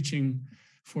reaching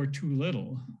for too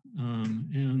little.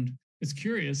 And it's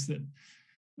curious that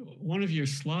one of your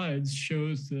slides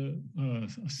shows the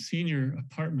a senior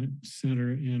apartment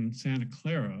center in Santa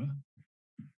Clara,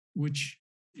 which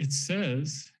it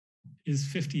says is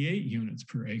 58 units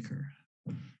per acre.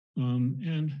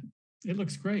 And it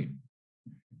looks great.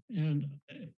 And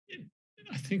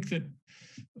I think that,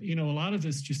 you know, a lot of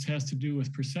this just has to do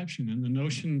with perception and the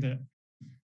notion that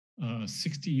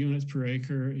 60 units per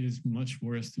acre is much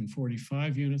worse than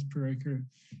 45 units per acre.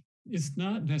 It's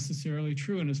not necessarily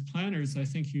true. And as planners, I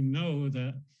think you know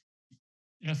that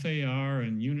FAR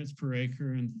and units per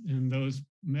acre and those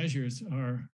measures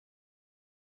are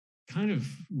kind of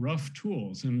rough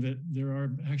tools, and that there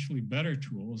are actually better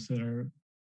tools that are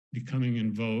becoming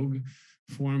in vogue,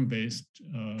 form-based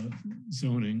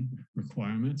zoning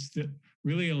requirements that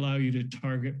really allow you to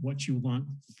target what you want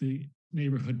the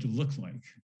neighborhood to look like,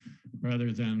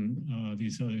 rather than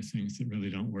these other things that really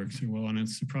don't work so well. And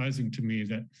it's surprising to me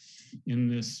that in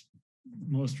this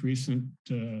most recent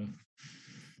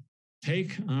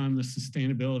take on the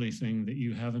sustainability thing that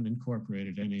you haven't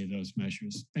incorporated any of those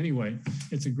measures. Anyway,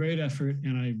 it's a great effort,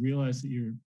 and I realize that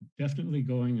you're definitely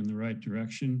going in the right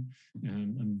direction,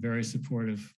 and I'm very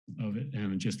supportive of it,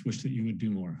 and I just wish that you would do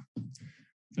more.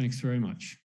 Thanks very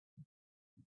much.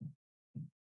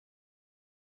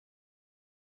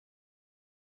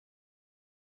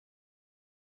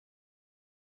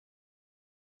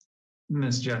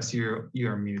 Ms. Jess, you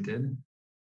are muted.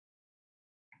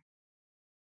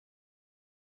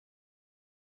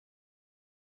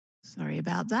 Sorry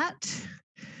about that.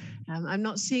 I'm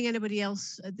not seeing anybody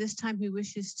else at this time who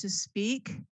wishes to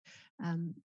speak.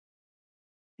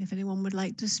 If anyone would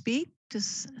like to speak,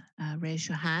 just raise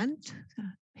your hand,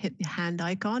 hit the hand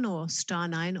icon or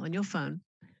 *9 on your phone.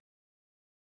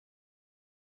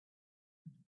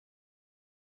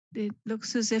 It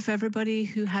looks as if everybody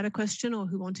who had a question or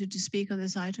who wanted to speak on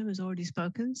this item has already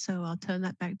spoken, so I'll turn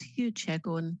that back to you, Chair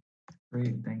Gordon.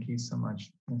 Great, thank you so much,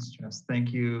 Ms. Jess.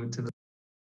 Thank you to the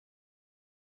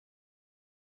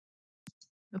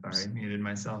Sorry, muted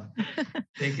myself.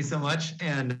 Thank you so much.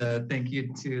 And thank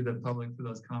you to the public for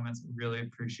those comments. Really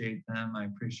appreciate them. I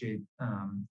appreciate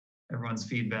everyone's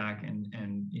feedback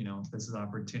and you know, this is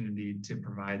opportunity to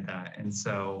provide that. And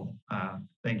so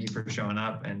thank you for showing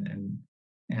up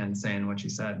and saying what you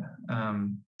said.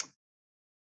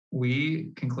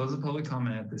 We can close the public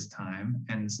comment at this time.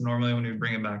 And it's normally when we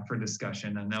bring it back for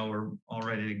discussion. I know we're all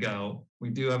ready to go. We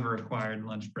do have a required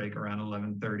lunch break around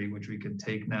 11:30, which we could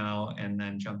take now and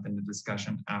then jump into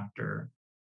discussion after.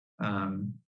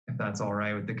 If that's all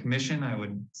right with the commission, I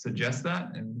would suggest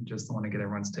that and just want to get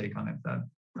everyone's take on if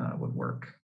that would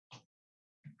work.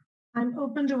 I'm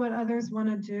open to what others want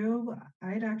to do.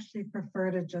 I'd actually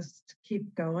prefer to just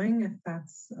keep going if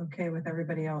that's okay with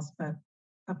everybody else, but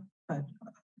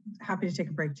happy to take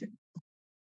a break too.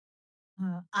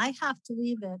 I have to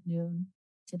leave at noon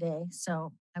today,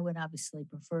 so I would obviously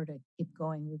prefer to keep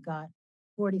going. We've got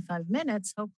 45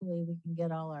 minutes. Hopefully we can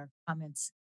get all our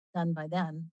comments done by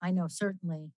then. I know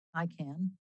certainly I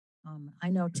can. I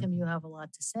know, Tim, you have a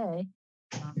lot to say,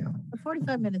 but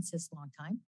 45 minutes is a long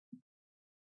time.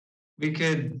 We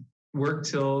could work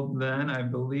till then. I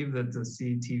believe that's a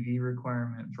CTV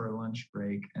requirement for a lunch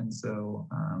break. And so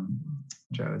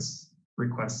which I was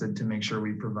requested to make sure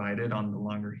we provide it on the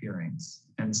longer hearings.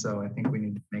 And so I think we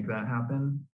need to make that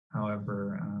happen.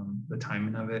 However, the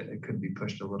timing of it, it could be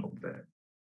pushed a little bit.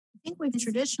 I think we've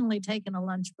traditionally taken a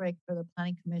lunch break for the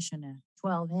Planning Commission at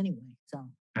 12 anyway, so.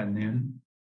 At noon?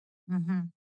 Mm-hmm.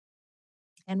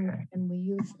 And we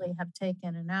usually have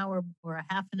taken an hour or a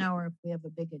half an hour if we have a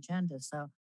big agenda. So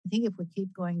I think if we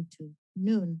keep going to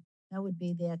noon, that would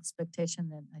be the expectation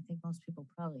that I think most people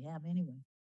probably have anyway.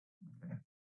 Okay.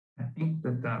 I think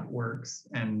that works.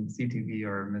 And CTV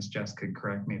or Ms. Jess could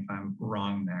correct me if I'm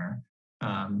wrong there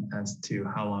as to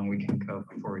how long we can go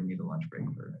before we need a lunch break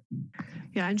for it.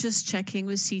 Yeah, I'm just checking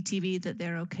with CTV that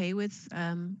they're okay with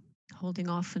holding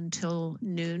off until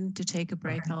noon to take a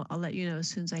break. Okay. I'll let you know as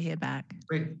soon as I hear back.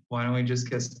 Great. Why don't we just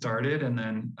get started and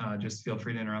then just feel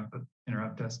free to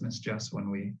interrupt us, Ms. Jess, when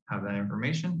we have that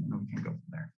information, and we can go from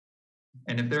there.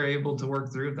 And if they're able to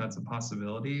work through, if that's a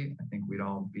possibility, I think we'd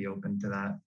all be open to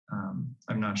that.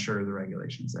 I'm not sure of the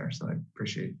regulations there, so I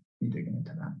appreciate you digging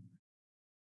into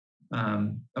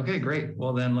that. Okay, great.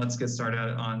 Well, then let's get started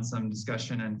on some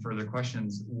discussion and further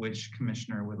questions. Which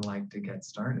commissioner would like to get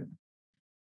started?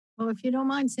 Well, if you don't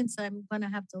mind, since I'm going to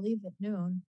have to leave at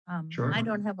noon, sure. I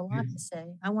don't have a lot to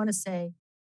say. I want to say,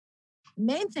 the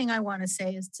main thing I want to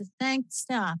say is to thank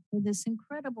staff for this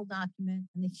incredible document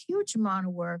and the huge amount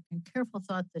of work and careful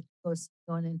thought that goes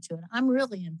going into it. I'm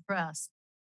really impressed.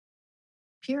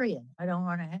 Period. I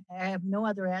have no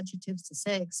other adjectives to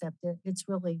say except that it's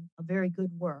really a very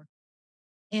good work.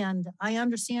 And I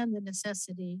understand the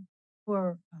necessity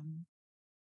for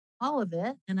all of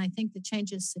it. And I think the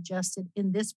changes suggested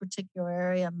in this particular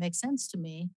area make sense to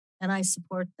me, and I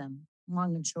support them,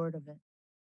 long and short of it.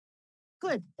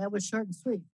 Good, that was short and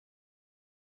sweet.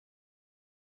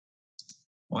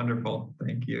 Wonderful,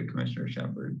 thank you, Commissioner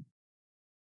Shepherd.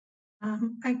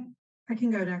 I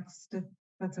can go next if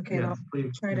that's okay. Yes, I'll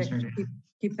please, try to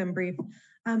keep them brief.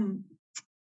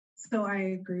 So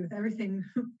I agree with everything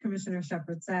Commissioner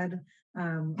Shepherd said.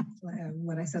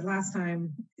 What I said last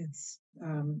time, it's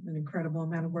an incredible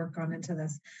amount of work gone into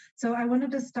this. So I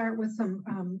wanted to start with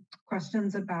some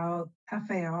questions about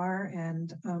FAR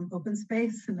and open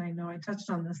space. And I know I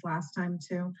touched on this last time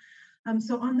too.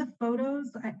 So on the photos,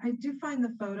 I do find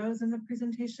the photos in the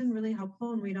presentation really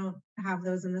helpful, and we don't have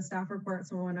those in the staff report.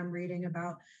 So when I'm reading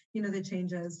about, you know, the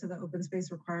changes to the open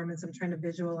space requirements, I'm trying to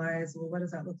visualize, well, what does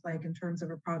that look like in terms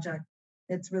of a project?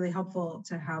 It's really helpful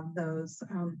to have those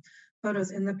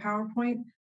photos in the PowerPoint.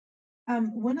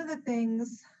 One of the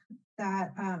things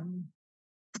that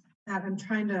that I'm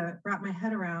trying to wrap my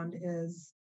head around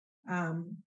is I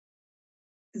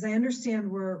understand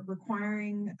we're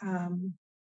requiring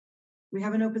we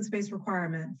have an open space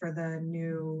requirement for the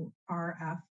new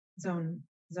RF zone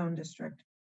district.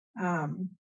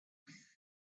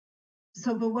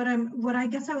 So, but what I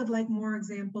guess I would like more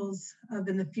examples of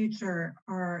in the future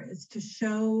is to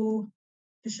show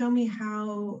me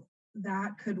how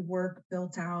that could work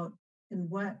built out and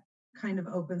what kind of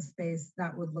open space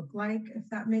that would look like, if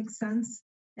that makes sense.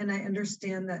 And I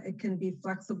understand that it can be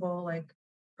flexible, like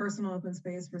personal open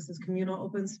space versus communal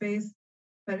open space.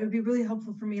 But it would be really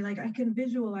helpful for me. Like I can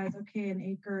visualize, okay, an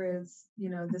acre is,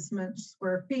 this much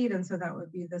square feet. And so that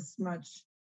would be this much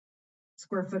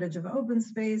square footage of open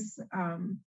space.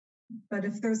 But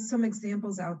if there's some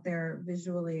examples out there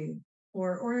visually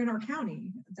or in our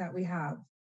county that we have,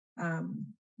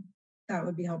 that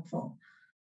would be helpful.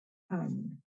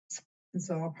 And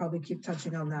so I'll probably keep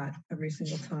touching on that every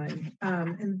single time.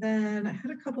 And then I had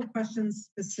a couple questions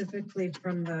specifically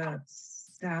from the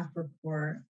staff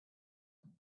report.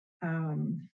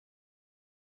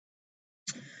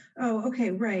 Oh,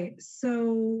 okay, right.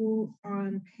 So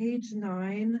on page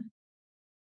 9,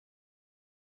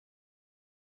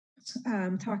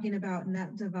 talking about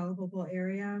net developable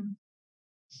area,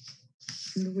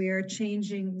 we are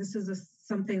changing. This is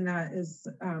something that is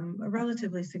a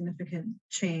relatively significant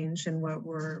change in what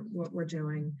we're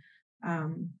doing.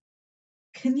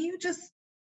 Can you just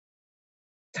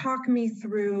talk me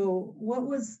through what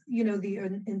was,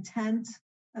 the intent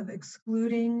of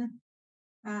excluding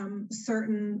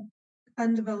certain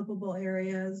undevelopable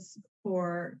areas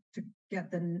to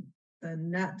get the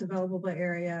net developable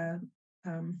area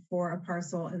for a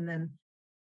parcel, and then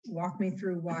walk me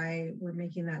through why we're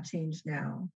making that change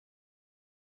now.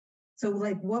 So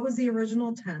like, what was the original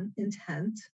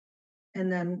intent?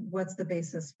 And then what's the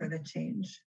basis for the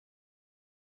change?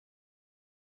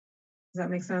 Does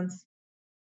that make sense?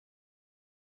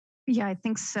 Yeah, I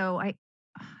think so. I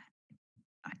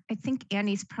think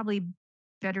Annie's probably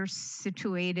better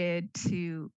situated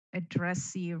to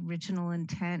address the original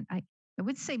intent. I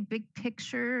would say big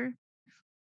picture,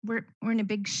 we're in a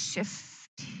big shift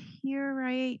here,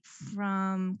 right?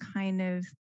 From kind of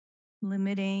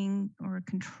limiting or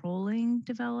controlling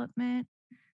development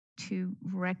to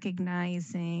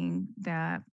recognizing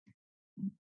that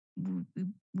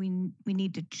we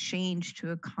need to change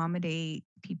to accommodate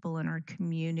people in our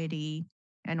community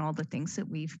and all the things that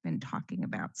we've been talking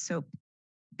about. So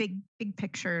big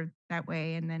picture that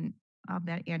way, and then I'll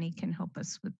bet Annie can help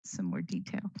us with some more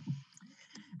detail.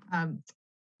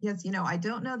 Yes, I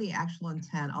don't know the actual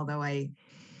intent, although I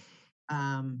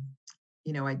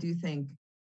do think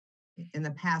in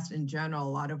the past, in general, a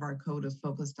lot of our code is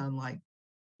focused on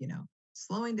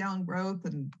slowing down growth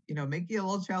and, making it a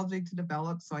little challenging to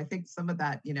develop. So I think some of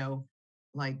that,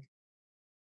 like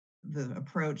the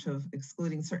approach of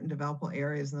excluding certain developable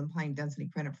areas and then applying density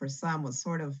credit for some was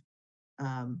sort of,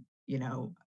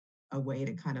 a way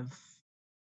to kind of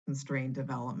constrain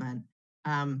development.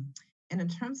 And in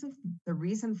terms of the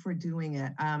reason for doing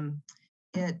it,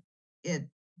 it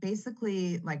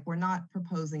basically, like, we're not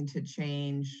proposing to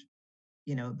change,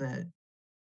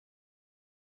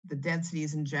 the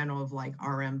densities in general of like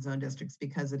RM zone districts,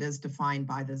 because it is defined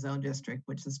by the zone district,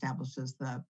 which establishes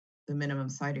the minimum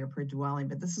site area per dwelling.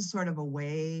 But this is sort of a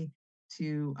way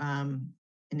to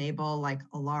enable like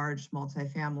a large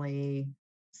multifamily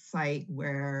site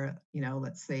where,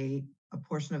 let's say a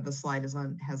portion of the slide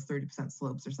has 30%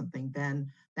 slopes or something,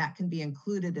 then that can be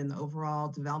included in the overall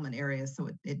development area. So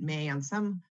it may, on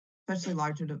some, especially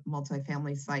larger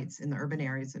multifamily sites in the urban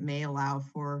areas, it may allow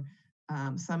for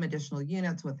some additional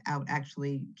units without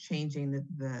actually changing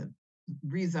the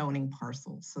rezoning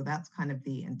parcels. So that's kind of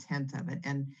the intent of it.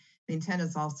 And the intent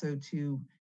is also to,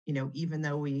 even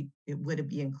though it would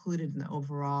be included in the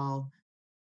overall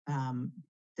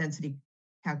density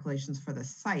calculations for the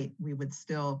site, we would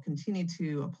still continue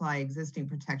to apply existing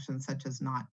protections such as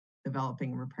not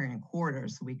developing and repairing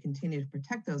corridors. So we continue to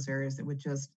protect those areas. It would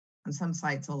just, on some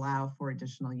sites, allow for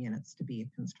additional units to be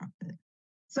constructed.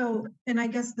 So, and I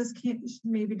guess this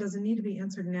maybe doesn't need to be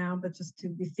answered now, but just to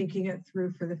be thinking it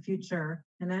through for the future.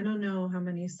 And I don't know how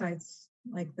many sites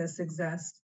like this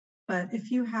exist, but if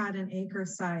you had an acre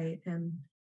site and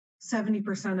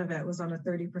 70% of it was on a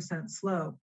 30%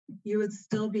 slope, you would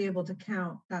still be able to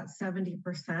count that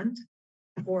 70%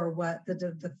 for what the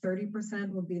 30%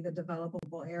 would be the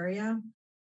developable area.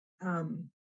 I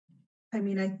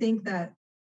mean, I think that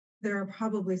there are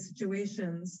probably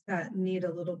situations that need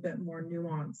a little bit more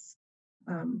nuance,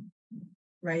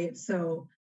 right? So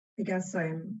I guess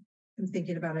I'm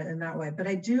thinking about it in that way, but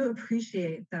I do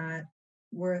appreciate that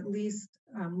we're at least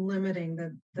limiting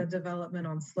the development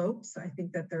on slopes. I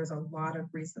think that there's a lot of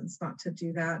reasons not to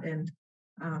do that, and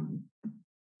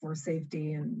for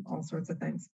safety and all sorts of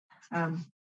things.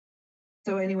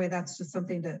 So anyway, that's just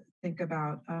something to think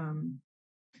about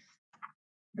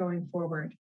going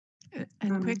forward.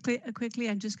 And quickly,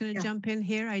 I'm just going to jump in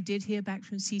here. I did hear back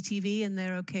from CTV, and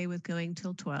they're okay with going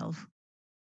till 12.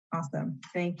 Awesome.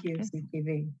 Thank you,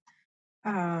 CTV.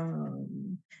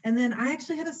 And then I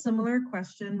actually had a similar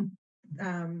question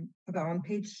about on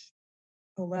page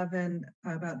 11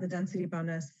 about the density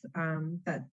bonus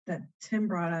that Tim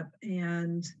brought up.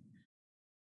 And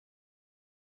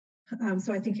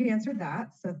so I think you answered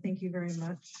that. So thank you very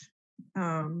much.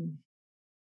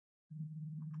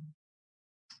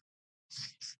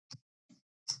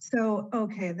 So,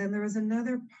 okay, then there was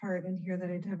another part in here that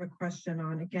I'd have a question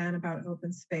on, again, about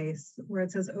open space, where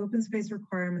it says open space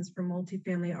requirements for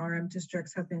multifamily RM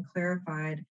districts have been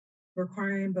clarified,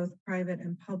 requiring both private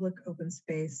and public open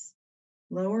space,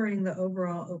 lowering the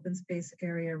overall open space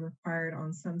area required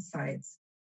on some sites.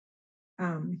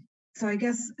 So I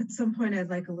guess at some point I'd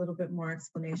like a little bit more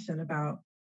explanation about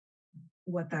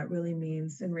what that really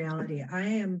means in reality.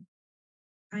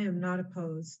 I am not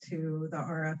opposed to the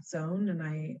RF zone, and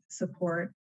I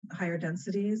support higher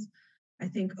densities. I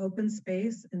think open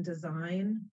space and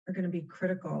design are going to be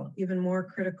critical, even more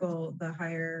critical the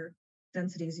higher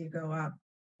densities you go up.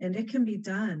 And it can be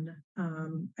done.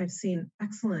 I've seen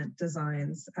excellent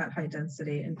designs at high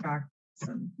density. In fact,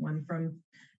 one from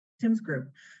Tim's group.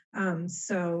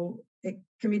 So it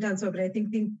can be done. So, but I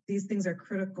think these things are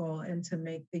critical, and to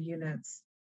make the units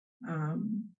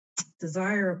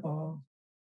desirable,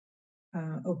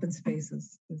 open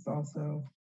spaces is also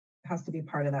has to be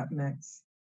part of that mix.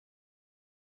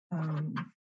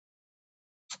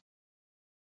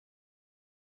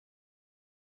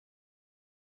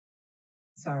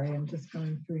 Sorry, I'm just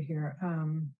going through here.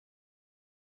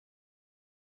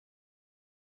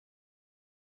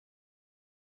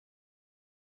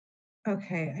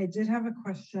 Okay, I did have a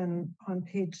question on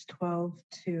page 12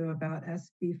 too about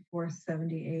SB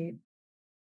 478,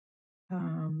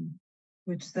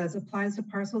 which says applies to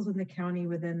parcels in the county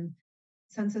within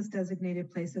census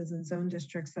designated places and zone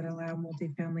districts that allow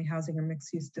multifamily housing or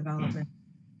mixed use development.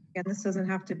 Again, this doesn't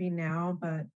have to be now,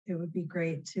 but it would be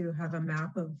great to have a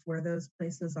map of where those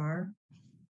places are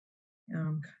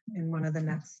in one of the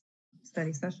next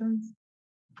study sessions.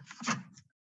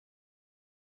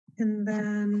 And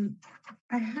then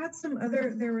I had some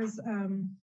other, there was,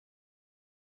 I'm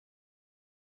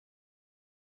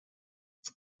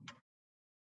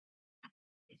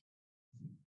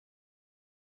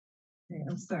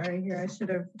sorry here, I should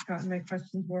have gotten my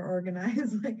questions more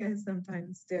organized like I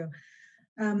sometimes do.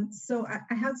 So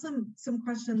I had some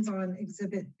questions on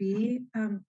Exhibit B.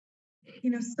 You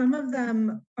know, some of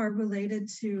them are related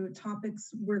to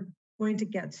topics we're going to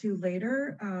get to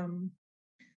later.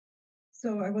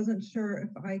 So I wasn't sure if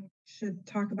I should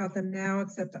talk about them now,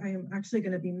 except I am actually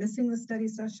going to be missing the study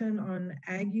session on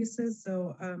ag uses.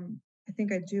 So I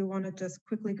think I do want to just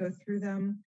quickly go through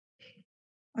them.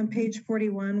 On page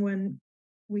 41, when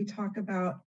we talk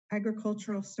about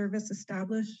agricultural service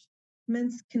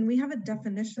establishments, can we have a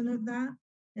definition of that?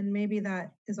 And maybe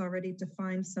that is already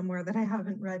defined somewhere that I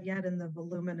haven't read yet in the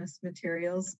voluminous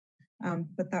materials,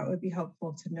 but that would be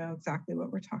helpful to know exactly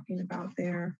what we're talking about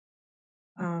there.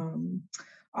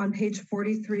 On page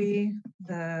 43,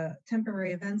 the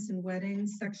temporary events and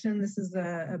weddings section, this is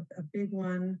a big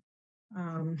one.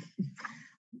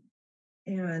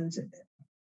 And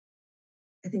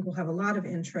I think we'll have a lot of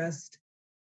interest.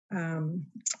 In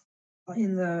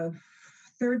the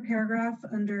third paragraph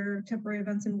under temporary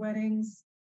events and weddings,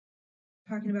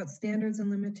 talking about standards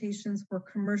and limitations for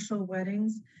commercial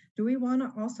weddings. Do we want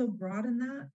to also broaden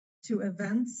that to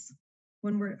events?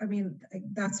 When we're, I mean,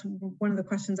 that's one of the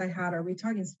questions I had. Are we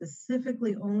talking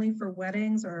specifically only for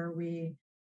weddings, or are we,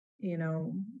 you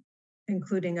know,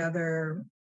 including other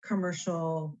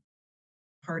commercial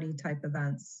party type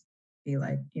events, be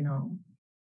like, you know,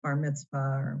 bar mitzvah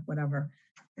or whatever?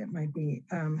 It might be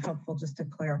helpful just to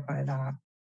clarify that.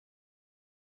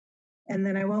 And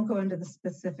then I won't go into the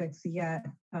specifics yet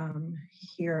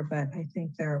here, but I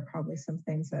think there are probably some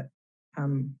things that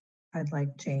I'd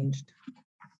like changed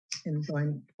in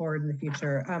going forward in the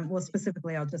future. Well,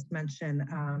 specifically, I'll just mention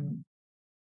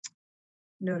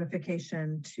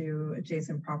notification to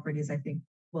adjacent properties, I think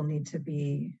will need to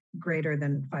be greater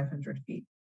than 500 feet.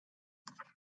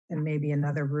 And maybe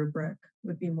another rubric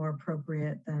would be more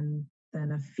appropriate than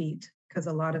a feet, because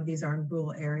a lot of these are in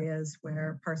rural areas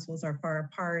where parcels are far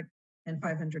apart and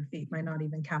 500 feet might not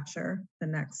even capture the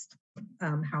next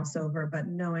house over. But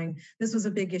knowing this was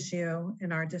a big issue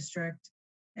in our district,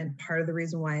 and part of the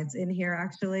reason why it's in here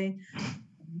actually.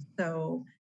 So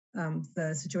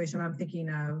the situation I'm thinking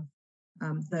of,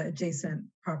 the adjacent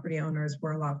property owners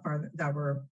were a lot farther, that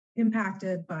were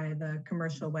impacted by the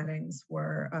commercial weddings,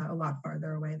 were a lot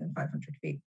farther away than 500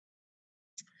 feet.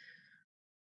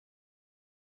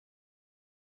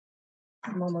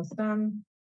 I'm almost done.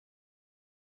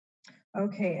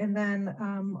 Okay, and then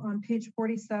on page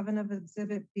 47 of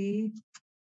Exhibit B,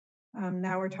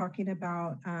 now we're talking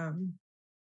about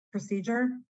procedure.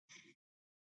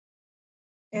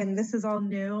 And this is all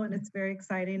new and it's very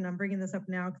exciting. I'm bringing this up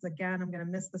now because again, I'm going to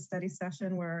miss the study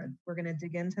session where we're going to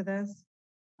dig into this.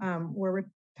 Where we're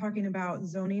talking about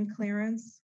zoning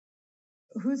clearance.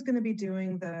 Who's going to be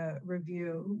doing the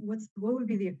review? What would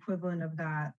be the equivalent of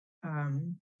that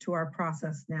to our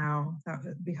process now? That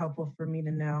would be helpful for me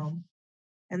to know.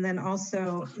 And then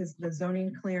also, is the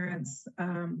zoning clearance,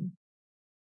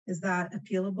 is that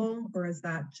appealable or is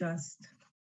that just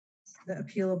the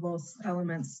appealable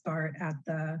elements start at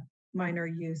the minor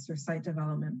use or site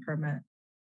development permit,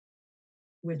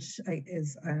 which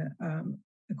is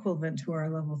equivalent to our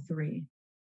level 3?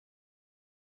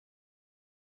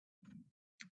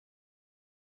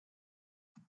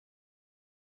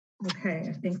 Okay,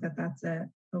 I think that's it.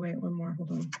 Oh wait, one more,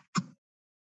 hold on.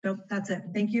 Nope, that's it.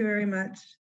 Thank you very much.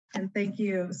 And thank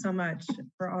you so much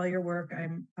for all your work.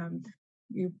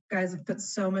 You guys have put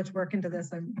so much work into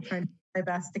this. I'm trying my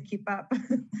best to keep up.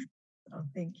 So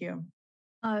thank you.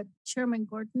 Chairman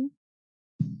Gordon?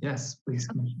 Yes, please.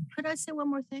 Could I say one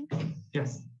more thing?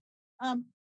 Yes.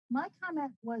 My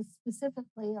comment was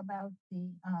specifically about the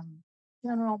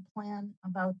general plan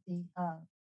about the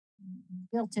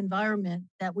built environment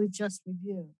that we've just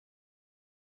reviewed.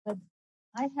 But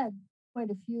I had quite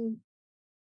a few,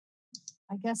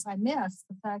 I guess I missed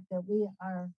the fact that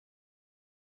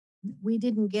we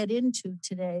didn't get into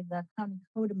today the county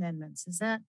code amendments. Is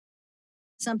that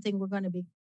something we're going to be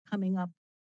coming up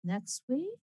next week,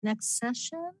 next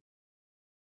session?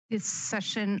 This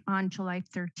session on July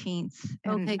 13th.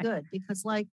 Okay, good. Because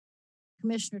like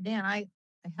Commissioner Dan, I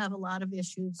have a lot of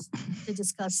issues to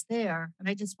discuss there. And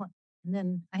I just want, and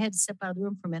then I had to step out of the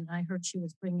room for a minute. And I heard she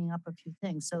was bringing up a few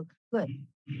things. So good.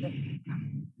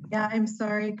 Yeah, I'm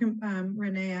sorry,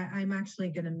 Renee, I'm actually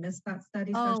going to miss that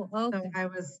study session. Okay. So I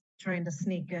was trying to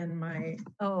sneak in okay.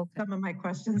 some of my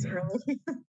questions early.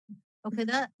 Okay,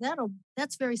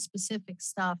 that's very specific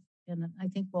stuff. And I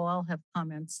think we'll all have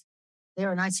comments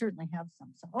there. And I certainly have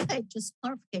some. So, okay, just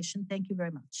clarification. Thank you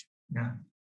very much. Yeah.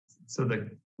 So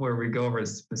where we go over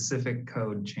specific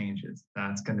code changes,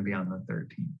 that's going to be on the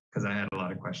 13th because I had a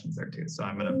lot of questions there too. So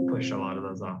I'm going to push a lot of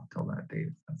those off till that date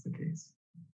if that's the case.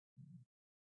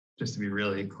 Just to be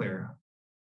really clear.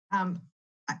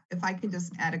 If I could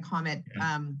just add a comment.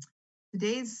 Yeah.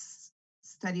 Today's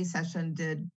study session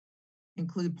did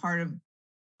include part of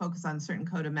focus on certain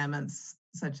code amendments,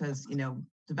 such as,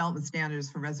 development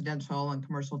standards for residential and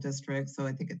commercial districts. So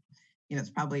I think it's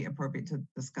probably appropriate to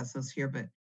discuss those here, but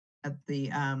at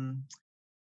the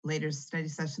later study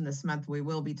session this month, we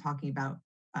will be talking about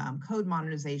code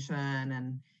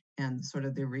modernization and sort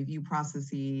of the review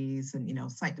processes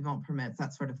and, site development permits,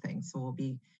 that sort of thing. So we'll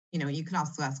be, you can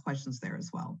also ask questions there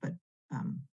as well, but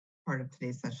part of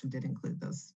today's session did include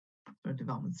those sort of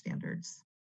development standards.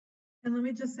 And let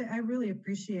me just say, I really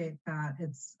appreciate that.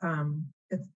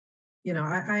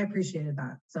 I appreciated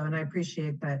that. So, and I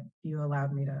appreciate that you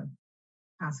allowed me to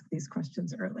ask these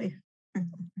questions early.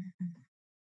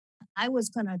 I was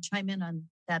going to chime in on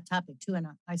that topic too, and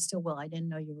I still will. I didn't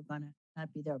know you were going to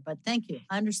not be there, but thank you.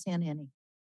 I understand, Annie.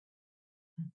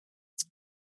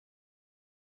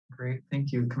 Great,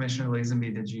 thank you. Commissioner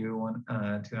Lazenby, did you want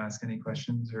to ask any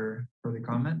questions or further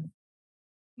comment?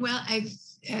 Well,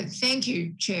 thank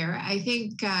you, Chair. I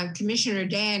think Commissioner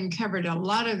Dan covered a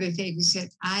lot of the things that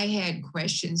I had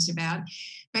questions about,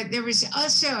 but there was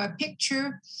also a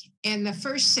picture in the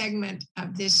first segment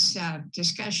of this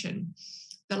discussion.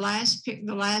 The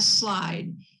last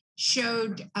slide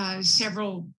showed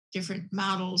several different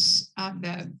models of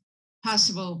the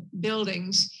possible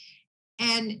buildings,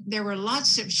 and there were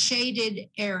lots of shaded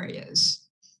areas.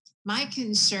 My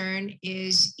concern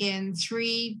is in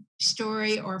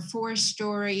 3-story or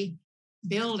 4-story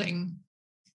building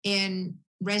in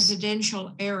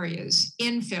residential areas,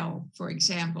 infill, for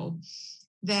example,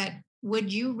 that would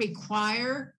the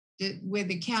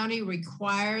county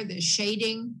require the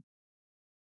shading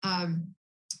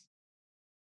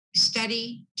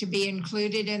study to be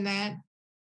included in that?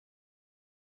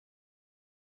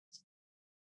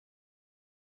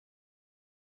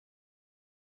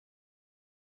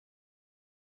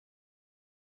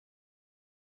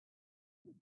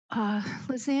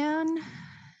 Lizanne,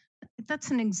 that's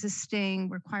an existing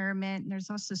requirement. And there's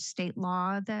also state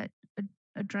law that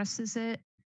addresses it.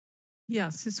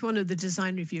 Yes, it's one of the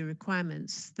design review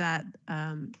requirements that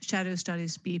shadow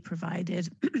studies be provided.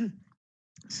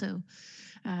 So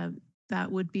that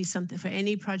would be something for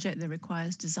any project that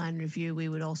requires design review. We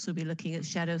would also be looking at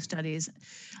shadow studies.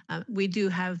 We do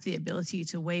have the ability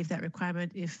to waive that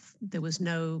requirement if there was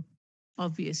no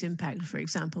obvious impact. For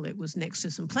example, it was next to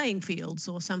some playing fields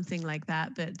or something like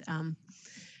that, but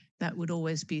that would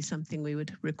always be something we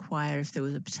would require if there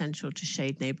was a potential to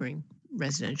shade neighboring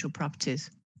residential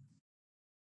properties.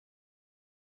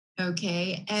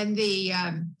 Okay, and the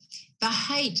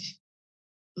height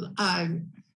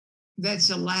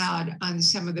that's allowed on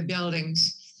some of the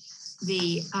buildings,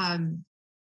 I'm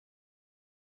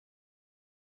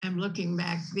looking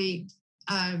back, the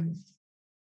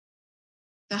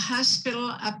hospital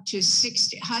up to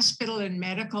 60, hospital and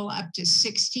medical up to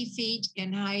 60 feet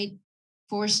in height,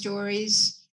 4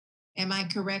 stories. Am I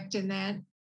correct in that?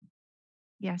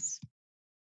 Yes.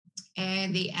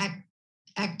 And the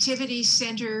activity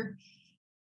center,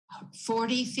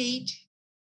 40 feet?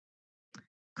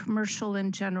 Commercial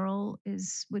in general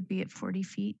would be at 40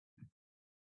 feet.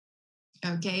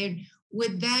 Okay, and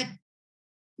would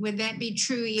that be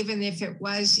true even if it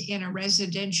was in a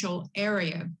residential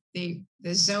area? The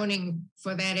zoning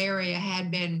for that area had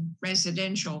been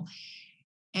residential,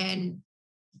 and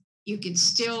you could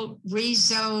still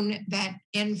rezone that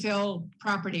infill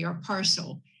property or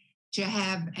parcel to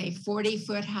have a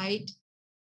 40-foot height?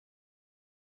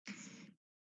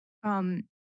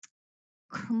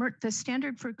 The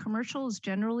standard for commercial is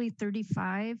generally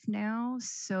 35 now,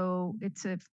 so it's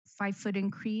a 5-foot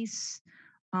increase.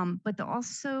 But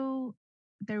also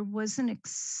there was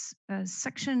a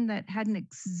section that had an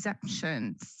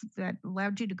exemption that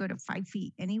allowed you to go to 5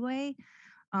 feet anyway.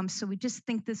 So we just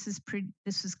think this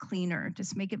is cleaner.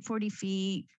 Just make it 40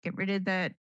 feet, get rid of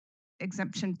that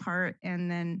exemption part, and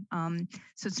then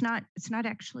so it's not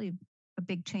actually a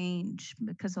big change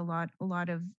because a lot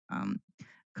of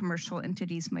commercial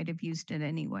entities might have used it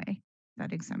anyway,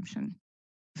 that exemption.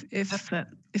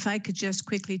 If I could just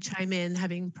quickly chime in,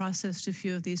 having processed a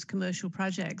few of these commercial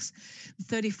projects,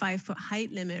 the 35-foot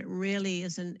height limit really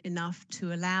isn't enough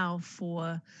to allow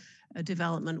for a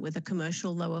development with a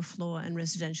commercial lower floor and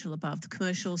residential above. The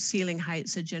commercial ceiling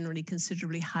heights are generally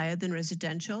considerably higher than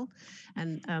residential.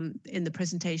 And in the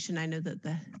presentation, I know that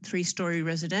the 3-story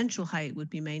residential height would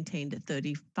be maintained at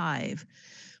 35.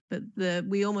 But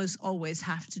we almost always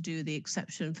have to do the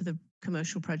exception for the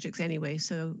commercial projects anyway.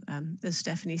 So as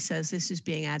Stephanie says, this is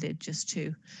being added just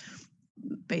to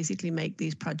basically make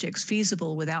these projects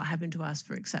feasible without having to ask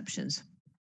for exceptions.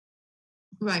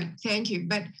 Right, thank you.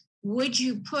 But would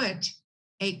you put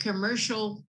a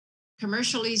commercially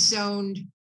zoned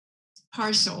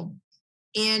parcel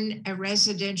in a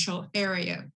residential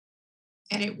area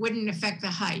and it wouldn't affect the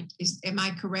height? Am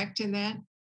I correct in that?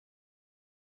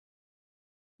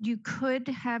 You could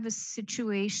have a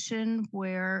situation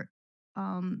where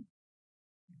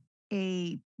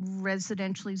a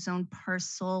residentially zoned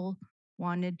parcel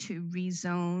wanted to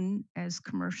rezone as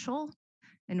commercial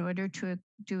in order to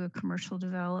do a commercial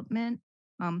development.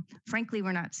 Frankly,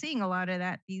 we're not seeing a lot of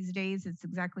that these days. It's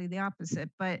exactly the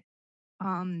opposite. But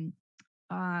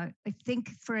I think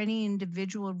for any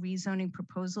individual rezoning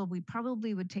proposal, we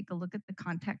probably would take a look at the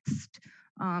context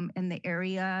and the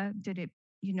area.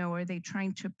 Are they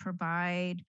trying to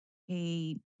provide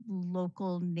a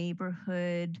local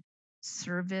neighborhood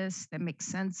service that makes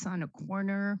sense on a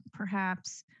corner,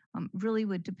 perhaps? Really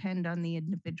would depend on the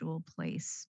individual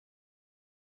place.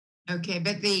 Okay,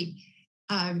 but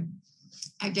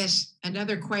I guess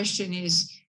another question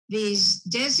is these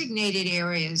designated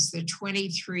areas, the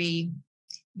 23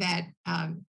 that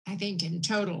I think in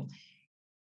total,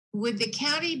 would the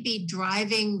county be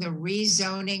driving the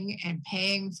rezoning and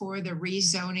paying for the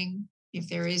rezoning if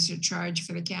there is a charge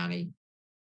for the county?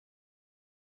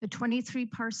 The 23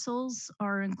 parcels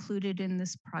are included in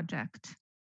this project.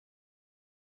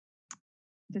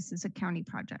 This is a county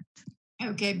project.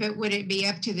 Okay, but would it be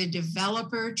up to the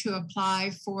developer to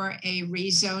apply for a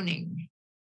rezoning?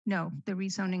 No, the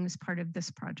rezoning is part of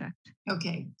this project.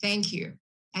 Okay, thank you.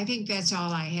 I think that's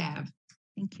all I have.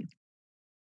 Thank you.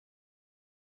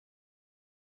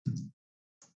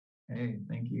 Hey,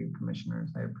 thank you,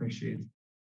 commissioners. I appreciate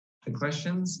the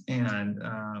questions, and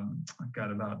I've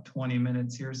got about 20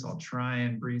 minutes here, so I'll try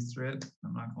and breeze through it.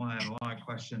 I'm not gonna lie, I have a lot of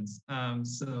questions.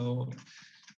 So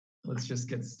let's just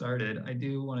get started. I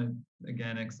do want to,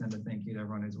 again, extend a thank you to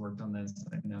everyone who's worked on this.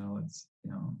 I know it's,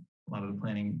 a lot of the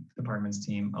planning department's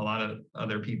team, a lot of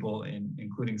other people,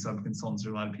 including sub-consultants,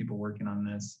 there are a lot of people working on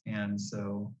this. And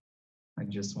so I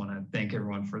just want to thank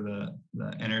everyone for the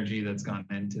energy that's gone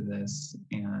into this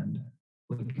and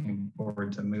looking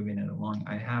forward to moving it along.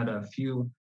 I had a few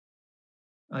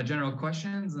general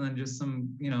questions and then just some,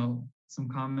 some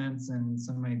comments and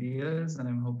some ideas, and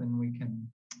I'm hoping we can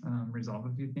resolve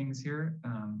a few things here.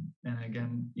 And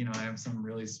again, you know, I have some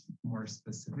really more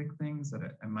specific things that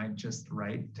I might just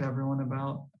write to everyone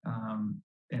about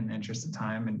in the interest of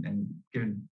time and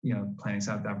giving, you know, planning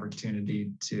staff the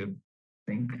opportunity to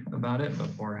think about it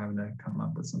before having to come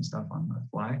up with some stuff on the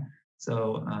fly.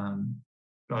 So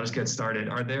but I'll just get started.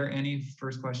 Are there any,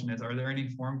 first question is, are there any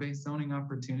form-based zoning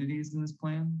opportunities in this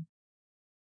plan?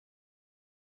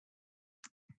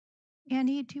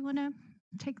 Annie, do you want to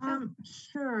take that?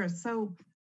 Sure. So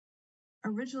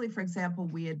originally, for example,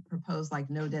 we had proposed like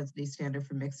no density standard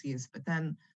for mixed use, but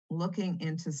then looking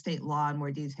into state law in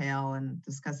more detail and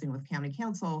discussing with county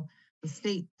council, the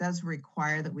state does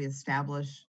require that we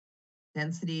establish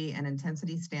density and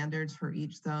intensity standards for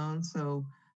each zone. So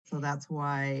that's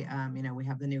why, you know, we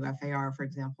have the new FAR, for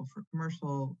example, for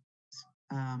commercial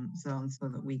zones so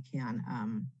that we can,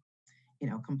 you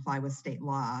know, comply with state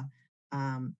law.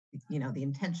 You know, the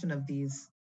intention of these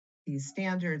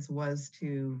standards was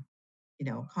to, you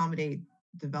know, accommodate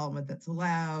development that's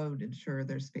allowed, ensure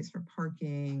there's space for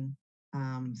parking.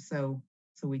 So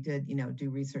we did, you know, do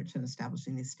research in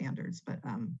establishing these standards, but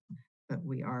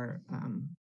we are,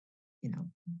 you know,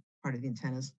 part of the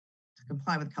intent is to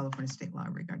comply with California state law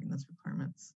regarding those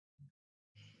requirements.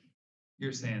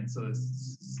 You're saying, so the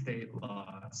state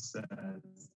law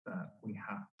says that we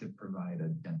have to provide a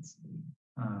density.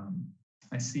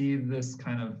 I see this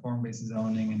kind of form-based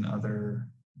zoning in other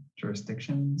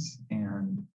jurisdictions,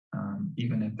 and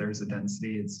even if there's a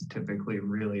density, it's typically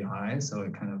really high, so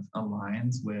it kind of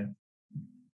aligns with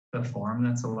the form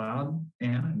that's allowed.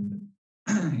 And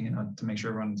you know, to make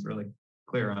sure everyone's really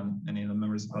clear on any of the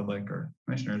members of the public or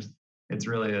commissioners, it's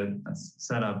really a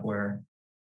setup where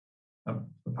a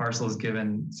parcel is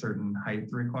given certain height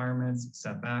requirements,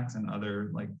 setbacks, and other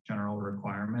like general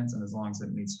requirements, and as long as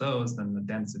it meets those, then the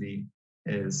density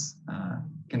is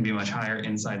can be much higher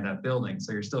inside that building.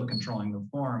 So you're still controlling the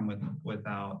form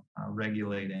without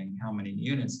regulating how many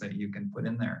units that you can put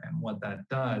in there. And what that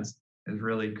does is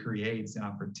really creates the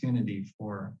opportunity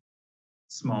for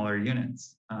smaller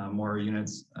units, more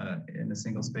units in a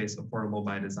single space, affordable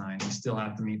by design. You still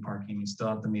have to meet parking, you still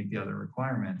have to meet the other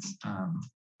requirements,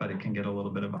 but it can get a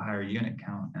little bit of a higher unit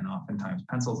count, and oftentimes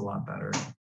pencil's a lot better.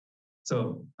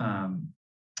 So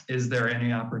is there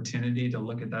any opportunity to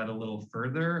look at that a little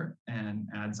further and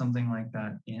add something like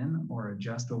that in, or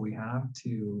adjust what we have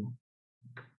to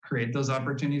create those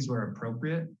opportunities where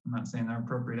appropriate? I'm not saying they're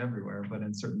appropriate everywhere, but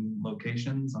in certain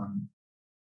locations on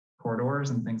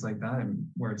corridors and things like that, and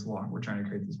where it's we're trying to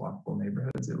create these walkable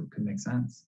neighborhoods, it could make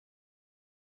sense.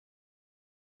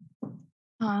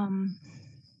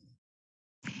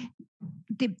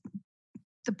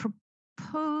 The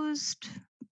proposed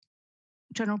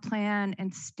general plan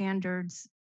and standards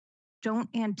don't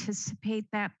anticipate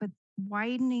that, but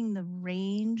widening the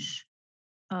range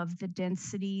of the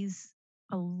densities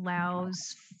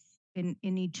allows in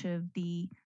each of the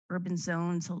urban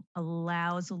zones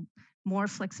allows more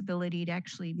flexibility to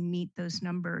actually meet those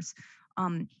numbers.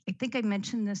 I think I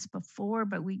mentioned this before,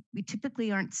 but we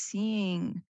typically aren't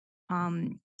seeing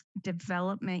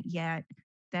development yet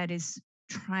that is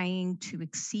trying to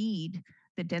exceed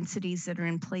the densities that are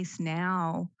in place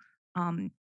now,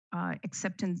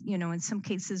 except in, you know, in some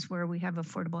cases where we have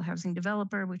affordable housing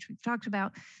developer, which we've talked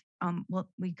about, well,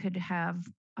 we could have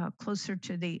closer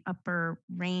to the upper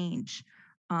range.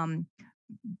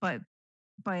 But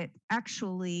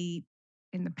actually,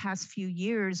 in the past few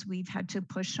years, we've had to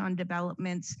push on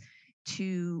developments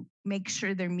to make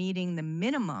sure they're meeting the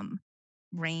minimum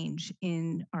range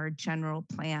in our general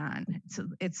plan. So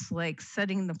it's like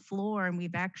setting the floor, and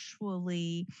we've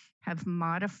actually have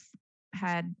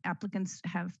had applicants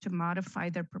have to modify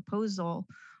their proposal,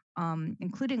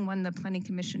 including one the Planning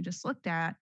Commission just looked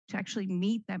at, to actually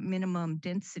meet that minimum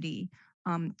density.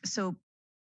 And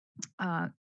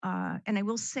I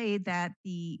will say that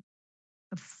the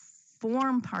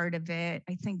form part of it,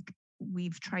 I think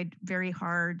we've tried very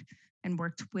hard and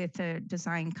worked with a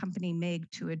design company, MEG,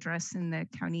 to address in the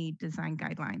county design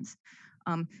guidelines.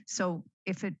 So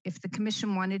if the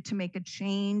commission wanted to make a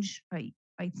change, I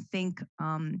think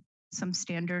some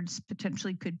standards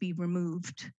potentially could be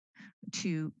removed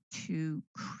to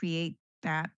create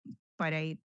that, but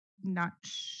I'm not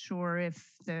sure if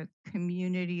the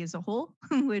community as a whole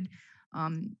would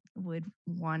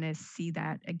want to see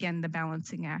that. Again, the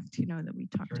balancing act, you know, that we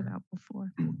talked about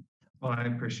before. Well, I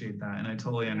appreciate that. And I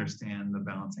totally understand the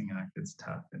balancing act. It's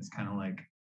tough. It's kind of like,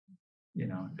 you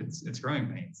know, it's growing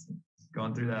pains.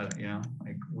 Going through that, you know,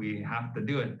 like we have to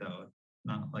do it though.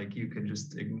 not like you could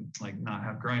just like not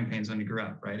have growing pains when you grew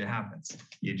up, right? It happens.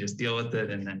 You just deal with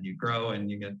it and then you grow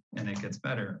and it gets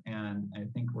better. And I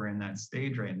think we're in that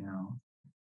stage right now.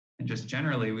 And just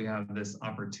generally, we have this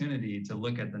opportunity to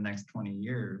look at the next 20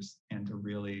 years and to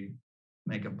really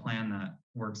make a plan that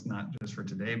works not just for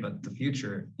today, but the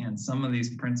future. And some of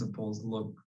these principles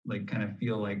look like kind of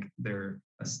feel like they're,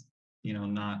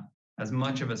 not as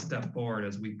much of a step forward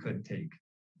as we could take,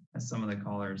 as some of the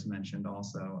callers mentioned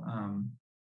also.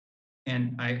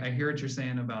 And I hear what you're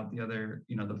saying about the other,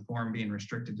 the form being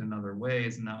restricted in other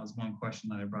ways. And that was one question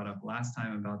that I brought up last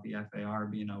time about the FAR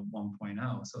being a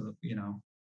 1.0. So that,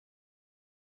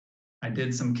 I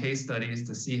did some case studies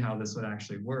to see how this would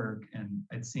actually work. And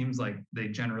it seems like they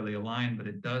generally align, but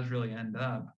it does really end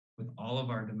up with all of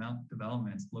our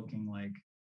developments looking like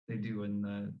they do in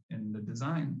the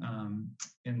design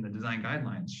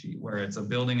guidelines sheet, where it's a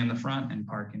building in the front and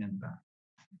parking in the back.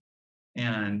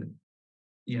 And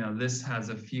this has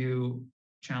a few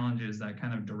challenges that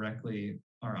kind of directly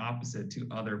are opposite to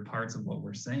other parts of what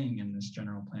we're saying in this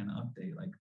general plan update.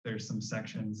 Like there's some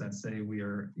sections that say we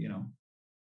are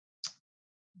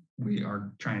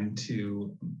trying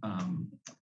to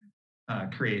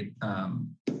create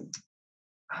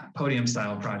podium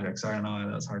style projects. I don't know,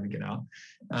 that was hard to get out.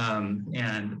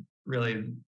 And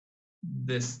really,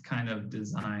 this kind of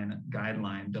design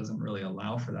guideline doesn't really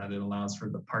allow for that. It allows for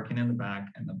the parking in the back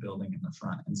and the building in the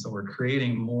front. And so we're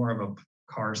creating more of a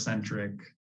car-centric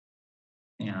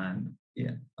and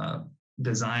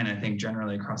design, I think,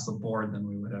 generally across the board than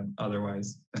we would have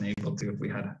otherwise been able to if we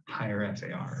had higher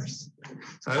FARs.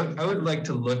 So I would like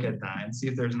to look at that and see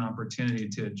if there's an opportunity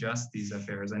to adjust these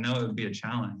FARs. I know it would be a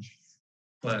challenge,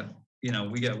 but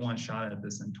we get one shot at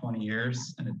this in 20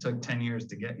 years and it took 10 years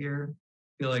to get here.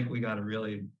 I feel like we got to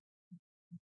really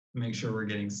make sure we're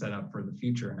getting set up for the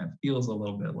future. And it feels a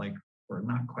little bit like we're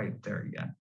not quite there yet.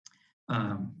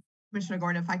 Commissioner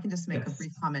Gordon, if I can just make a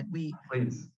brief comment.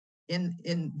 Please.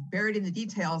 In buried in the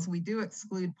details, we do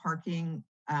exclude parking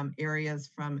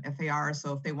areas from FAR.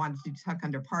 So if they wanted to tuck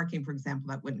under parking, for example,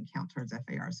 that wouldn't count towards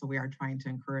FAR. So we are trying to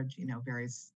encourage,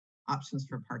 various options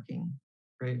for parking.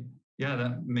 Great. Yeah,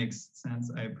 that makes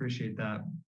sense. I appreciate that.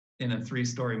 In a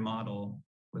 3-story model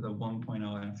with a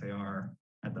 1.0 FAR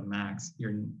at the max,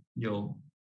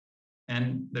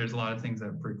 and there's a lot of things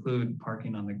that preclude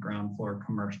parking on the ground floor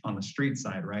commercial on the street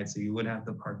side, right? So you would have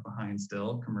to park behind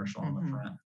still, commercial on the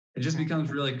front. It just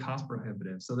becomes really cost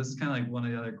prohibitive. So this is kind of like one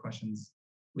of the other questions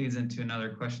leads into another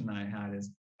question that I had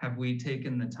is, have we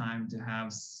taken the time to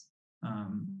have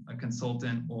a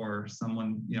consultant or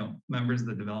someone, members of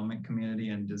the development community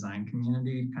and design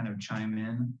community kind of chime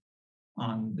in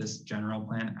on this general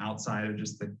plan outside of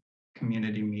just the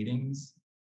community meetings?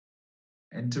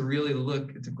 And to really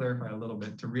look, to clarify a little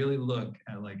bit, to really look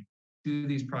at like, do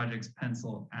these projects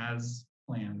pencil as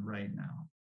planned right now?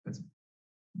 Because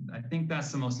I think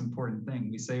that's the most important thing.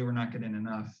 We say we're not getting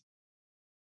enough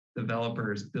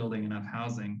developers building enough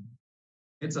housing.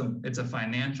 It's a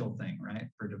financial thing, right,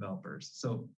 for developers.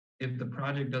 So if the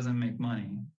project doesn't make money,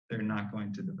 they're not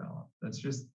going to develop. That's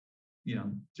just,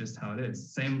 just how it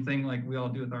is. Same thing like we all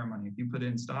do with our money. If you put it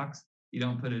in stocks, you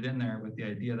don't put it in there with the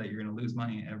idea that you're going to lose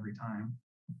money every time.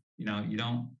 You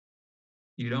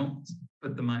don't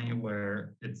put the money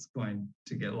where it's going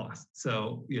to get lost.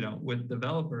 So, with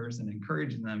developers and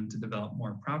encouraging them to develop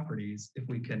more properties, if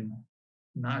we can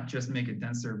not just make it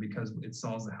denser because it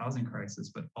solves the housing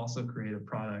crisis, but also create a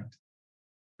product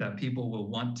that people will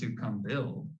want to come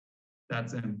build,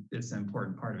 it's an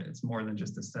important part of it. It's more than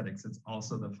just aesthetics, it's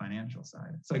also the financial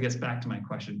side. So I guess back to my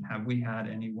question, have we had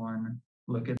anyone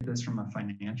look at this from a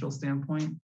financial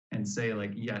standpoint and say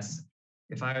like, yes,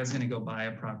 if I was going to go buy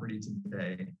a property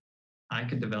today, I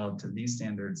could develop to these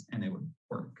standards and it would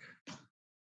work?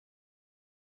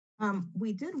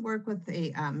 We did work with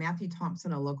Matthew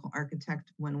Thompson, a local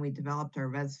architect, when we developed our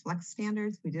Res Flex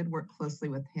standards. We did work closely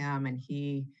with him and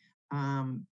he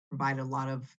provided a lot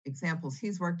of examples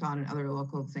he's worked on and other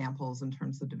local examples in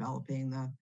terms of developing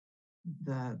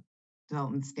the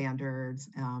development standards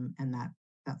and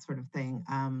that sort of thing.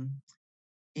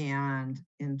 And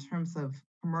in terms of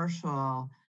commercial,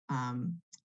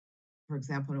 for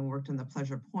example, when we worked on the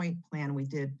Pleasure Point plan, we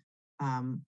did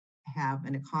have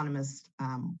an economist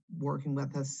working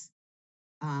with us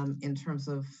in terms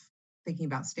of thinking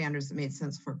about standards that made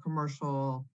sense for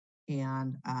commercial,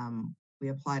 and we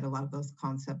applied a lot of those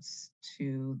concepts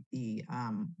to the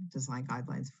design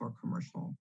guidelines for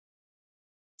commercial.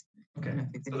 Okay.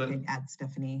 I think anything to add,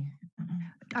 Stephanie?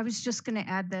 I was just going to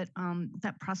add that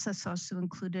that process also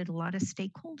included a lot of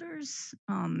stakeholders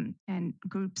and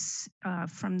groups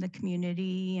from the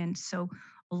community. And so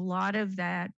a lot of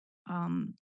that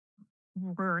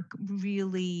work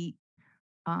really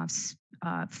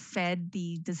fed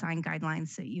the design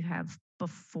guidelines that you have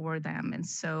before them. And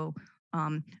so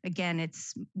again,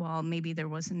 while maybe there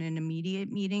wasn't an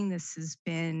immediate meeting, this has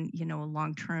been, a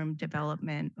long-term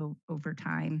development over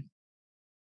time.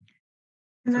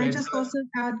 Can I just also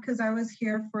add, because I was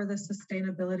here for the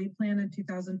sustainability plan in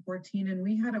 2014, and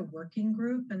we had a working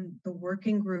group, and the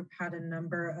working group had a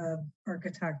number of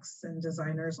architects and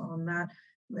designers on that.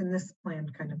 And this plan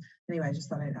anyway, I just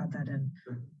thought I'd add that in.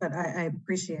 But I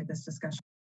appreciate this discussion.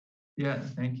 Yeah,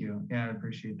 thank you. Yeah, I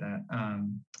appreciate that.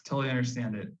 Totally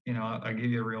understand it. I'll give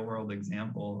you a real world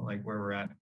example, like where we're at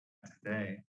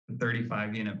today, the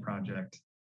 35 unit project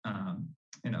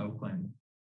in Oakland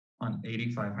on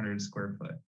 8,500 square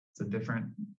foot. It's a different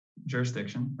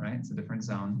jurisdiction, right? It's a different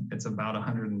zone. It's about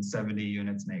 170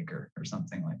 units an acre or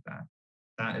something like that.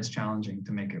 That is challenging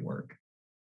to make it work.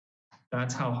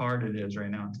 That's how hard it is right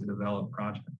now to develop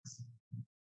projects.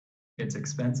 It's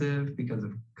expensive because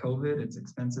of COVID. It's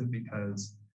expensive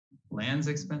because land's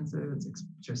expensive. It's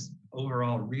just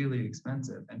overall really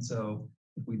expensive. And so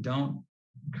if we don't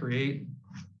create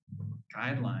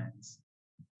guidelines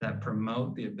that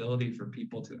promote the ability for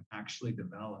people to actually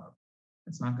develop,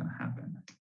 it's not going to happen.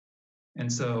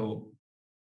 And so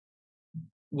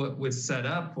what was set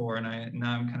up for, and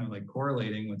now I'm kind of like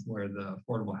correlating with where the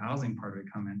affordable housing part of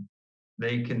it come in,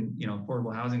 they can,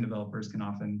 affordable housing developers can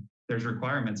often, there's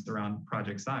requirements around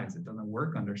project size. It doesn't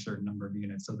work under a certain number of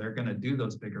units. So they're going to do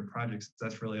those bigger projects.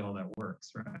 That's really all that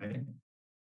works, right?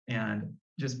 And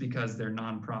just because they're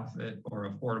nonprofit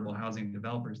or affordable housing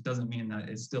developers doesn't mean that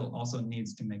it still also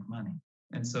needs to make money.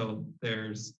 And so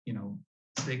there's,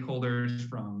 stakeholders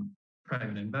from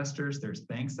private investors, there's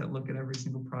banks that look at every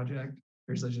single project.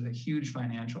 There's just a huge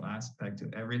financial aspect to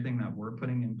everything that we're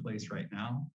putting in place right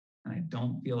now. And I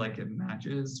don't feel like it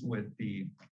matches with the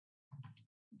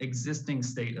existing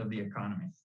state of the economy.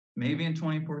 Maybe in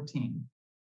 2014,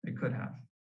 it could have,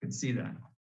 could see that.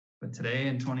 But today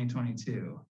in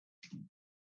 2022,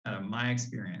 out of my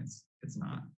experience, it's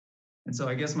not. And so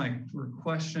I guess my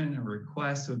question and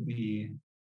request would be,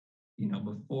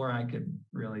 before I could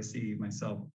really see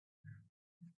myself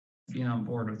being on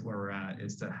board with where we're at,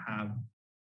 is to have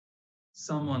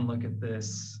someone look at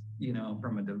this,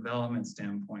 from a development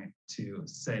standpoint to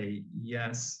say,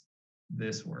 yes,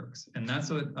 this works. And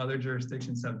that's what other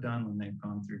jurisdictions have done when they've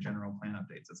gone through general plan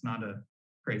updates. It's not a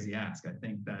crazy ask. I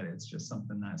think that it's just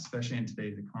something that, especially in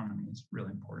today's economy, is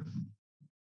really important.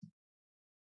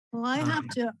 Well,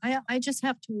 I just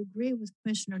have to agree with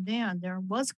Commissioner Dan. There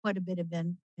was quite a bit of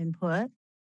input.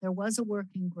 There was a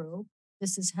working group.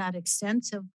 This has had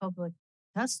extensive public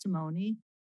testimony,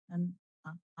 and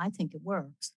I think it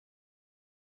works.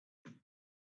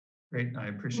 Great, I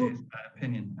appreciate that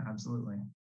opinion, absolutely.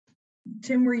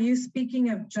 Tim, were you speaking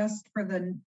of just for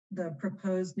the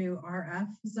proposed new RF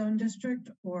zone district,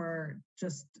 or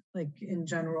just like in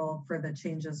general for the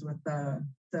changes with the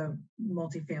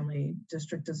multifamily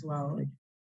district as well?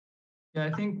 Yeah,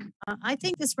 I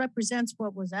think this represents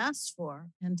what was asked for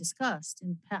and discussed in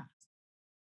the past.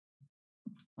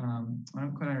 I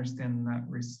don't quite understand that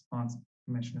response,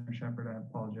 Commissioner Shepherd. I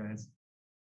apologize.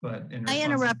 But I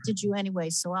interrupted you anyway,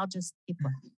 so I'll just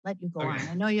let you go on.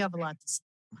 I know you have a lot to say.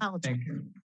 Apologize. Thank you.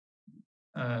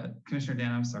 Commissioner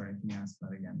Dan, I'm sorry, can you ask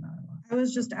that again? I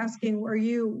was just asking, were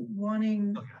you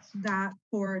wanting that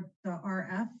for the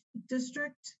RF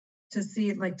district to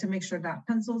see, to make sure that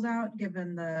pencils out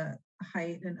given the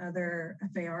height and other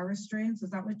FAR restraints?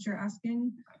 Is that what you're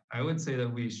asking? I would say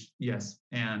that yes,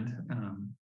 and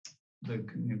the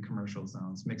new commercial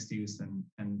zones, mixed use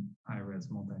and high-res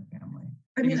multifamily.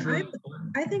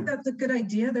 I think that's a good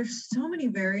idea. There's so many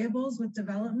variables with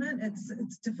development.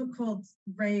 It's difficult,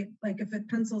 right? Like if it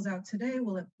pencils out today,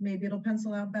 maybe it'll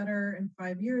pencil out better in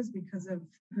 5 years because of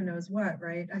who knows what,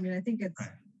 right? I think it's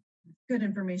good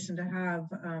information to have.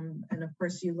 And of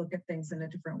course you look at things in a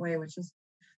different way, which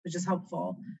is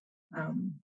helpful.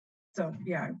 So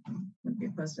yeah, I wouldn't be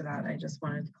opposed to that. I just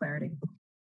wanted clarity.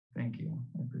 Thank you.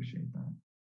 I appreciate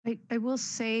that. I will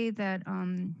say that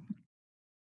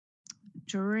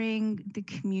during the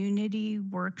community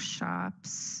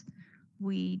workshops,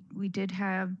 we did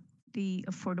have the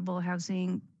affordable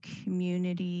housing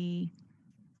community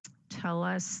tell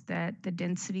us that the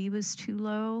density was too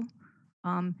low.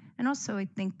 And also I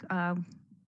think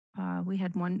we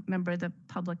had one member of the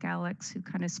public, Alex, who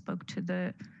kind of spoke to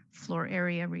the floor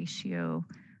area ratio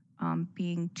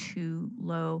being too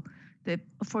low. The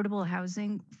affordable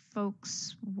housing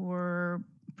folks were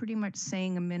pretty much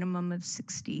saying a minimum of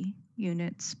 60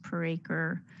 units per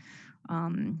acre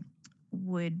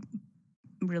would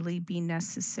really be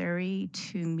necessary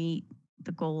to meet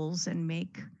the goals and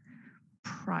make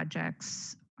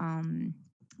projects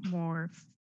more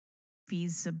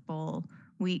feasible.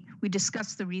 We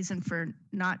discussed the reason for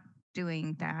not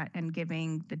doing that and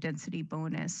giving the density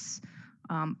bonus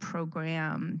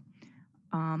program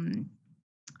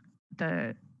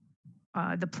the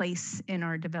place in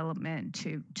our development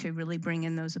to really bring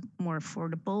in those more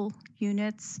affordable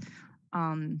units.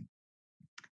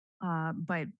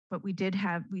 But we did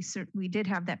have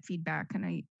that feedback,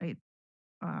 and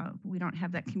we don't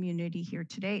have that community here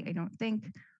today, I don't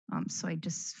think. So I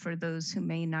just, for those who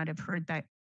may not have heard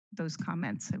those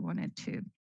comments, I wanted to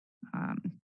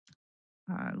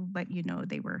let you know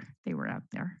they were out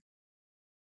there.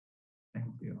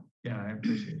 Thank you. Yeah, I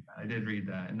appreciate that. I did read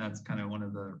that, and that's kind of one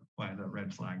of why the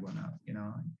red flag went up. You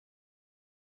know,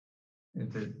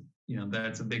 if it, you know,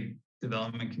 that's a big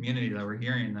development community that we're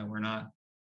hearing that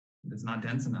it's not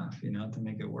dense enough, you know, to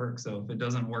make it work. So if it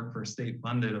doesn't work for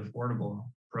state-funded affordable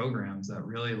programs that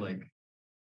really like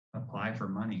apply for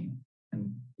money,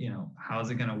 and you know, how's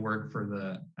it going to work for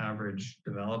the average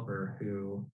developer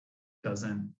who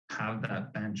doesn't have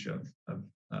that bench of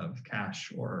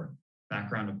cash or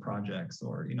background of projects,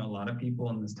 or you know, a lot of people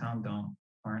in this town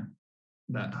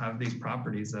that have these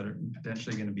properties that are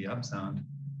potentially going to be upzoned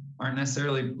aren't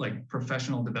necessarily like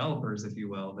professional developers, if you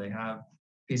will. They have a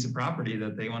piece of property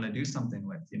that they want to do something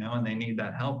with, you know, and they need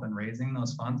that help, and raising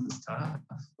those funds is tough.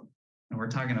 And we're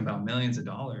talking about millions of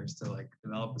dollars to like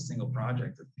develop a single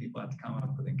project that people have to come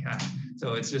up with in cash.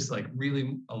 So it's just like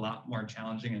really a lot more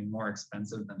challenging and more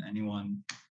expensive than anyone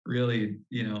really,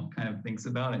 you know, kind of thinks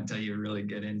about until you really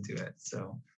get into it.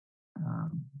 So,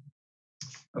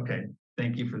 okay,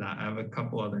 thank you for that. I have a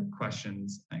couple other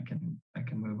questions. I can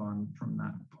move on from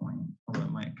that point, although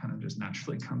it might kind of just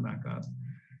naturally come back up.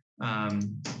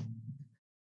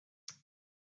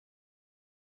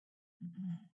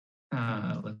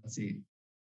 Let's see.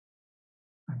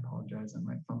 I apologize, I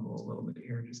might fumble a little bit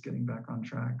here, just getting back on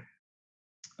track.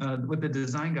 With the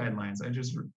design guidelines, I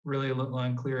just really a little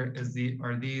unclear.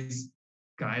 Are these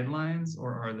guidelines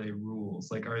or are they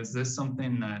rules? Like, is this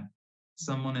something that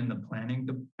someone in the planning,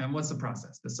 and what's the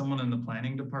process? Does someone in the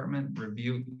planning department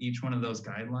review each one of those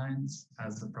guidelines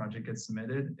as the project gets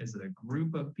submitted? Is it a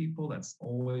group of people that's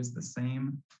always the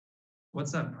same?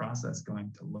 What's that process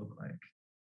going to look like?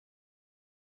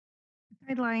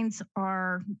 Guidelines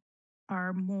are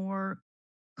more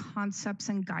concepts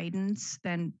and guidance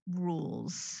than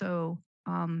rules. So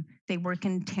they work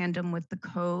in tandem with the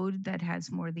code that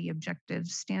has more the objective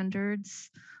standards,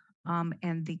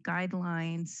 and the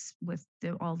guidelines with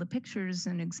all the pictures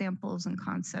and examples and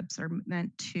concepts are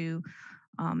meant to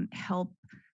help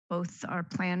both our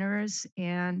planners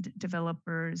and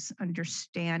developers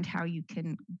understand how you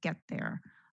can get there.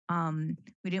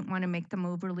 We didn't want to make them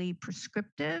overly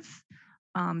prescriptive,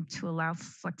 to allow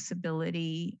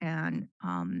flexibility and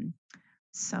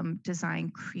some design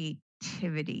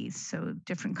creativity. So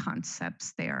different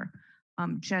concepts there.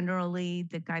 Generally,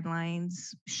 the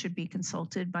guidelines should be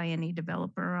consulted by any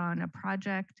developer on a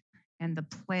project, and the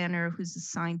planner who's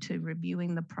assigned to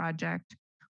reviewing the project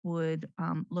would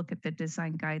look at the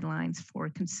design guidelines for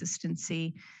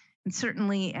consistency. And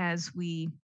certainly as we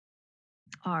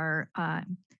are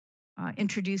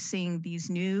introducing these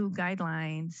new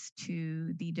guidelines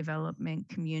to the development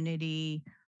community,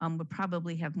 we'll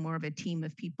probably have more of a team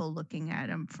of people looking at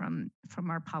them from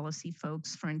our policy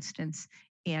folks. For instance,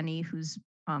 Annie, who's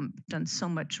done so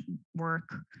much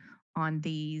work on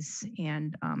these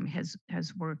and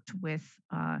has worked with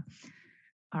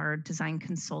our design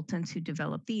consultants who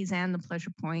develop these and the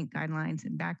Pleasure Point guidelines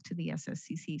and back to the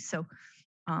SSCC. So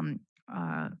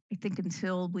I think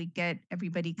until we get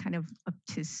everybody kind of up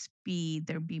to speed,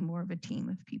 there'll be more of a team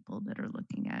of people that are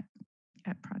looking at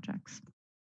projects.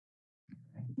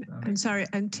 I'm sorry,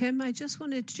 and Tim, I just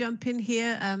wanted to jump in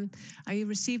here. I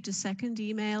received a second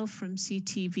email from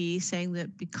CTV saying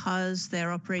that because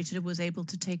their operator was able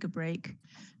to take a break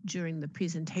during the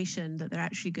presentation, that they're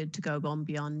actually good to go on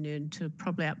beyond noon to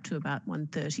probably up to about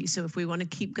 1:30. So if we want to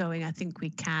keep going, I think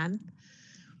we can.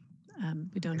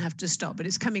 We don't have to stop, but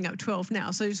it's coming up 12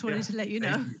 now. So I just wanted to let you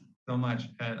know. Thank you so much,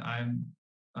 Ed. I'm,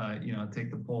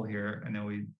 take the poll here. I know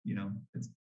it's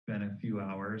been a few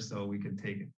hours, so we could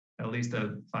take at least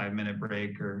a 5-minute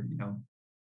break, or,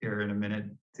 here in a minute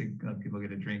to let people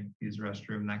get a drink, use the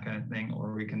restroom, that kind of thing,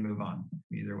 or we can move on.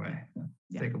 Either way.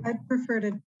 Yeah. I'd prefer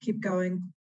to keep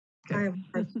going. Okay. I have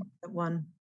at 1.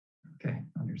 Okay,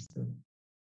 understood.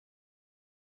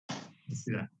 Let's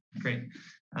do that. Great.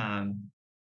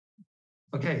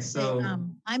 Okay, so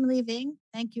I'm leaving.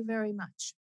 Thank you very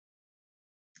much.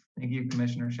 thank you,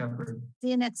 Commissioner Shepherd.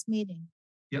 See you next meeting.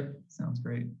 Yep, sounds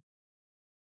great.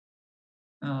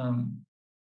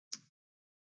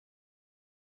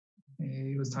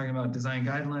 He was talking about design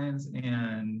guidelines,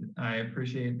 and I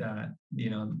appreciate that,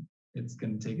 it's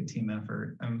going to take a team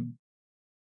effort.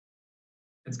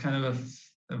 It's kind of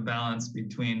a balance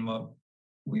between what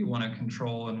we want to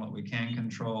control and what we can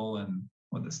control and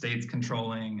what the state's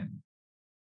controlling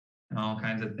and all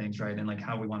kinds of things, right? And like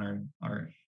how we want our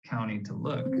county to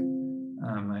look.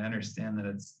 I understand that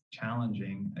it's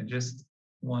challenging. I just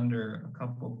wonder a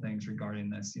couple things regarding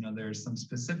this. There's some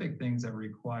specific things that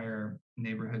require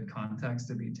neighborhood context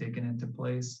to be taken into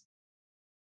place.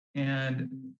 And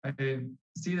I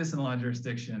see this in a lot of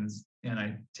jurisdictions, and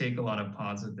I take a lot of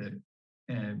pause with it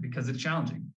because it's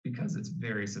challenging, because it's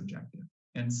very subjective.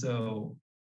 And so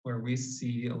where we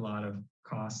see a lot of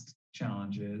cost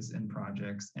challenges in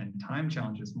projects and time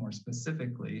challenges more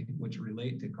specifically, which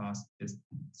relate to cost, is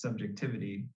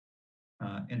subjectivity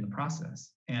in the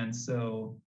process. And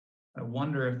so I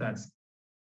wonder if that's,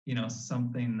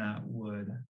 something that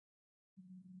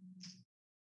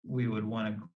we would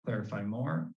want to clarify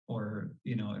more, or,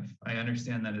 if I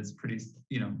understand that it's pretty,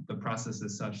 the process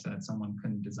is such that someone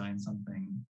couldn't design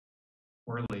something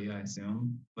poorly, I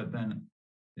assume, but then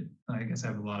I guess I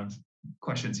have a lot of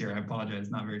questions here. I apologize,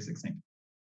 not very succinct.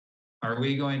 Are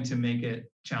we going to make it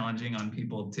challenging on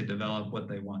people to develop what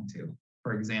they want to?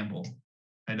 For example,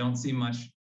 I don't see much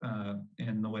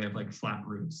in the way of like flat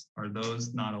roofs. Are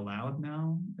those not allowed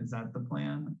now? Is that the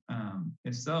plan?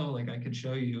 If so, like I could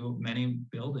show you many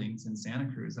buildings in Santa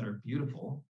Cruz that are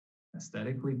beautiful,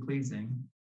 aesthetically pleasing,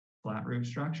 flat roof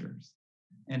structures.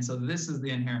 And so this is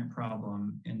the inherent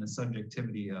problem in the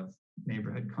subjectivity of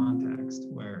neighborhood context,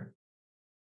 where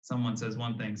someone says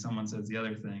one thing, someone says the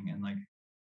other thing, and like,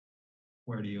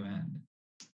 where do you end?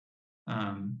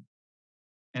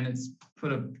 And it's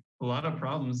put a lot of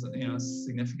problems,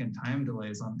 significant time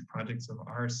delays on projects of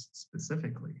ours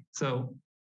specifically. So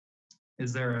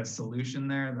is there a solution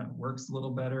there that works a little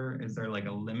better? Is there like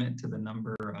a limit to the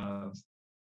number of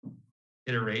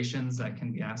iterations that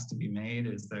can be asked to be made?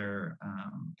 Is there,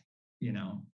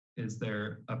 is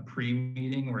there a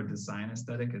pre-meeting where design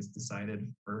aesthetic is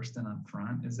decided first and up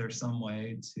front? Is there some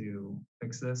way to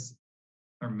fix this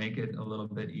or make it a little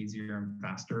bit easier and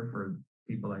faster for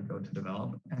people that go to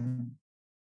develop? And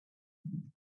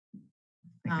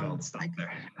I'll stop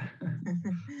there.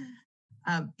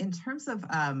 In terms of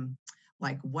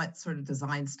like what sort of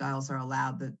design styles are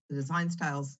allowed, the design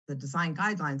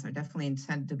guidelines are definitely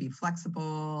intended to be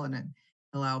flexible and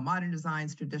allow modern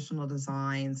designs, traditional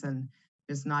designs, and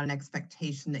there's not an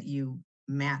expectation that you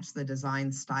match the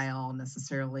design style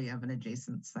necessarily of an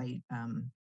adjacent site.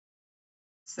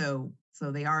 So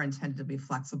they are intended to be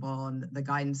flexible, and the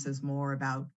guidance is more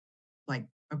about like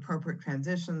appropriate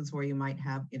transitions where you might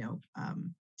have,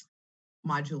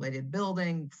 modulated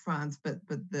building fronts, but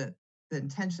the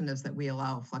intention is that we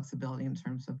allow flexibility in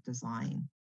terms of design.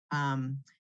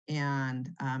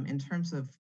 In terms of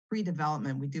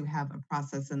pre-development, we do have a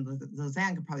process, and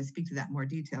Lizanne could probably speak to that in more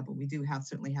detail, but we do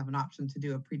certainly have an option to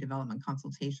do a pre-development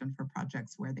consultation for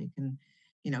projects where they can,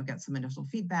 get some initial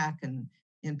feedback and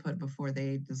input before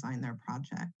they design their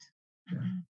project. Sure.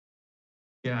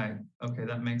 Yeah, okay,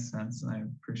 that makes sense, and I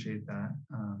appreciate that.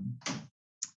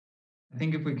 I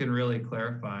think if we could really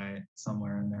clarify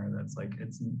somewhere in there that's like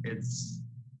it's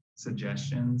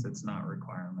suggestions, it's not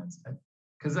requirements,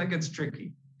 because that gets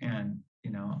tricky. And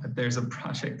there's a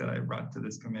project that I brought to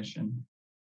this commission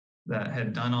that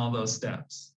had done all those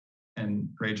steps, and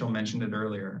Rachel mentioned it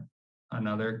earlier.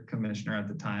 Another commissioner at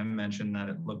the time mentioned that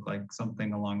it looked like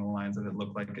something along the lines of it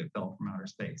looked like it fell from outer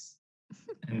space,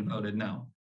 and voted no.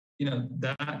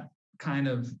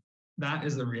 That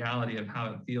is the reality of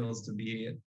how it feels to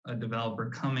be a developer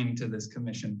coming to this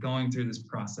commission, going through this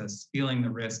process, feeling the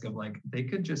risk of like, they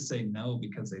could just say no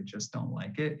because they just don't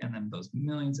like it. And then those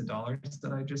millions of dollars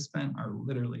that I just spent are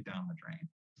literally down the drain.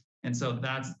 And so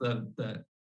that's the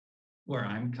where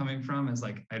I'm coming from, is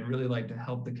like, I'd really like to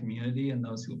help the community and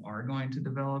those who are going to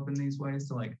develop in these ways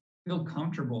to like feel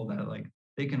comfortable that like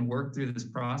they can work through this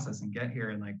process and get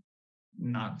here and like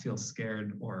not feel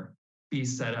scared or be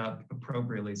set up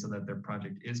appropriately so that their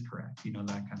project is correct, that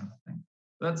kind of thing.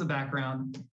 That's a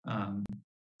background.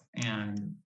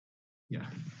 And yeah.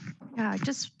 Yeah,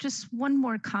 just one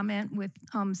more comment with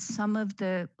some of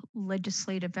the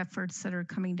legislative efforts that are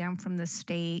coming down from the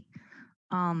state.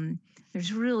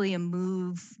 There's really a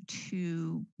move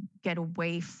to get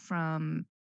away from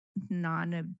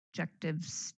non-objective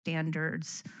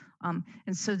standards. And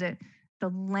so that the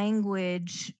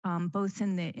language, both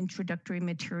in the introductory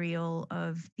material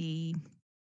of the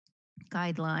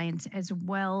guidelines as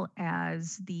well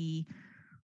as the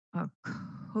a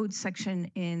code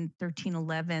section in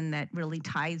 1311 that really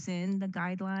ties in the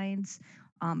guidelines.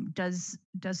 Does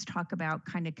talk about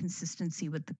kind of consistency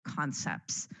with the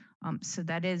concepts. So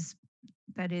that is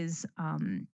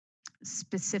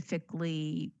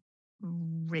specifically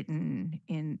written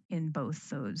in both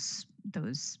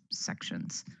those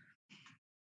sections.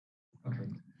 Okay,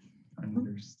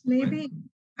 understood. Maybe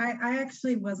I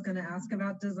actually was going to ask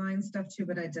about design stuff too,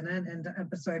 but I didn't. And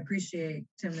so I appreciate,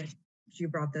 Tim, that you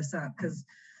brought this up, because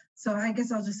so I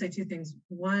guess I'll just say two things.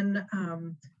 One,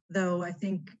 though I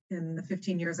think in the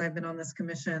 15 years I've been on this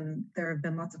commission, there have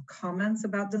been lots of comments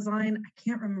about design. I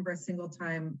can't remember a single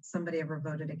time somebody ever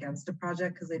voted against a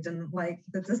project because they didn't like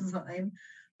the design.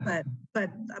 But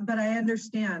I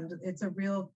understand it's a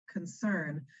real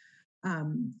concern.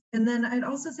 And then I'd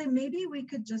also say maybe we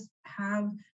could just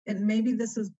have, and maybe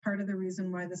this is part of the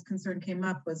reason why this concern came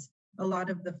up, was a lot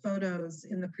of the photos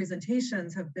in the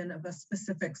presentations have been of a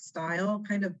specific style,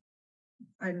 kind of,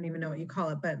 I don't even know what you call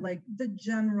it, but like the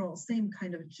general, same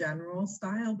kind of general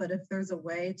style. But if there's a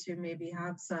way to maybe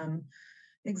have some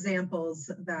examples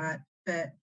that fit,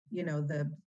 you know, the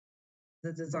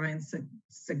design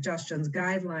suggestions,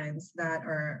 guidelines that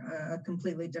are a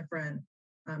completely different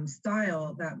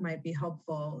style, that might be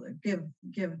helpful. Give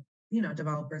you know,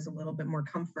 developers a little bit more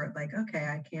comfort, like, okay,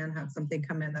 I can have something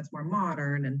come in that's more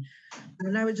modern.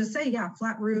 And I would just say, yeah,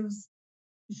 flat roofs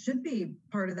should be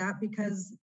part of that,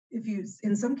 because if you,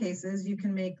 in some cases, you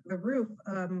can make the roof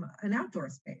an outdoor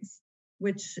space,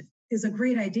 which is a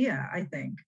great idea, I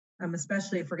think.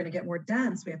 Especially if we're going to get more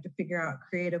dense, we have to figure out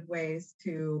creative ways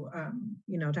to,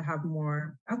 you know, to have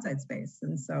more outside space.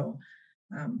 And so,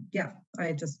 yeah,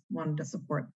 I just wanted to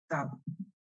support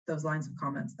those lines of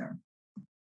comments there.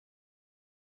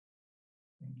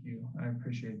 Thank you. I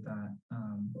appreciate that.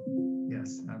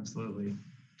 Yes, absolutely.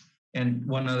 And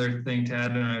one other thing to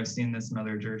add, and I've seen this in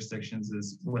other jurisdictions,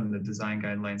 is when the design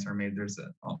guidelines are made, there's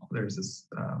this,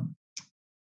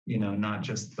 you know, not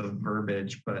just the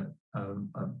verbiage, but a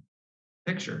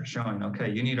picture showing,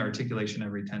 okay, you need articulation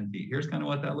every 10 feet. Here's kind of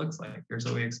what that looks like. Here's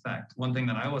what we expect. One thing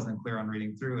that I wasn't clear on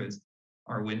reading through is,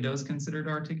 are windows considered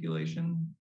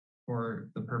articulation for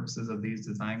the purposes of these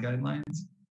design guidelines?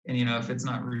 And, you know, if it's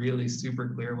not really super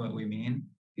clear what we mean,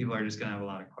 people are just going to have a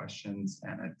lot of questions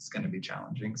and it's going to be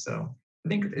challenging. So I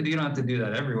think you don't have to do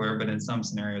that everywhere, but in some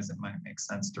scenarios, it might make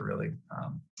sense to really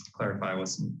clarify with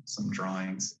some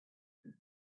drawings.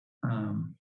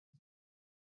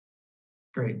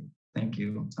 Great, thank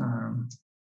you.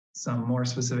 Some more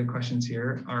specific questions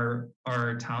here. Are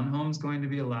townhomes going to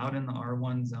be allowed in the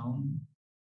R1 zone?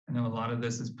 I know a lot of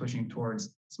this is pushing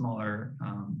towards smaller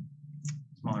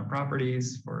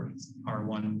properties for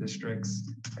R1 districts.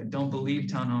 I don't believe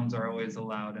townhomes are always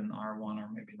allowed in R1, or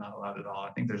maybe not allowed at all.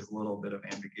 I think there's a little bit of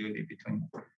ambiguity between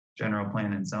general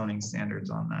plan and zoning standards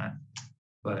on that.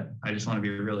 But I just want to be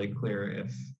really clear,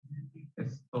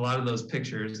 if a lot of those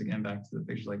pictures, again, back to the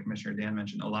pictures like Commissioner Dan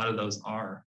mentioned, a lot of those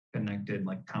are connected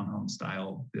like townhome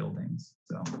style buildings.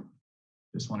 So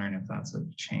just wondering if that's a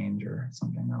change or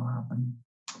something that'll happen.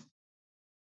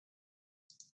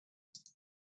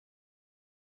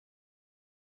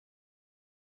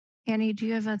 Annie, do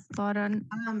you have a thought on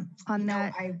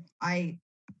that?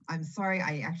 I'm sorry,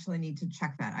 I actually need to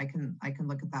check that. I can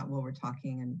look at that while we're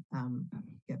talking and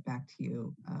get back to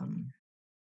you.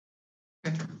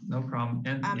 Okay, no problem.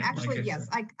 And actually, like yes,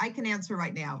 I can answer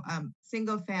right now.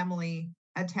 Single family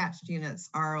attached units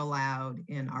are allowed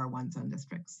in R1 zone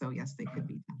districts. So yes, they could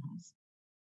be townhomes.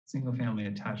 Single family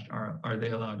attached, are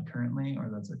they allowed currently, or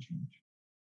that's a change?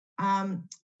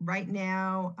 Right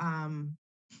now,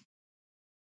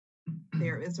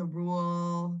 there is a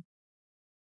rule.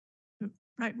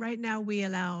 Right now, we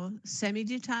allow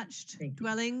semi-detached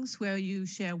dwellings where you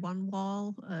share one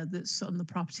wall that's on the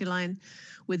property line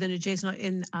with an adjacent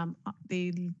in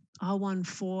the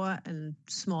R14 and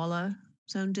smaller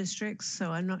zone districts. So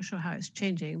I'm not sure how it's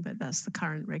changing, but that's the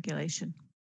current regulation.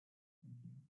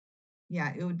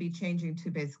 Yeah, it would be changing to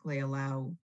basically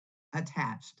allow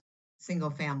attached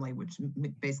single family, which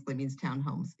basically means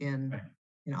townhomes in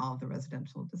all of the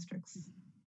residential districts.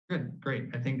 Good, great.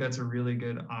 I think that's a really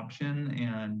good option,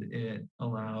 and it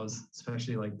allows,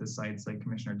 especially like the sites like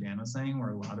Commissioner Dan was saying,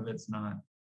 where a lot of it's not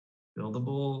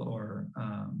buildable, or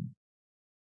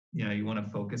you know, you want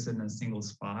to focus it in a single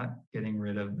spot. Getting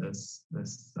rid of this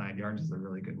side yards is a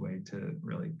really good way to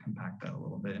really compact that a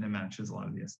little bit, and it matches a lot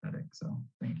of the aesthetic. So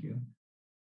thank you.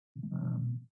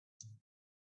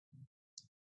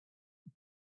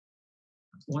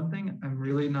 One thing I'm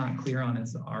really not clear on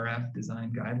is the RF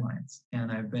design guidelines.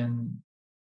 And I've been,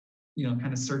 you know,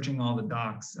 kind of searching all the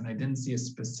docs, and I didn't see a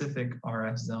specific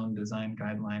RF zone design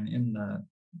guideline in the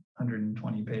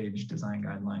 120-page design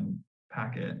guideline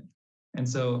packet. And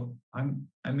so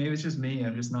maybe it's just me,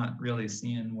 I'm just not really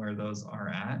seeing where those are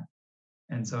at.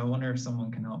 And so I wonder if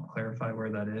someone can help clarify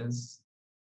where that is,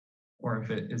 or if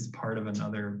it is part of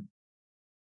another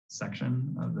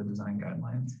section of the design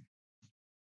guidelines.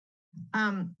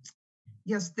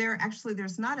 Yes,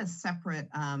 there's not a separate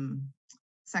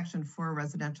section for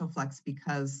residential flex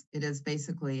because it is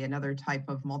basically another type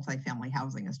of multifamily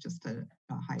housing. It's just a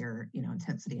higher,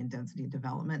 intensity and density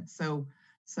development. So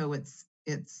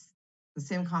it's the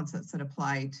same concepts that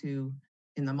apply to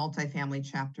in the multifamily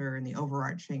chapter and the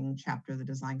overarching chapter of the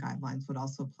design guidelines would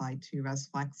also apply to res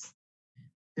flex.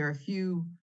 There are a few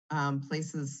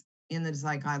places in the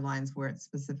design guidelines where it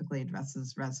specifically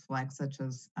addresses res flex, such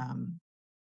as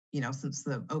since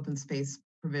the open space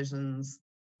provisions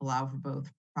allow for both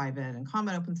private and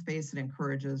common open space, it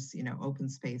encourages, open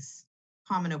space,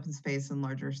 common open space in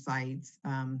larger sites.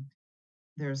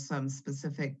 There's some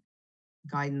specific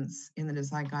guidance in the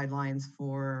design guidelines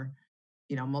for,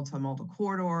 multimodal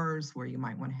corridors where you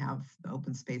might want to have the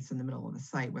open space in the middle of the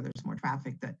site where there's more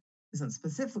traffic that isn't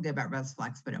specifically about res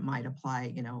flex, but it might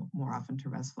apply, more often to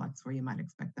res flex where you might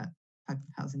expect that type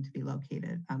of housing to be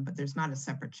located. But there's not a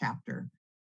separate chapter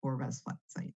for res flex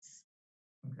sites.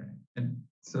 Okay, and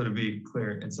so to be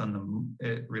clear,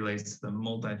 it relates to the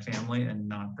multifamily and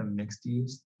not the mixed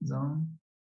use zone?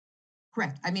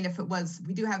 Correct. I mean, if it was,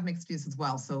 we do have mixed use as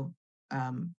well. So,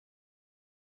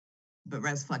 but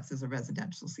res flex is a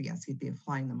residential. So yes, you'd be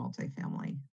applying the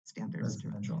multifamily standards.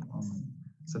 Residential only.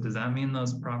 So does that mean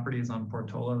those properties on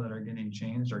Portola that are getting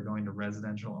changed are going to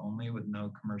residential only with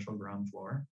no commercial ground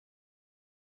floor?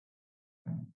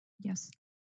 Okay. Yes.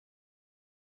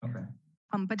 Okay.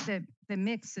 But the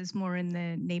mix is more in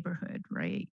the neighborhood,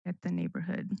 right? At the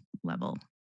neighborhood level,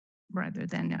 rather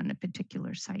than on a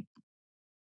particular site.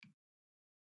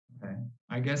 Okay.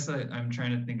 I guess I'm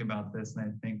trying to think about this, and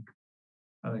I think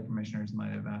other commissioners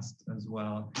might have asked as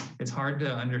well. It's hard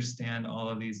to understand all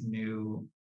of these new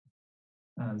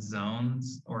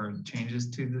zones or changes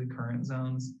to the current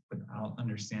zones without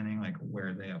understanding like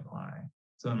where they apply.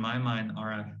 So in my mind,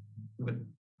 RF with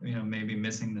maybe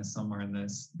missing this somewhere in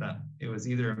this, that it was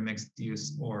either a mixed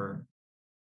use or,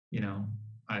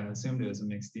 I assumed it was a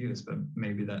mixed use, but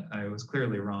maybe that I was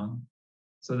clearly wrong.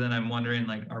 So then I'm wondering,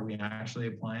 like, are we actually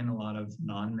applying a lot of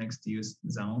non-mixed use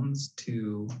zones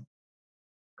to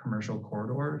commercial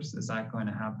corridors? Is that going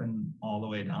to happen all the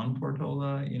way down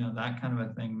Portola? That kind of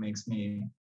a thing makes me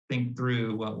think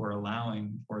through what we're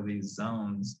allowing for these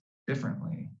zones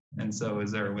differently. And so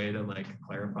is there a way to like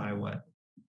clarify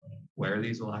where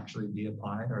these will actually be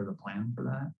applied or the plan for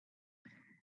that?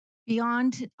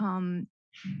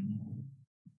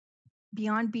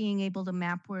 Beyond being able to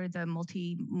map where the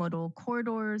multimodal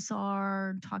corridors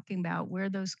are, talking about where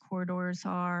those corridors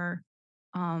are,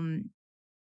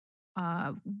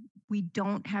 we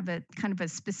don't have a kind of a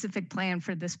specific plan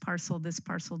for this parcel, this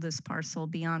parcel, this parcel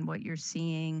beyond what you're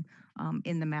seeing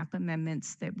in the map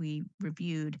amendments that we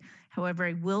reviewed. However,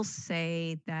 I will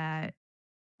say that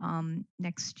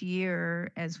next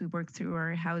year, as we work through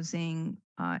our housing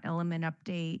element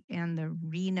update and the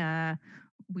RENA,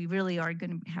 we really are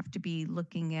going to have to be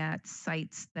looking at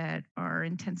sites that are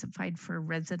intensified for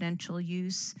residential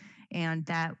use, and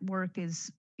that work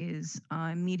is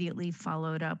immediately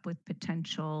followed up with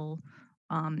potential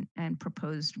and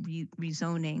proposed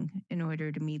rezoning in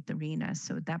order to meet the RENA.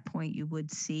 So at that point, you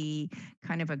would see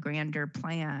kind of a grander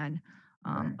plan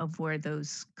of where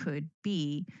those could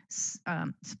be.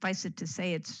 Suffice it to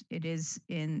say, it is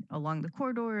along the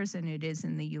corridors and it is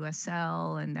in the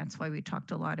USL, and that's why we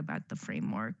talked a lot about the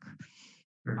framework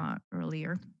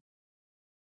earlier.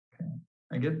 Okay,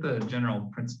 I get the general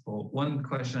principle. One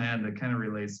question I had that kind of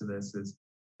relates to this is,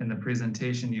 in the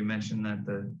presentation, you mentioned that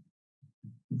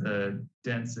the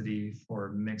density for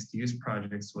mixed use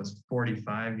projects was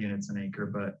 45 units an acre,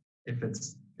 but if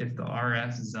the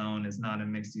RF zone is not a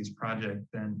mixed use project,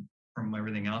 then from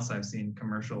everything else I've seen,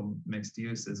 commercial mixed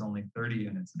use is only 30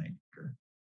 units an acre.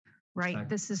 Right,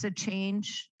 this is a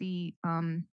change. Right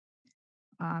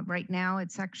now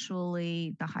it's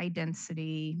actually the high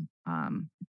density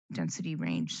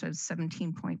range, so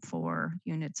 17.4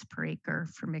 units per acre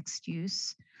for mixed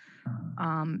use.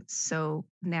 So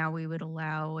now we would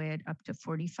allow it up to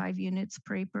 45 units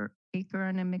per acre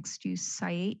on a mixed use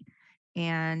site.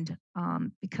 And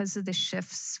because of the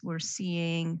shifts we're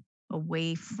seeing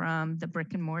away from the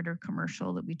brick and mortar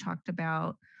commercial that we talked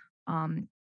about, and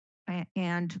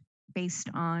based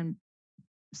on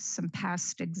some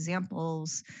past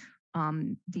examples,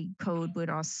 the code would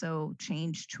also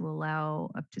change to allow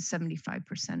up to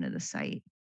 75% of the site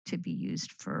to be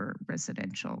used for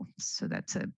residential. So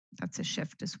that's a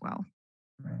shift as well.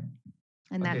 Right.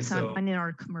 And Okay, that's so- in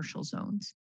our commercial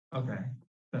zones. Okay,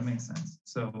 that makes sense.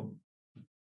 So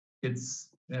it's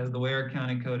the way our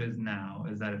county code is now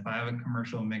is that if I have a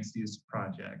commercial mixed use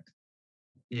project,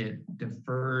 it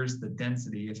defers the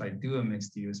density if I do a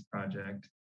mixed use project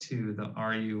to the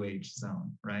RUH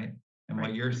zone, right? And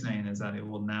what you're saying is that it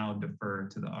will now defer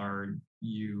to the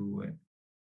RUHF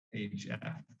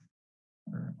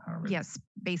or however. Yes,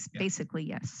 basically,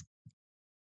 yes.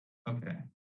 Okay.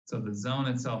 So the zone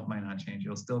itself might not change.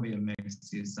 It'll still be a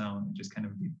mixed use zone. It just kind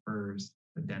of defers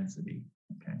the density.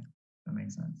 Okay, that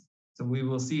makes sense. So we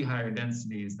will see higher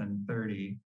densities than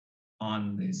 30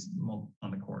 on these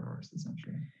on the corridors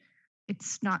essentially.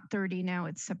 It's not 30 now,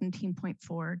 it's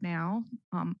 17.4 now.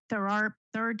 There are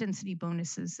density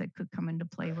bonuses that could come into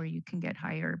play where you can get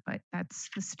higher, but that's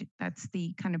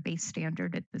the kind of base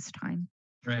standard at this time.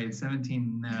 Right,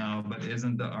 17 now, but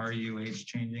isn't the RUH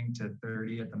changing to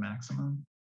 30 at the maximum?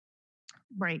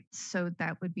 Right, so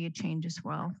that would be a change as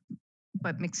well.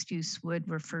 But mixed use would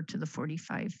refer to the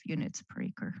 45 units per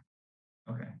acre.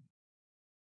 Okay,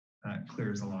 that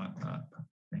clears a lot up.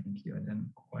 Thank you, I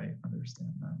didn't quite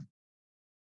understand that.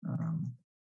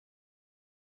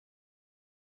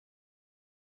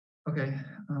 Okay.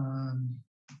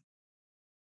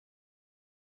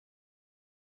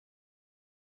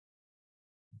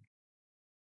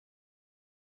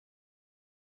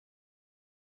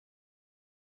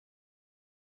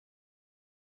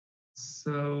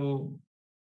 So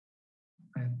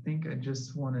I think I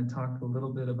just want to talk a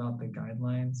little bit about the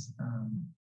guidelines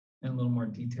in a little more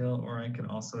detail, or I could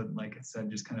also, like I said,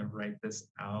 just kind of write this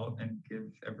out and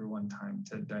give everyone time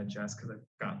to digest, because I've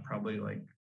got probably like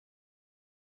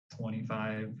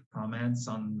 25 comments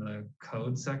on the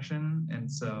code section.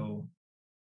 And so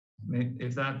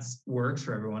if that works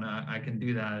for everyone, I can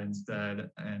do that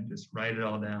instead and just write it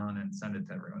all down and send it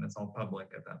to everyone. It's all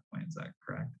public at that point. Is that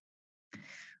correct?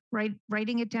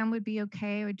 Writing it down would be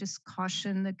okay. I would just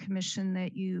caution the commission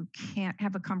that you can't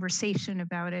have a conversation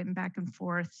about it and back and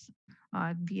forth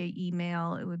via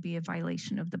email. It would be a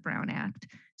violation of the Brown Act.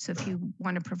 So if you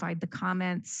want to provide the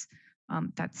comments,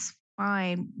 that's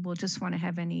fine. We'll just want to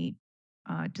have any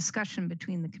discussion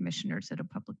between the commissioners at a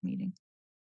public meeting.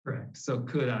 Correct. So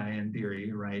could I, in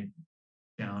theory, write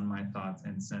down my thoughts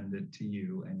and send it to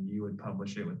you, and you would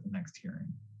publish it with the next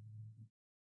hearing?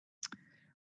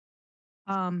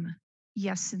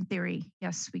 Yes, in theory,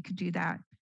 yes, we could do that.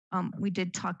 We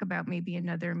did talk about maybe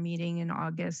another meeting in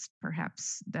August.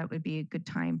 Perhaps that would be a good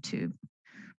time to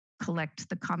collect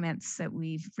the comments that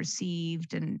we've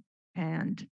received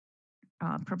and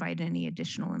provide any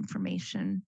additional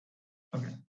information.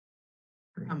 Okay.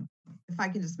 If I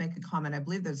can just make a comment, I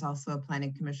believe there's also a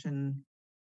planning commission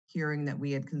hearing that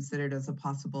we had considered as a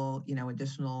possible,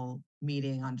 additional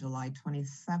meeting on July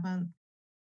 27th.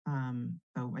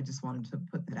 So I just wanted to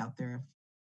put that out there.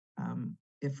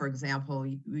 If for example,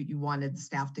 you wanted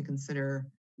staff to consider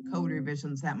code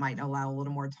revisions, that might allow a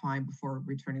little more time before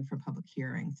returning for public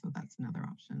hearing. So that's another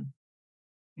option.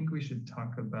 I think we should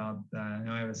talk about that. I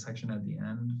know I have a section at the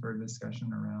end for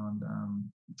discussion around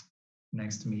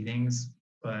next meetings,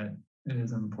 but it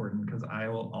is important because I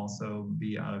will also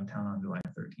be out of town on July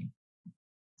 13th.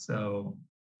 So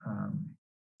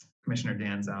Commissioner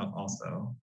Dan's out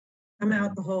also. I'm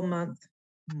out the whole month.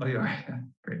 Oh, you are?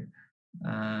 Great.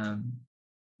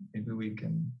 Maybe we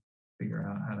can figure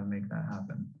out how to make that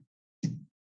happen.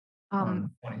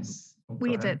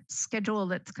 We have a schedule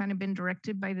that's kind of been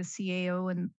directed by the CAO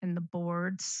and the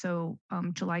board. So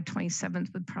July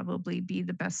 27th would probably be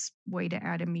the best way to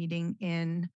add a meeting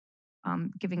in,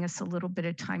 giving us a little bit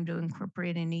of time to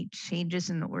incorporate any changes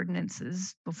in the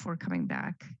ordinances before coming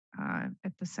back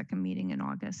at the second meeting in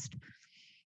August.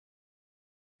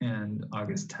 And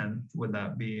August 10th, would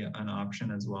that be an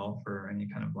option as well for any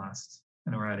kind of last?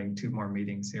 I know we're adding 2 more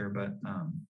meetings here, but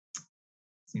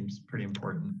seems pretty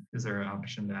important. Is there an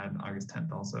option to add August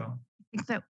 10th also? I think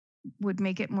that would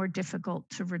make it more difficult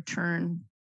to return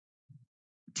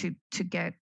to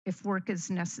get, if work is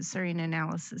necessary and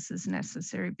analysis is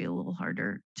necessary, it'd be a little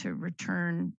harder to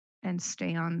return and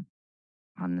stay on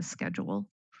the schedule.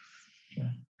 Yeah.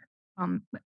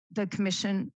 The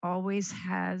commission always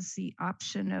has the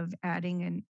option of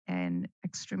adding an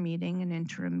extra meeting, an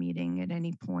interim meeting at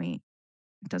any point.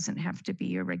 It doesn't have to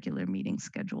be a regular meeting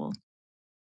schedule.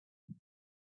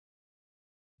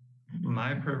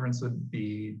 My preference would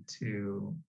be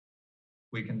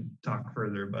we can talk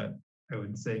further, but I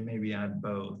would say maybe add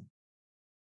both.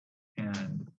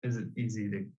 And is it easy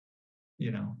to,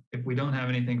 if we don't have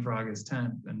anything for August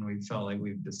 10th and we felt like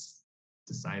we've just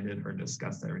decided or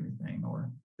discussed everything, or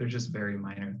they're just very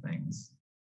minor things.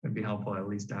 It'd be helpful at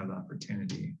least to have the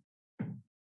opportunity.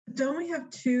 Don't we have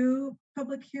 2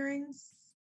 public hearings?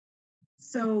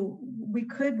 So we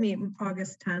could meet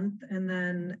August 10th, and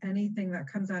then anything that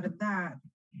comes out of that,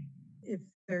 if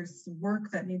there's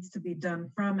work that needs to be done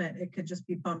from it, it could just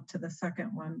be bumped to the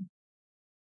second one.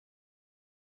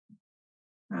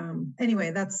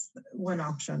 Anyway, that's one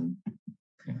option.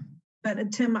 Yeah.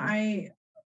 But Tim, I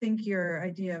think your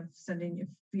idea of sending, if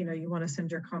you want to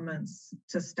send your comments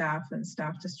to staff and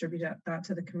staff distribute that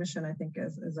to the commission, I think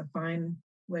is a fine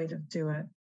way to do it.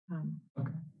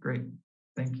 Okay, great.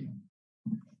 Thank you.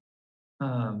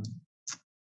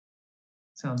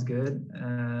 Sounds good.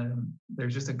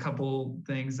 There's just a couple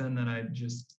things then that I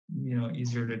just,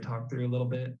 easier to talk through a little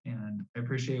bit. And I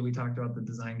appreciate we talked about the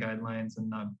design guidelines and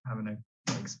not having a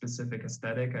specific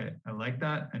aesthetic. I like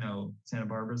that. I know Santa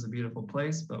Barbara is a beautiful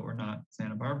place, but we're not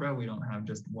Santa Barbara. We don't have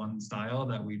just one style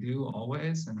that we do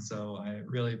always. And so I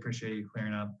really appreciate you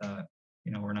clearing up that,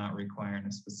 we're not requiring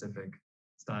a specific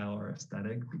style or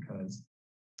aesthetic, because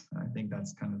I think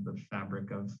that's kind of the fabric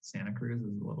of Santa Cruz,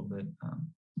 is a little bit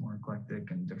more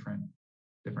eclectic and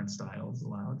different styles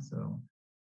allowed. So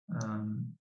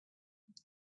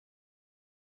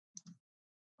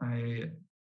let's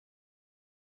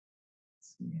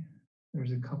see,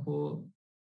 there's a couple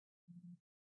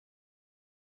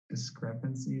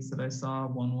discrepancies that I saw.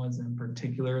 One was in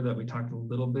particular that we talked a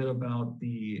little bit about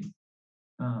the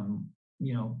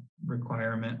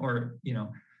requirement, or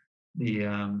the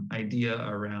idea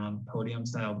around podium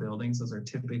style buildings. Those are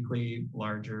typically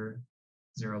larger,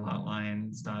 0 lot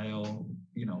line style,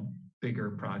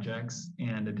 bigger projects.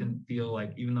 And it didn't feel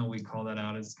like, even though we call that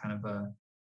out as kind of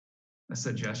a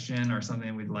suggestion or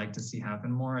something we'd like to see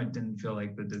happen more, it didn't feel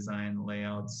like the design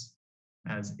layouts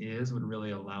as is would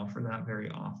really allow for that very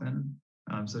often.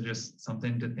 So just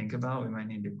something to think about. We might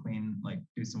need to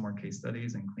do some more case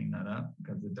studies and clean that up,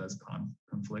 because it does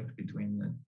conflict between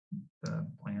the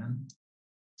plan.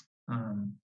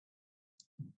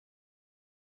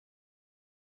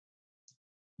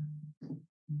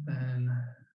 Then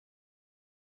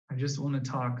I just want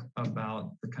to talk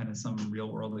about the kind of some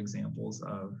real world examples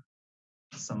of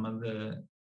some of the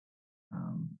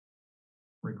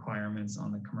requirements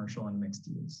on the commercial and mixed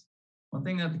use. One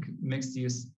thing that the mixed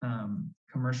use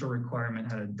commercial requirement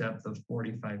had a depth of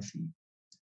 45 feet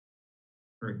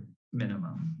for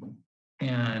minimum.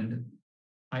 And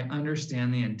I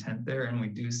understand the intent there, and we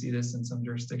do see this in some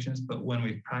jurisdictions, but when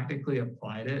we practically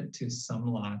applied it to some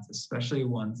lots, especially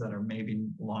ones that are maybe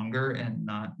longer and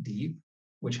not deep,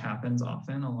 which happens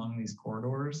often along these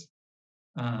corridors,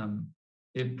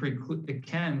 it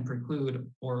can preclude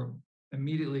or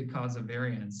immediately cause a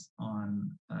variance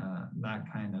on that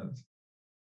kind of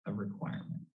a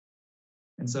requirement.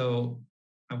 And so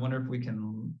I wonder if we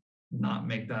can not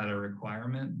make that a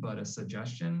requirement, but a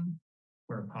suggestion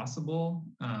where possible.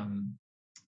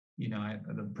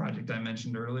 The project I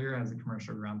mentioned earlier has a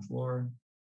commercial ground floor.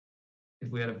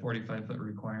 If we had a 45-foot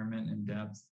requirement in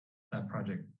depth, that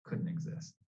project couldn't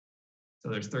exist. So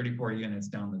there's 34 units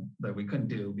down that we couldn't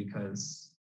do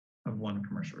because of one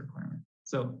commercial requirement.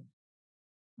 So,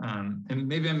 and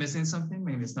maybe I'm missing something.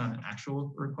 Maybe it's not an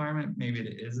actual requirement. Maybe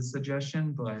it is a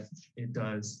suggestion, but it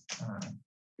does,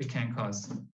 it can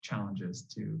cause challenges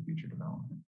to future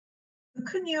development.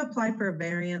 Couldn't you apply for a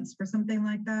variance for something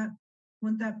like that?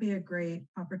 Wouldn't that be a great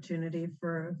opportunity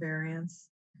for a variance?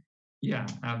 Yeah,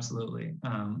 absolutely.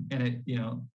 And it,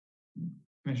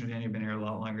 Commissioner Danny, you've been here a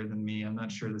lot longer than me. I'm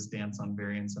not sure the stance on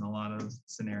variance in a lot of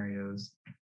scenarios.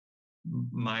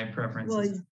 My preference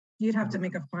is, you'd have to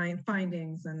make a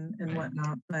findings and right.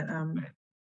 Whatnot, but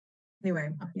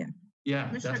anyway, yeah.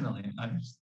 Yeah, definitely.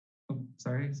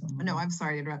 Sorry. No, I'm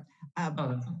sorry to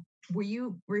interrupt. Were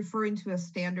you referring to a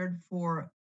standard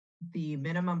for the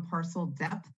minimum parcel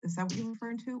depth? Is that what you're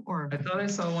referring to? Or I thought I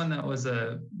saw one that was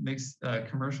a mixed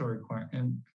commercial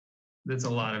requirement. That's a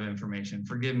lot of information.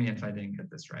 Forgive me if I didn't get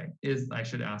this right. I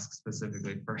should ask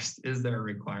specifically first, is there a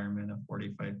requirement of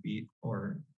 45 feet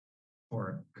or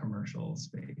commercial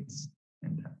space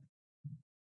in depth?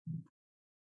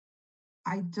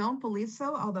 I don't believe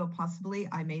so, although possibly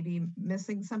I may be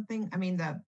missing something. I mean,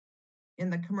 in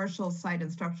the commercial site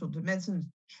and structural dimensions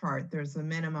chart, there's a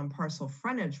minimum parcel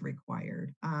frontage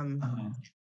required.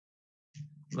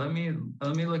 Let me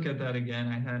look at that again.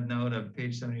 I had note of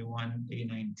page 71,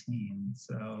 A19,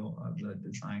 so of the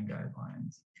design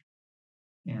guidelines.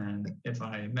 And if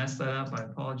I messed that up, I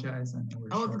apologize. I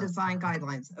know the design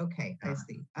guidelines. Okay, I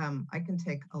see. I can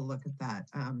take a look at that.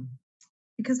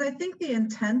 because I think the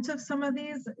intent of some of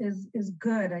these is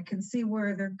good. I can see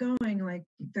where they're going. Like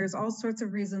there's all sorts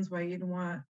of reasons why you'd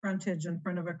want frontage in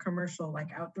front of a commercial, like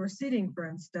outdoor seating, for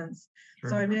instance. Sure.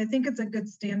 So I mean, I think it's a good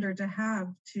standard to have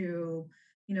to,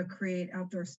 you know, create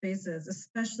outdoor spaces,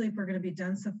 especially if we're going to be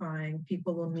densifying.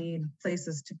 People will need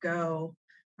places to go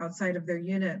outside of their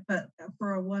unit. But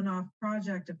for a one-off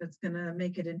project, if it's going to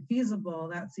make it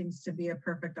infeasible, that seems to be a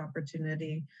perfect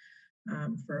opportunity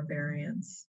for a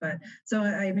variance. But so,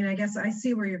 I mean, I guess I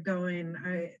see where you're going.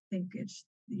 I think it's,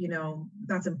 you know,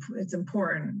 it's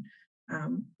important.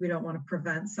 We don't want to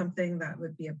prevent something that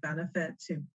would be a benefit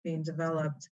to being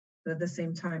developed. But at the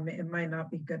same time, it might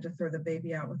not be good to throw the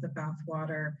baby out with the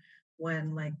bathwater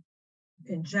when, like,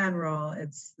 in general,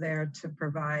 it's there to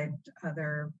provide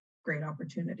other great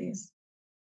opportunities.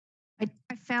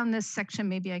 I found this section,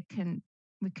 maybe I can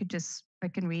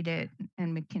read it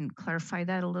and we can clarify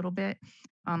that a little bit.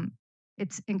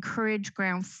 It's encourage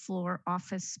ground floor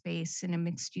office space in a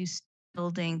mixed use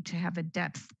building to have a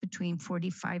depth between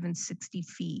 45 and 60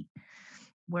 feet.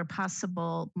 Where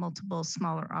possible, multiple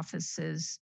smaller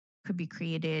offices could be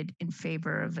created in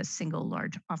favor of a single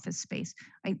large office space.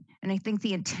 And I think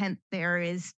the intent there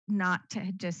is not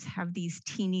to just have these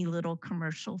teeny little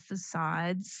commercial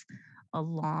facades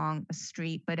along a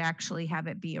street, but actually have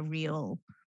it be a real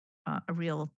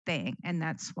thing. And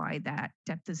that's why that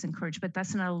depth is encouraged, but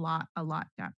that's not a lot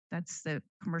depth. That's the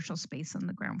commercial space on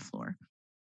the ground floor.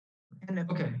 And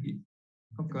okay.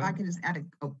 If I can just add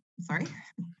sorry.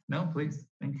 No, please,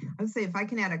 thank you. I would say if I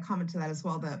can add a comment to that as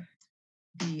well, that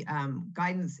the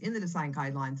guidance in the design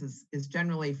guidelines is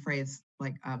generally phrased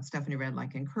like Stephanie read,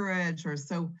 like encourage, or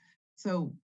so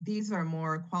these are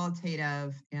more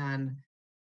qualitative, and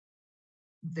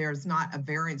there's not a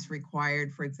variance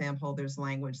required. For example, there's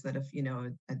language that if, you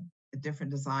know, a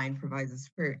different design provides a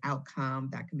superior outcome,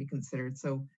 that can be considered.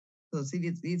 So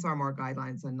see, these are more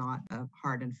guidelines and not a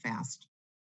hard and fast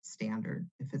standard.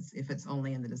 If it's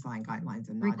only in the design guidelines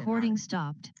and not recording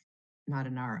stopped, not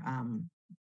in our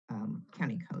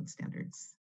county code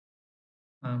standards.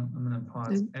 I'm going to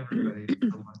pause everybody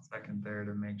for 1 second there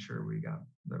to make sure we got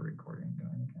the recording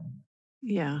going again.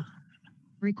 Yeah.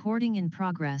 Recording in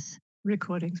progress.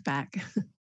 Recording's back.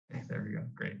 Okay, there we go.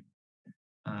 Great.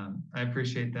 I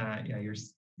appreciate that. Yeah,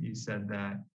 you said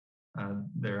that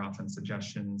there are often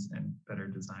suggestions and better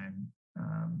design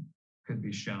could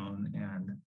be shown,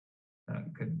 and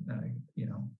could you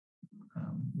know,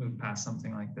 move past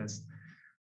something like this.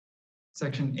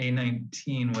 Section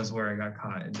A19 was where I got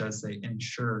caught. It does say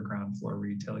ensure ground floor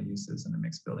retail uses in a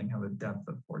mixed building have a depth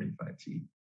of 45 feet.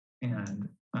 And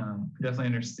definitely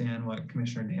understand what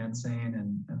Commissioner Dan's saying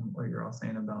and what you're all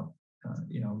saying about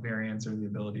you know, variance or the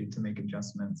ability to make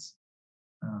adjustments.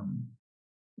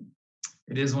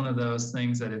 It is one of those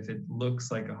things that if it looks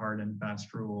like a hard and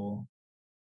fast rule,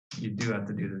 you do have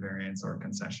to do the variance or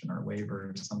concession or waiver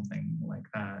or something like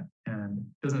that. And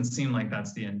it doesn't seem like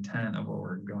that's the intent of what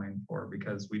we're going for,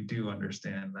 because we do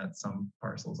understand that some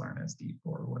parcels aren't as deep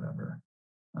or whatever.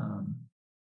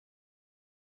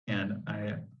 And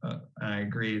I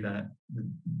agree that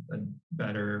a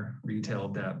better retail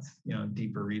depth, you know,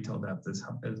 deeper retail depth is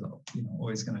you know,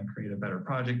 always going to create a better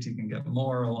project. You can get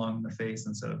more along the face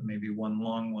instead of maybe one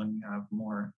long one. You have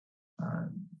more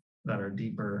that are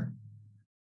deeper.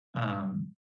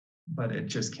 But it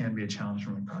just can be a challenge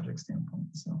from a project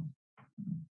standpoint.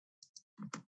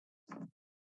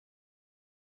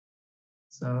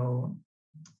 So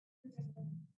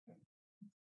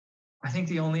I think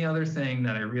the only other thing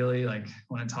that I really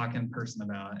want to talk in person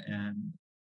about and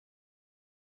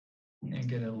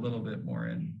get a little bit more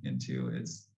into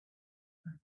is,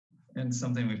 and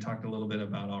something we've talked a little bit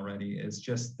about already, is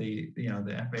just the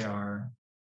FAR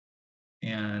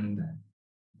and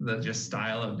the just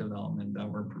style of development that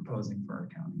we're proposing for our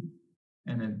county.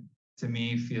 And it, to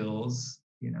me, feels,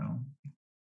 you know,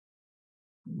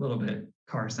 a little bit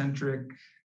car-centric.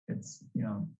 It's, you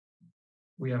know,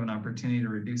 we have an opportunity to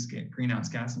reduce greenhouse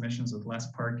gas emissions with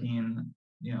less parking,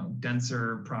 you know,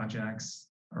 denser projects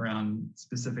around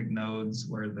specific nodes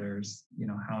where there's, you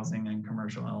know, housing and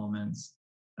commercial elements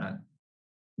that,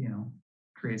 you know,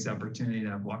 creates the opportunity to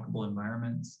have walkable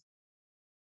environments.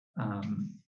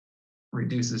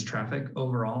 Reduces traffic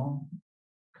overall,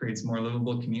 creates more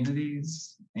livable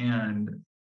communities. And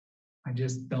I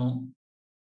just don't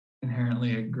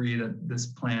inherently agree that this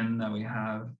plan that we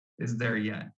have is there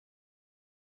yet.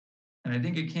 And I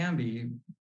think it can be,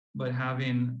 but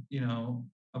having, you know,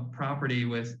 a property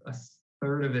with a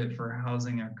third of it for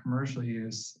housing or commercial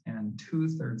use and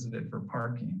 2/3 of it for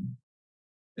parking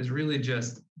is really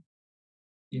just,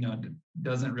 you know,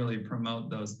 doesn't really promote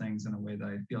those things in a way that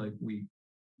I feel like we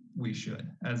we should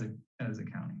as a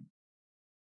county.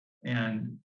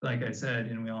 And like I said,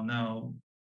 and we all know,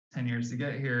 10 years to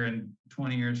get here, and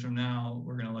 20 years from now,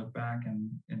 we're going to look back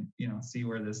and you know, see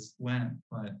where this went.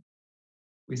 But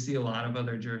we see a lot of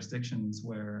other jurisdictions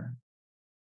where,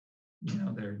 you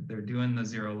know, they're doing the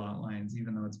 0 lot lines,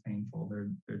 even though it's painful.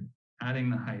 They're adding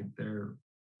the height, they're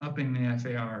upping the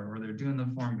FAR, or they're doing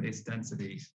the form-based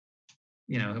density,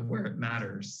 you know, where it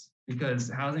matters, because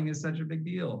housing is such a big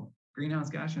deal. Greenhouse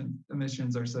gas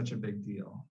emissions are such a big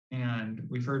deal. And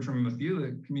we've heard from a few of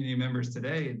the community members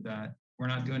today that we're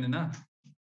not doing enough.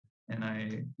 And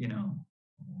I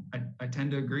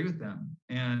tend to agree with them.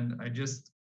 And I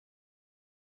just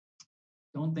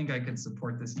don't think I could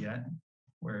support this yet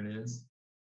where it is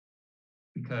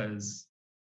because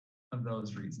of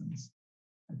those reasons.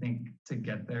 I think to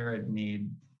get there, I'd need,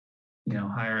 you know,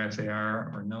 higher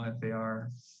FAR or no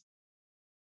FAR.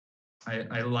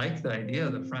 I like the idea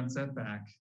of the front setback,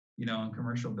 you know, in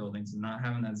commercial buildings and not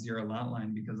having that 0 lot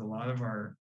line, because a lot of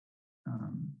our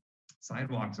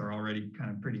sidewalks are already kind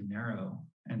of pretty narrow.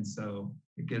 And so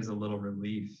it gives a little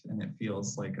relief and it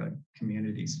feels like a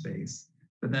community space.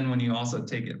 But then when you also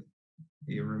take it,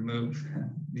 you remove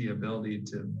the ability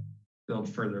to build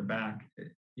further back,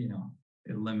 you know,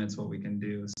 it limits what we can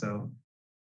do. So,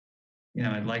 you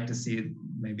know, I'd like to see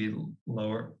maybe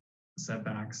lower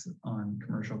setbacks on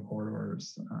commercial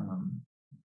corridors.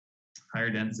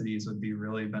 Higher densities would be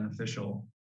really beneficial.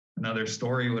 Another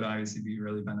story would obviously be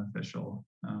really beneficial.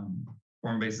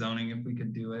 Form-based zoning, if we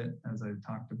could do it, as I've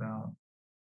talked about.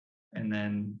 And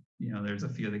then, you know, there's a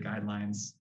few of the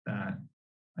guidelines that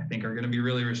I think are going to be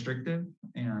really restrictive,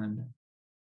 and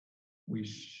we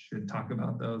should talk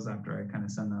about those after I kind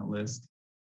of send that list.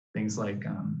 Things like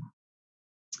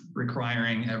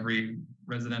requiring every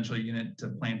residential unit to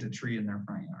plant a tree in their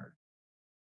front yard.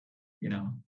 You know,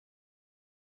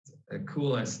 it's a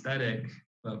cool aesthetic,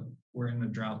 but we're in a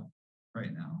drought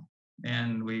right now.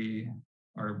 And we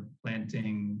are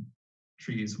planting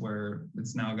trees where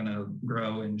it's now going to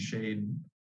grow in shade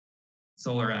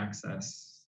solar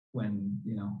access when,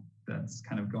 you know, that's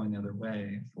kind of going the other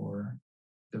way for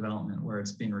development where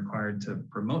it's being required to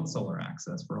promote solar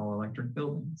access for all electric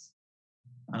buildings.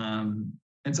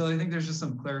 And so I think there's just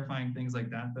some clarifying things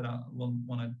like that that I will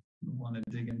want to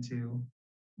dig into.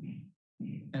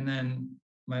 And then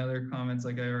my other comments,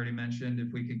 like I already mentioned,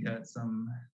 if we could get some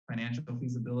financial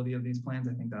feasibility of these plans,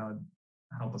 I think that would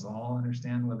help us all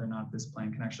understand whether or not this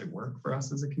plan can actually work for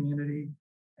us as a community.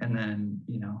 And then,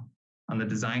 you know, on the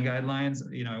design guidelines,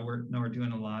 you know, we're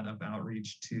doing a lot of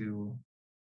outreach to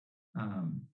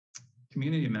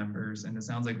community members, and it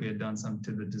sounds like we had done some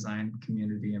to the design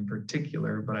community in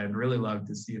particular, but I'd really love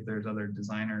to see if there's other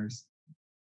designers,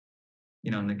 you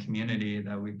know, in the community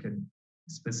that we could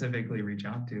specifically reach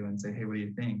out to and say, hey, what do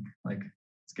you think? Like,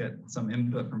 let's get some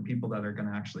input from people that are going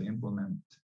to actually implement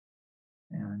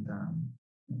and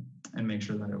make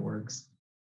sure that it works.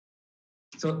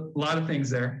 So a lot of things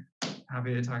there.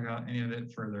 Happy to talk about any of it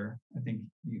further. I think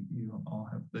you all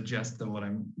have the gist of what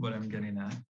I'm getting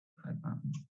at. But,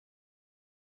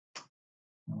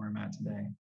 where I'm at today.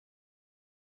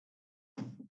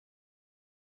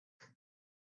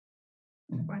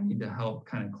 And if I need to help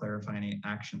kind of clarify any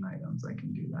action items, I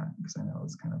can do that because I know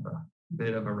it's kind of a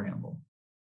bit of a ramble.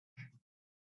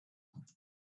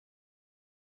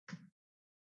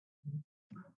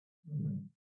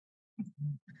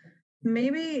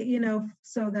 Maybe, you know,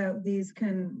 so that these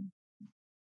can,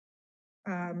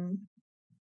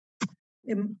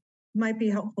 it might be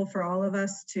helpful for all of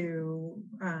us to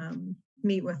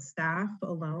meet with staff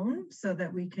alone so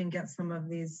that we can get some of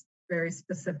these very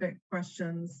specific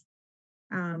questions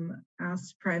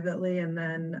asked privately, and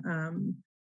then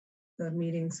the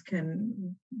meetings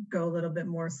can go a little bit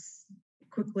more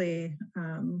quickly.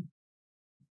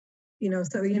 You know,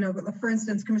 so, you know, for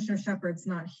instance, Commissioner Shepard's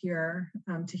not here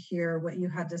to hear what you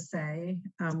had to say,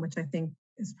 which I think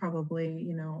is probably,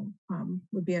 you know,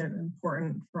 would be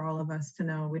important for all of us to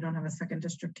know. We don't have a second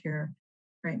district here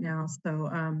right now.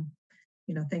 So,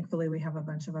 you know, thankfully we have a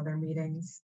bunch of other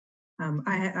meetings.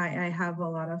 I have a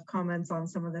lot of comments on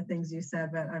some of the things you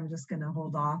said, but I'm just going to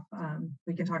hold off.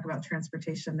 We can talk about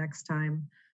transportation next time.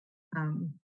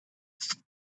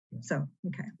 So,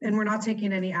 okay. And we're not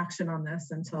taking any action on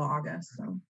this until August.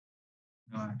 So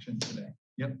no action today.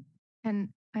 Yep. And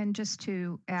just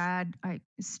to add,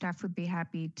 staff would be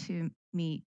happy to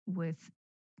meet with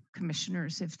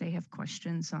commissioners if they have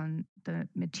questions on the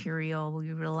material.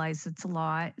 We realize it's a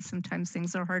lot. Sometimes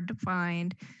things are hard to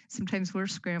find. Sometimes we're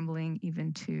scrambling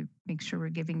even to make sure we're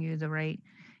giving you the right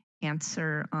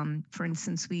answer. For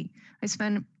instance, I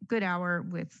spent a good hour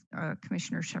with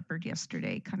Commissioner Shepherd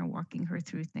yesterday, kind of walking her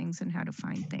through things and how to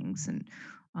find things and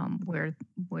where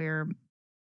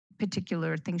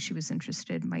particular things she was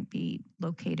interested might be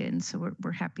located. And so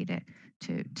we're happy to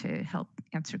help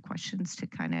answer questions to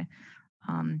kind of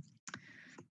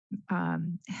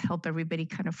help everybody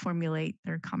kind of formulate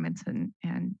their comments and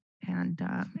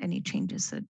any changes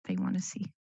that they want to see.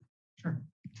 Sure.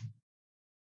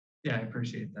 Yeah, I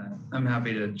appreciate that. I'm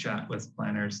happy to chat with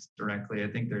planners directly. I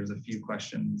think there's a few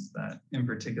questions that in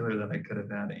particular that I could have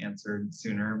had answered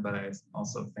sooner, but I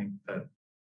also think that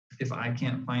if I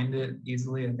can't find it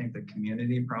easily, I think the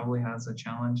community probably has a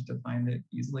challenge to find it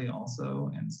easily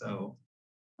also. And so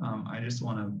I just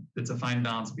want to, it's a fine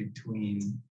balance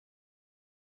between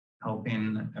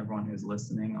helping everyone who's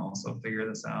listening also figure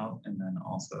this out and then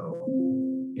also,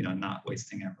 you know, not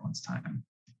wasting everyone's time.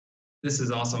 This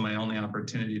is also my only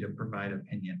opportunity to provide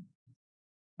opinion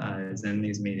is in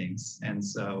these meetings. And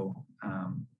so,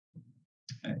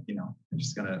 you know, I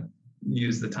just gotta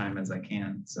use the time as I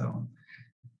can. So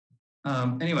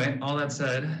anyway, all that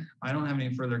said, I don't have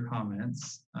any further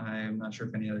comments. I'm not sure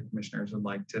if any other commissioners would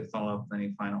like to follow up with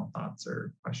any final thoughts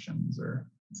or questions or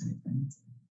anything.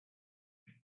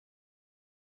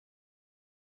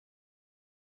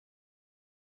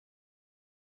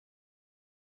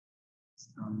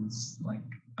 Sounds like,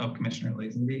 oh, Commissioner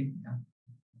Lazenby,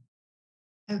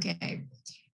 yeah. Okay.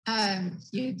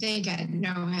 You'd think I'd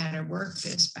know how to work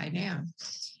this by now.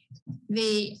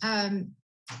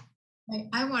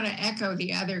 I want to echo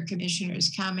the other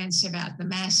commissioners' comments about the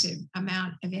massive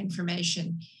amount of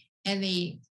information and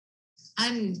the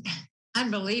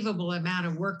unbelievable amount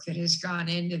of work that has gone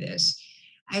into this.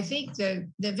 I think the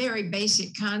very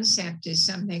basic concept is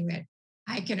something that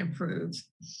I can approve,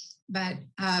 but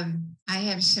I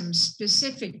have some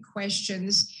specific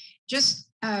questions. Just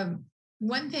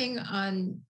one thing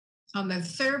on the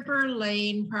Thurber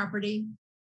Lane property,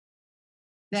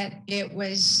 that it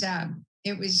was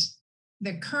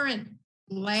the current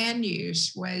land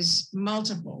use was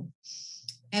multiple,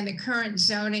 and the current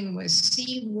zoning was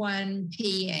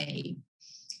C1PA.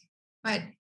 But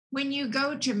when you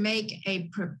go to make a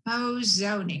proposed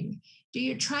zoning, do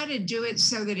you try to do it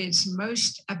so that it's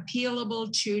most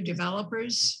appealable to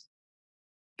developers?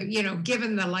 You know,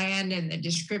 given the land and the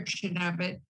description of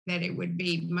it, that it would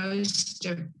be most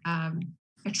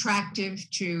attractive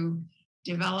to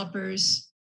developers?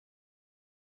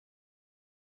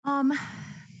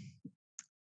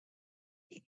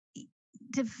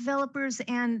 Developers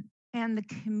and the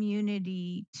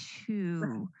community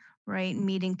too, right?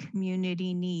 Meeting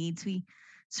community needs. We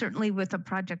certainly, with a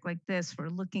project like this, we're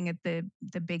looking at the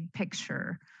big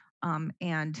picture,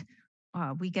 and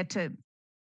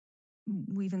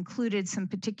we've included some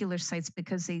particular sites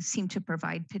because they seem to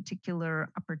provide particular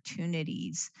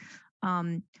opportunities.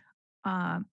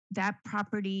 That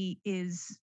property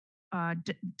is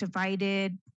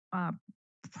divided.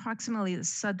 Approximately the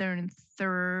southern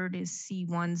third is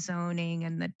C1 zoning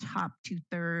and the top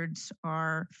 2/3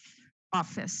 are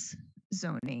office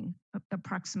zoning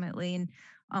approximately. And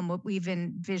what we've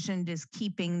envisioned is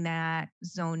keeping that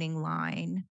zoning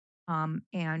line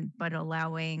but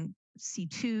allowing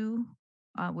C2,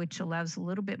 which allows a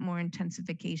little bit more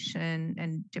intensification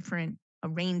and a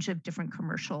range of different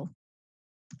commercial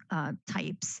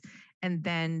types. And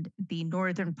then the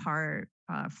northern part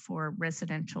for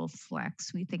residential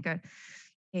flex. We think a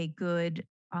good,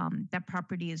 that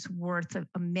property is worth a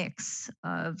mix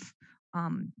of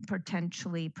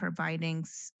potentially providing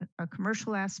a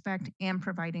commercial aspect and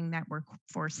providing that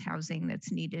workforce housing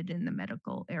that's needed in the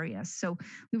medical area. So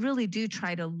we really do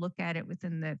try to look at it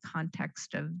within the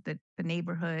context of the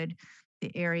neighborhood,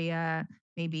 the area,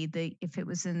 maybe if it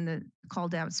was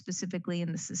called out specifically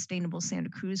in the Sustainable Santa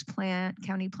Cruz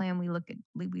County Plan, we look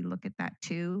at that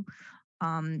too.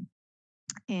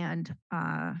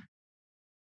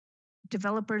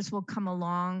 Developers will come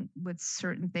along with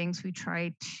certain things. We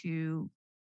try to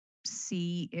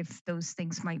see if those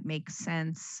things might make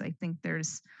sense. I think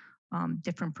there's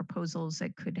different proposals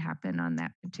that could happen on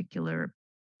that particular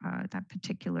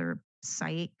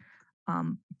site.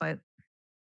 But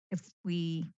if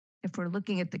we're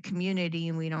looking at the community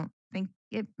and we don't think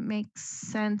it makes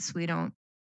sense, we're not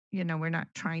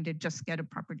trying to just get a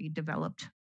property developed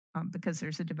because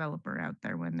there's a developer out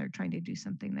there when they're trying to do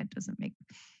something that doesn't make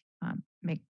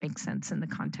sense in the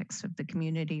context of the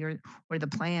community or the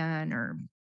plan or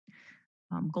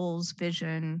goals,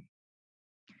 vision,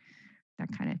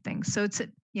 that kind of thing. So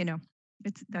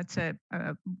that's a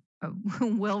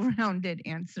well-rounded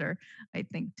answer, I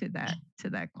think, to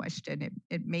that question.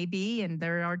 It may be, and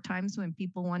there are times when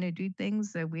people want to do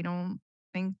things that we don't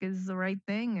think is the right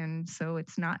thing, and so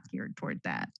it's not geared toward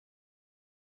that.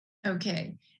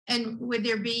 Okay. And would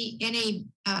there be any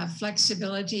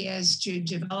flexibility as to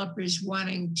developers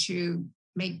wanting to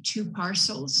make 2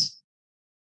 parcels?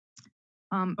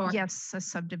 Yes, a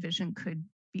subdivision could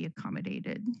be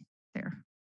accommodated there.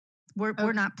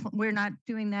 We're not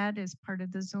doing that as part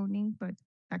of the zoning, but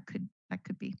that could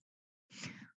be.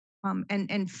 And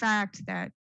in fact,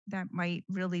 that might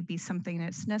really be something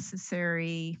that's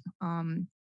necessary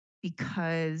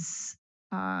because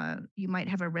you might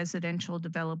have a residential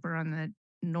developer on the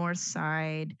north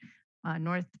side,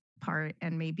 north part,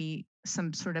 and maybe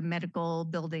some sort of medical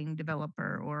building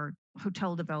developer or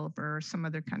hotel developer or some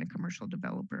other kind of commercial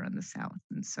developer on the south.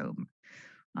 And so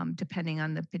depending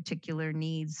on the particular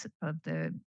needs of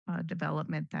the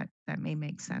development, that may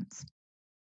make sense.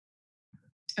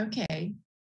 Okay,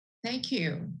 thank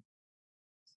you.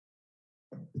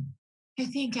 I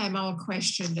think I'm all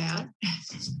questioned out.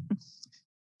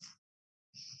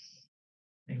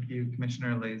 Thank you,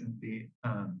 Commissioner Lazenby.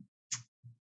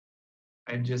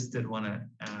 I just did want to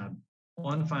add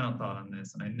one final thought on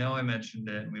this, and I know I mentioned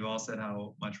it, and we've all said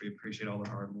how much we appreciate all the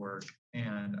hard work,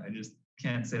 and I just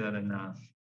can't say that enough.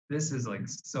 This is like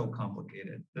so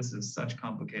complicated. This is such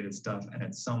complicated stuff, and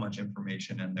it's so much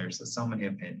information, and there's so many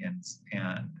opinions,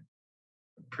 and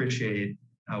appreciate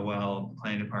how well the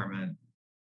planning department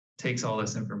takes all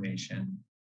this information,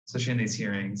 especially in these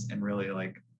hearings, and really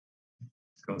like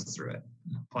goes through it,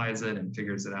 applies it, and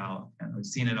figures it out. And we've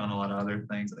seen it on a lot of other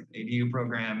things like the ADU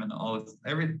program and all this,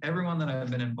 everyone that I've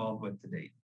been involved with to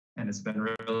date. And it's been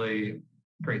really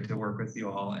great to work with you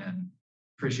all, and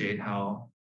appreciate how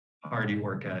hard you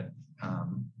work at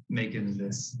making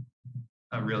this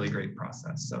a really great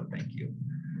process. So thank you.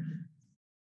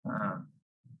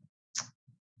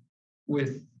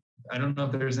 I don't know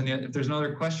if there's no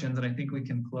other questions, and I think we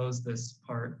can close this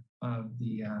part of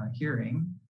the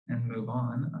hearing and move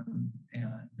on.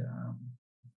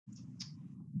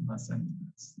 Unless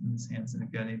Ms. Hanson, if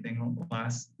you got anything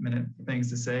last minute things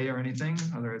to say or anything,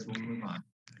 otherwise we'll move on.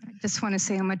 I just want to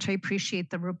say how much I appreciate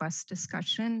the robust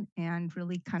discussion and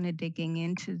really kind of digging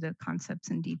into the concepts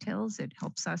and details. It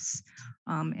helps us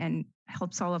and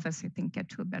helps all of us, I think, get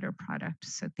to a better product.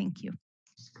 So thank you.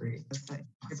 That's great.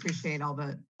 I appreciate all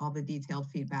the detailed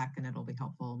feedback, and it'll be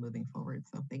helpful moving forward.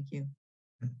 So thank you.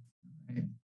 Right.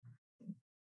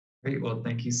 Great. Well,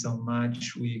 thank you so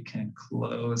much. We can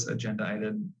close agenda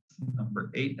item number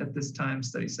 8 at this time,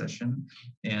 study session,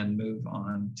 and move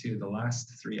on to the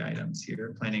last 3 items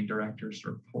here. Planning Director's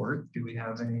report. Do we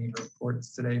have any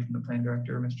reports today from the Planning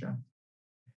Director, Ms. Jeff?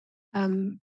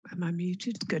 Am I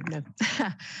muted? Good, no.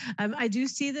 I do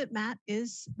see that Matt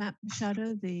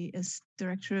Machado, the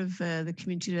Director of the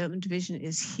Community Development Division,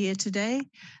 is here today.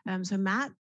 So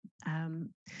Matt,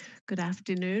 good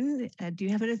afternoon. Do you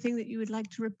have anything that you would like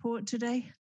to report today?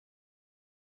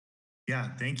 Yeah,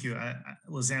 thank you.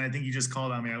 Lisanne, I think you just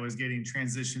called on me. I was getting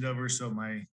transitioned over, so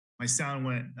my sound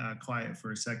went quiet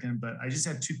for a second, but I just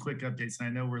have 2 quick updates. And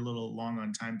I know we're a little long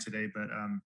on time today, but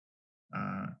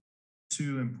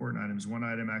 2 important items. One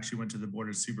item actually went to the Board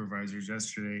of Supervisors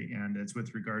yesterday, and it's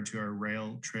with regard to our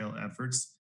rail trail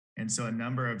efforts. And so a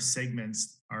number of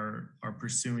segments are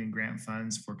pursuing grant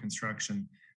funds for construction.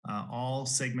 All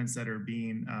segments that are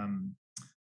being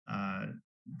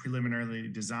preliminarily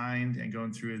designed and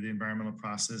going through the environmental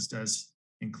process does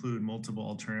include multiple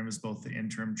alternatives, both the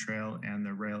interim trail and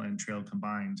the rail and trail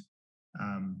combined.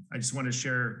 I just want to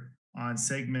share on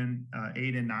segment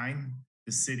 8 and 9,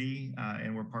 the city,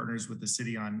 and we're partners with the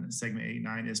city on segment 8 and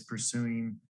 9, is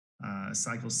pursuing a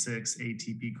Cycle 6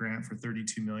 ATP grant for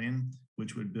 $32 million,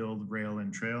 which would build rail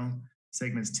and trail.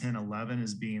 Segments 10, 11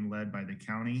 is being led by the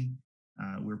county.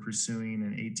 We're pursuing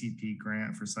an ATP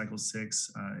grant for Cycle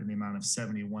 6 in the amount of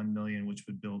 $71 million, which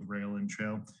would build rail and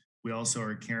trail. We also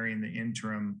are carrying the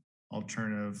interim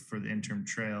alternative for the interim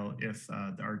trail if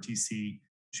the RTC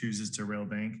chooses to rail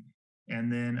bank.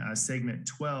 And then segment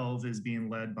 12 is being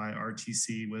led by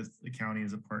RTC with the county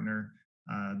as a partner.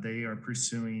 They are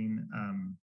pursuing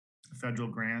a federal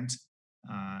grant.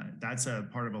 That's a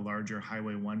part of a larger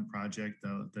Highway 1 project.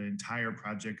 The entire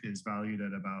project is valued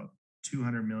at about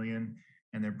 $200 million,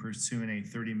 and they're pursuing a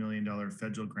 $30 million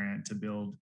federal grant to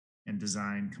build and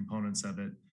design components of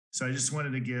it. So I just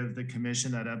wanted to give the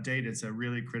commission that update. It's a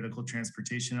really critical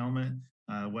transportation element,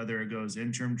 whether it goes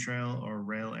interim trail or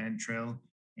rail and trail.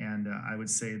 And I would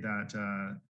say that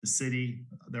the city,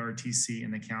 the RTC,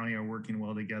 and the county are working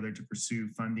well together to pursue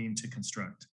funding to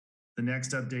construct. The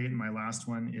next update, and my last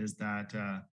one, is that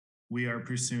we are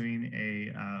pursuing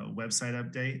a website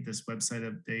update. This website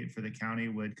update for the county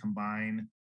would combine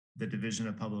the Division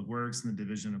of Public Works and the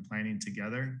Division of Planning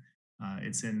together.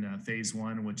 It's in phase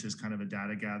one, which is kind of a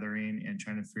data gathering and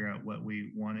trying to figure out what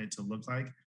we want it to look like.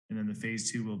 And then the phase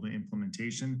two will be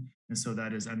implementation. And so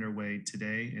that is underway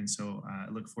today. And so I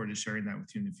look forward to sharing that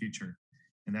with you in the future.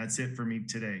 And that's it for me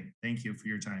today. Thank you for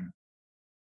your time.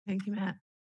 Thank you, Matt.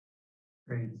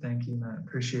 Great, thank you, Matt.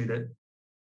 Appreciate it.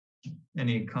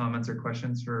 Any comments or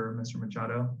questions for Mr.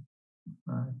 Machado?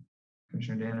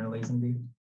 Commissioner Dan or Lazenby?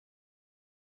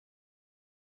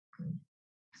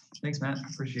 Thanks, Matt.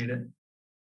 Appreciate it.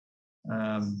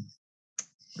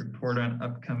 Report on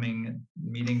upcoming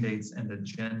meeting dates and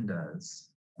agendas.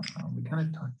 We kind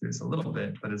of talked through this a little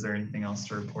bit, but is there anything else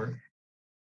to report?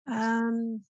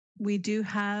 We do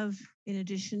have, in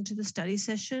addition to the study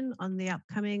session on the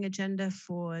upcoming agenda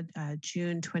for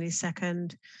June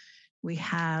 22nd, we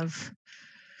have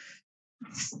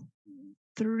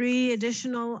 3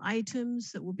 additional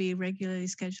items that will be regularly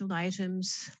scheduled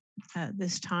items at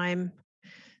this time,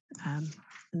 and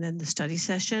then the study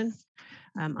session.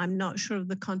 I'm not sure of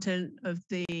the content of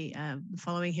the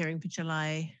following hearing for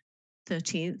July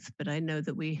 13th, but I know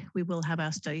that we will have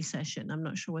our study session. I'm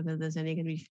not sure whether there's any going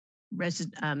to be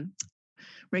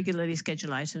regularly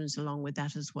scheduled items along with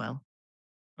that as well.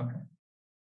 Okay.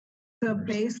 So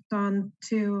based on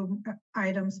 2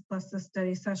 items plus the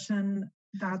study session,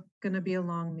 that's going to be a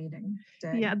long meeting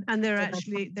day. Yeah, and there are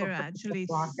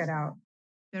block it out.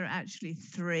 There are actually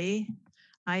 3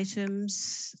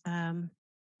 items.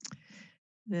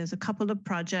 There's a couple of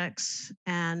projects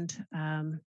and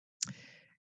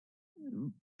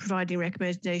providing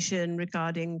recommendation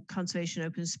regarding conservation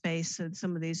open space. So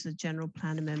some of these are general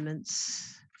plan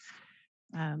amendments,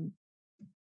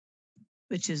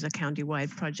 which is a county-wide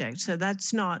project. So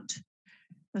that's not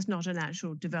an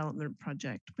actual development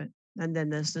project, and then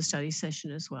there's the study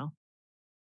session as well.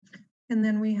 And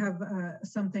then we have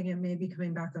something, it may be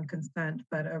coming back on consent,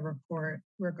 but a report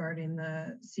regarding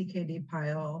the CKD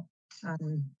pile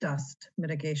dust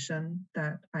mitigation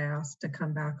that I asked to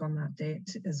come back on that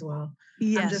date as well.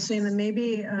 Yes. I'm just saying that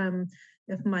maybe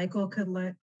if Michael could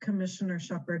let Commissioner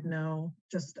Shepherd know,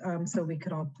 just so we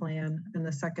could all plan in the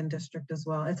 2nd district as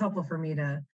well. It's helpful for me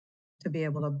to be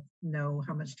able to know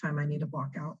how much time I need to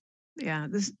block out. Yeah,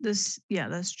 yeah,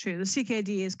 that's true. The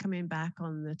CKD is coming back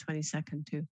on the 22nd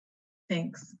too.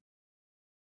 Thanks.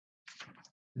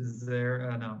 Is there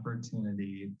an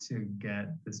opportunity to get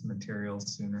this material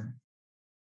sooner?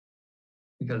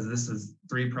 Because this is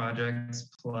 3 projects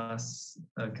plus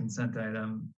a consent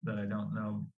item that I don't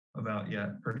know about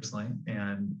yet personally,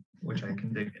 and which I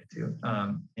can dig into.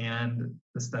 And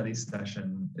the study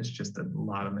session is just a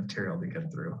lot of material to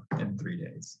get through in 3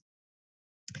 days.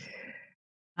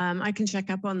 I can check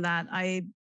up on that.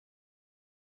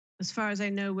 As far as I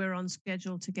know, we're on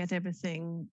schedule to get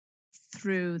everything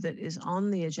through that is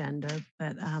on the agenda,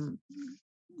 but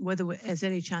whether there's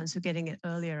any chance of getting it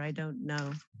earlier, I don't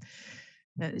know.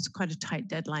 It's quite a tight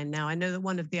deadline now. I know that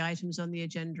one of the items on the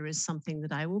agenda is something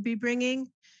that I will be bringing,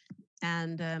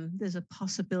 and there's a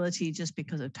possibility, just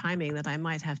because of timing, that I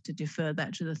might have to defer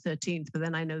that to the 13th, but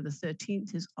then I know the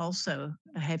 13th is also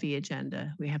a heavy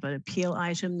agenda. We have an appeal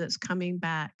item that's coming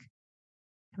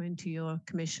to your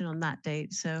commission on that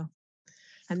date. So,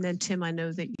 and then Tim, I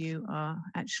know that you are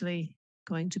actually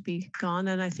going to be gone,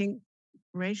 and I think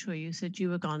Rachel, you said you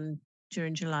were gone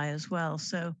during July as well.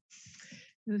 So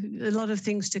a lot of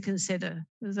things to consider.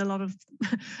 There's a lot of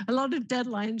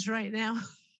deadlines right now.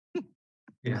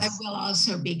 Yes. I will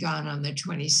also be gone on the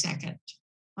 22nd.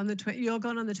 You're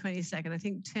gone on the 22nd. I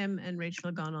think Tim and Rachel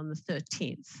are gone on the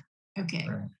 13th. Okay.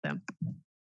 So,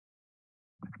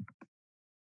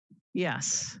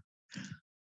 yes.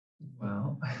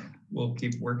 Well, we'll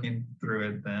keep working through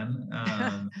it then.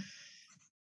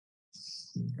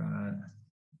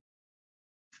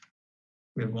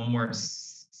 We have one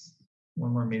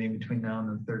more meeting between now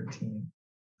and the 13th.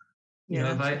 You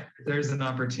know, if there's an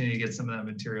opportunity to get some of that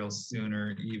material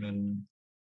sooner, even,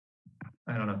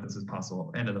 I don't know if this is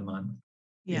possible, end of the month,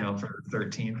 you know, for the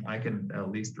 13th, I can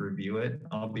at least review it.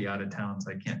 I'll be out of town,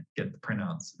 so I can't get the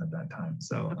printouts at that time.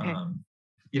 So,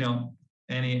 you know,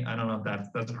 I don't know if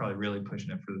that's probably really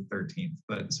pushing it for the 13th,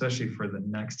 but especially for the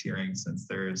next hearing, since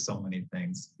there is so many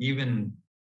things, even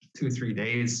 2 or 3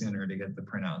 days sooner to get the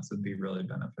printouts would be really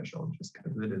beneficial, just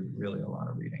because it is really a lot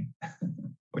of reading,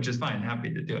 which is fine,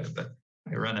 happy to do it, but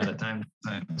I run out of time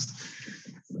sometimes.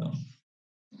 So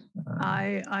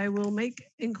I will make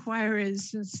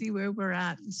inquiries and see where we're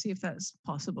at and see if that's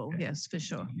possible. Yes, for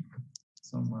sure.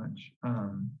 so much.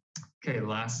 Okay,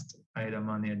 last item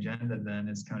on the agenda then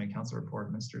is County Council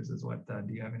report. Mr. Zizweta,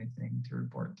 do you have anything to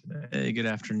report today? Hey, good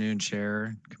afternoon,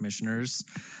 Chair, Commissioners.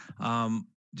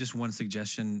 Just one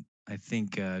suggestion. I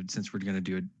think since we're going to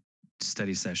do a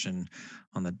study session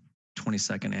on the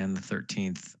 22nd and the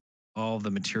 13th, all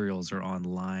the materials are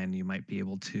online. You might be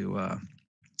able to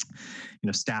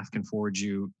staff can forward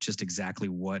you just exactly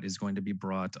what is going to be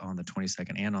brought on the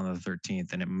 22nd and on the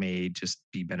 13th, and it may just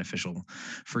be beneficial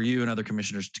for you and other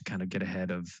commissioners to kind of get ahead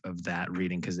of that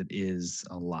reading because it is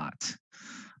a lot.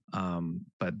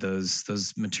 But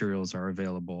those materials are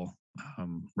available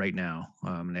right now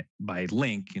by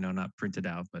link, not printed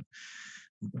out, but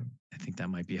I think that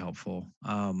might be helpful.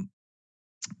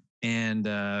 And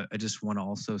I just want to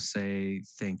also say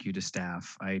thank you to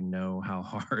staff. I know how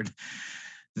hard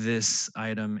this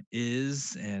item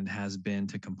is and has been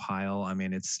to compile. I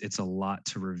mean, it's a lot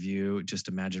to review. Just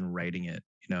imagine writing it.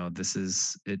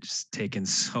 It's taken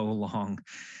so long,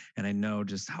 and I know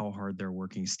just how hard they're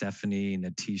working. Stephanie,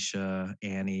 Natisha,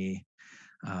 Annie,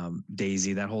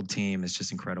 Daisy, that whole team is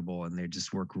just incredible, and they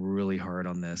just work really hard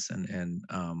on this. And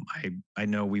I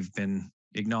know we've been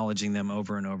acknowledging them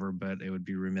over and over, but it would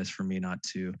be remiss for me not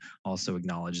to also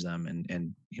acknowledge them.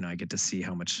 And I get to see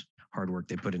how much hard work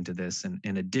they put into this, and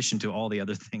in addition to all the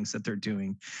other things that they're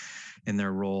doing in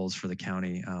their roles for the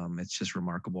county. It's just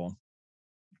remarkable.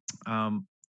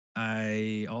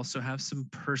 I also have some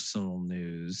personal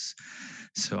news.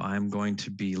 So I'm going to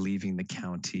be leaving the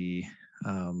county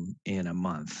in a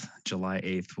month. July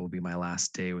 8th will be my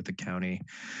last day with the county.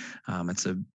 It's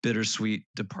a bittersweet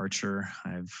departure.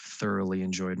 I've thoroughly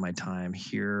enjoyed my time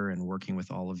here and working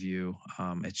with all of you.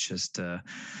 It's just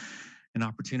an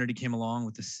opportunity came along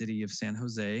with the city of San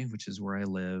Jose, which is where I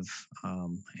live,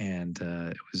 and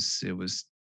it was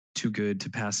too good to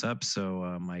pass up. So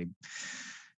I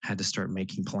had to start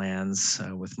making plans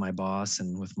with my boss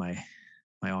and with my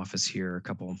office here.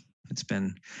 It's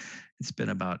been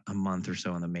about a month or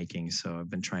so in the making. So I've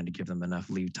been trying to give them enough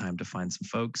leave time to find some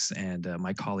folks. And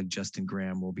my colleague Justin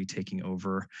Graham will be taking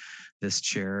over this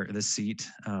seat,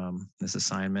 this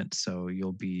assignment. So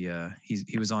you'll be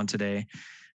he was on today,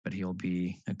 but he'll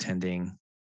be attending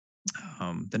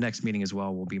the next meeting as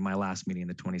well. Will be my last meeting,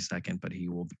 the 22nd, but he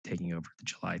will be taking over the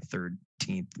July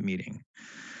 13th meeting.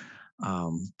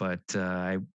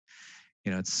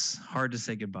 It's hard to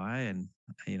say goodbye, and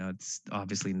it's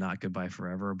obviously not goodbye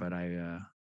forever. But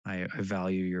I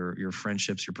value your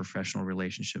friendships, your professional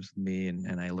relationships with me,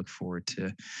 and I look forward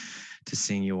to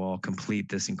seeing you all complete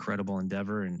this incredible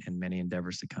endeavor and many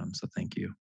endeavors to come. So thank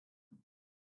you.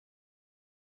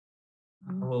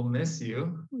 I will miss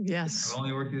you. Yes. I've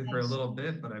only worked with you for a little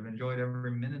bit, but I've enjoyed every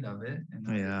minute of it.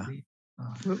 And yeah.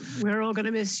 We're all going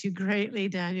to miss you greatly,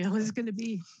 Daniel. It's going to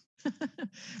be,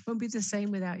 won't be the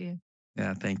same without you.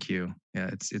 Yeah, thank you.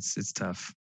 Yeah, it's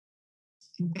tough.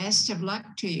 Best of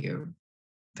luck to you.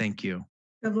 Thank you.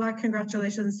 Good luck.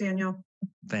 Congratulations, Daniel.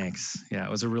 Thanks. Yeah,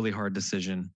 it was a really hard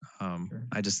decision.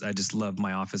 I just love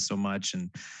my office so much,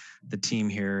 and the team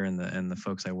here and the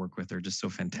folks I work with are just so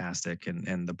fantastic.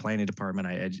 And the planning department,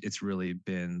 it's really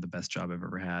been the best job I've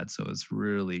ever had. So it's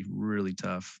really, really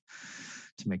tough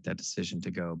to make that decision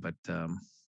to go. But it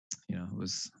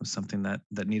was something that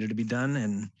needed to be done.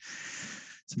 And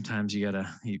sometimes you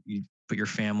put your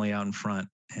family out in front,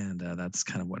 and that's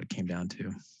kind of what it came down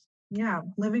to. Yeah,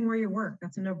 living where you work.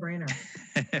 That's a no-brainer.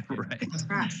 Right.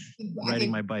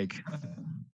 Riding my bike.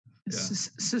 Yeah.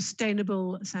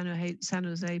 Sustainable San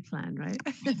Jose plan, right?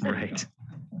 Right.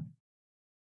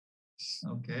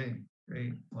 Okay,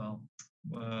 great. Well,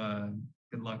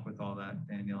 good luck with all that,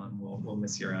 Daniel, and we'll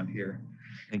miss you around here.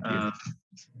 Thank you.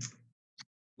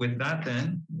 With that,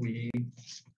 then, we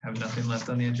have nothing left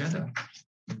on the agenda.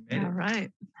 All right.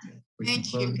 We can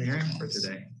close the hearing for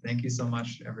today. Thank you so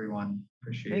much, everyone.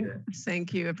 Appreciate it.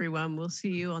 Thank you, everyone. We'll see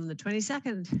you on the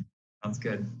 22nd. Sounds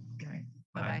good. Okay.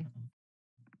 Bye-bye.